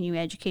and continue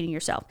educating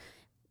yourself.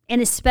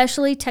 And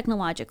especially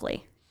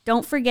technologically.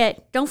 Don't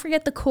forget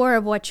the core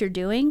of what you're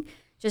doing.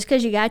 Just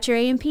because you got your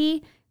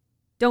A&P,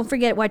 don't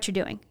forget what you're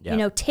doing.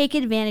 Yep. Take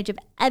advantage of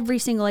every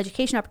single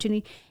education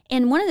opportunity.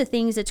 And one of the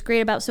things that's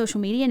great about social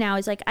media now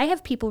is like I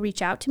have people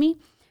reach out to me.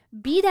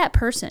 Be that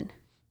person.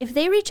 If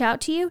they reach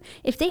out to you,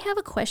 if they have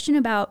a question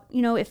about,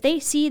 if they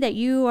see that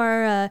you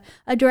are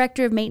a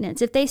director of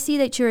maintenance, if they see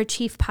that you're a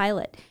chief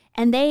pilot,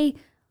 and they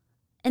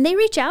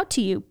reach out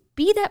to you,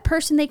 be that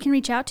person they can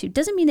reach out to.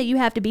 Doesn't mean that you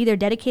have to be their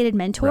dedicated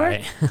mentor,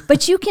 right.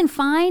 but you can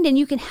find and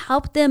you can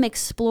help them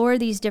explore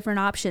these different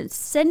options.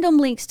 Send them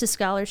links to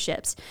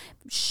scholarships.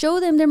 Show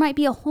them there might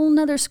be a whole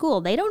nother school.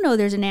 They don't know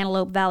there's an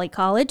Antelope Valley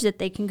College that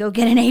they can go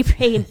get an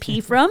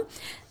A&P from.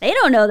 They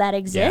don't know that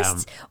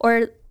exists. Yeah.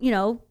 Or,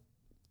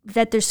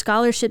 that there's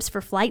scholarships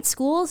for flight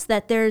schools,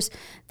 that there's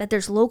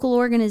local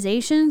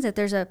organizations, that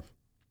there's a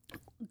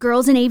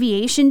Girls in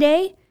Aviation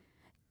Day.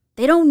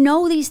 They don't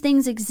know these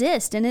things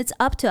exist, and it's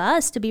up to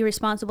us to be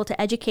responsible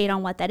to educate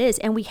on what that is.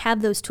 And we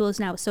have those tools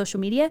now with social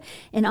media,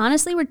 and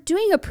honestly, we're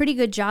doing a pretty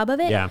good job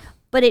of it. Yeah.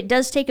 But it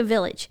does take a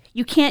village.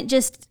 You can't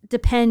just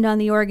depend on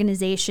the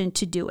organization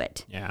to do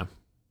it. Yeah.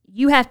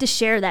 You have to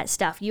share that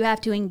stuff. You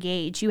have to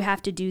engage. You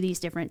have to do these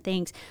different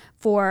things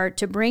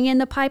to bring in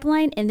the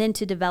pipeline and then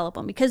to develop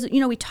them. Because,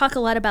 we talk a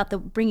lot about the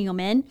bringing them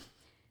in,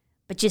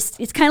 but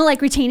it's kind of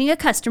like retaining a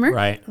customer.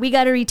 Right. We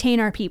got to retain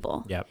our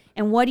people. Yep.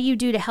 And what do you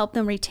do to help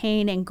them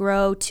retain and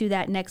grow to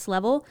that next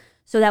level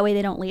so that way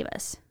they don't leave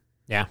us?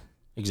 Yeah,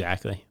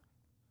 exactly.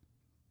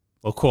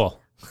 Well, cool.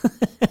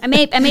 I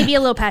may be a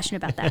little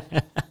passionate about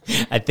that.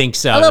 I think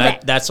so. A little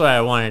bit. That's what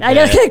I wanted. I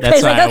know.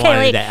 That's why I wanted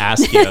wait. to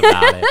ask you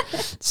about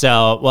it.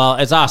 So, well,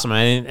 it's awesome.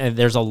 I mean,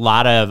 there's a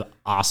lot of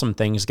awesome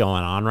things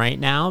going on right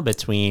now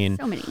between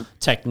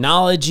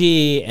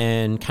technology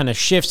and kind of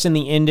shifts in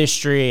the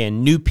industry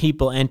and new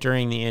people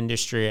entering the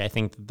industry. I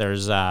think that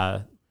there's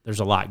a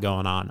lot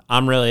going on.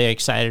 I'm really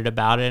excited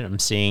about it. I'm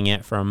seeing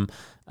it from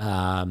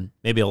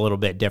maybe a little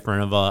bit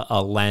different of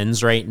a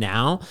lens right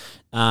now.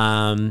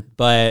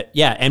 But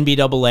yeah,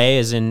 NBAA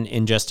is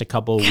in just a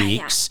couple of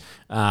weeks.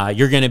 Yeah.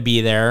 You're going to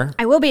be there.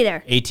 I will be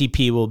there.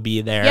 ATP will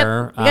be there.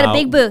 Yep. We got a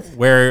big booth.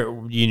 Where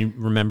you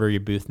remember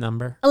your booth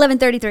number?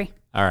 1133.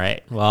 All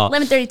right. Well,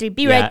 1133.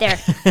 Be right there.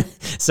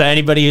 So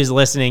anybody who's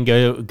listening,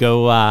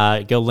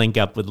 go link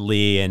up with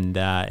Lee and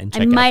check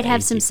out I might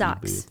have ATP some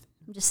socks. booth.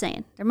 I'm just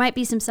saying. There might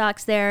be some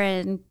socks there,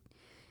 and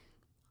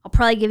I'll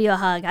probably give you a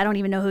hug. I don't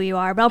even know who you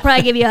are, but I'll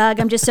probably give you a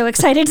hug. I'm just so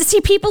excited to see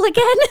people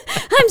again.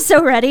 I'm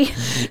so ready.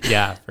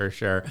 Yeah, for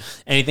sure.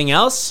 Anything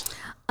else?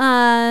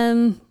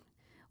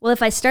 Well,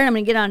 if I start, I'm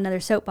going to get on another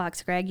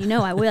soapbox, Greg. You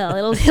know I will.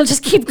 It'll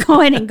just keep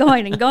going and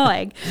going and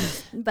going.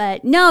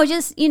 But no,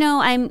 just,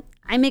 I'm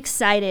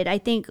excited. I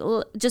think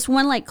just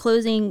one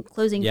closing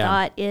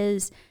thought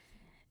is,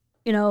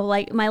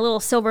 like my little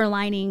silver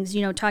linings,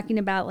 talking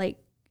about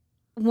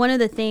one of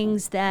the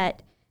things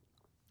that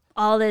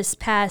all this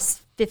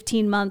past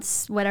 15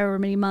 months, whatever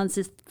many months,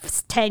 is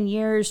 10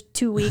 years,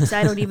 2 weeks,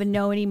 I don't even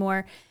know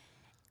anymore.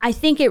 I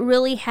think it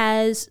really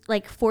has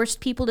forced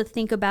people to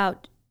think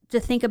about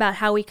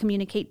how we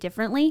communicate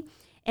differently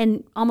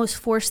and almost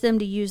force them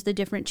to use the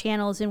different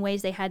channels in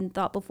ways they hadn't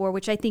thought before,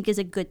 which I think is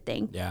a good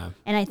thing. Yeah.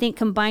 And I think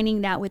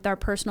combining that with our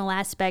personal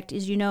aspect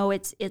is,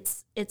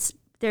 it's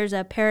there's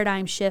a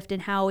paradigm shift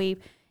in how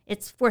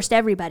it's forced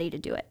everybody to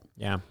do it.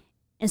 Yeah.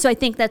 And so I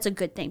think that's a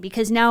good thing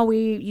because now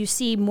you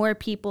see more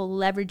people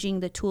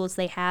leveraging the tools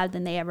they have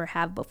than they ever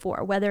have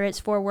before, whether it's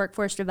for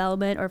workforce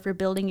development or for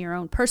building your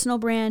own personal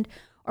brand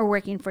or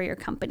working for your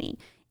company.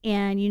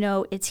 And,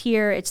 it's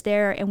here, it's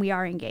there, and we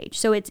are engaged.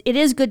 So it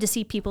is good to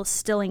see people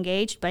still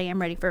engaged, but I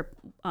am ready for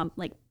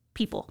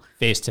people.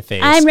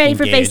 Face-to-face I'm ready engagement.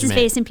 for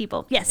face-to-face and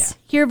people. Yes.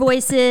 Yeah. Hear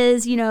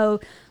voices,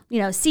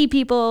 see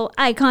people,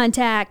 eye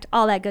contact,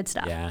 all that good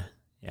stuff. Yeah.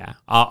 Yeah.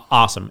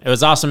 Awesome. It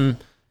was awesome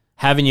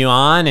having you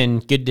on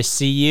and good to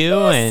see you.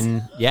 Yes.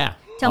 And yeah.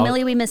 Tell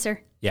Millie we miss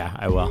her. Yeah,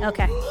 I will.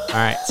 Okay. All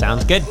right.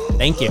 Sounds good.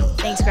 Thank you.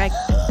 Thanks, Greg.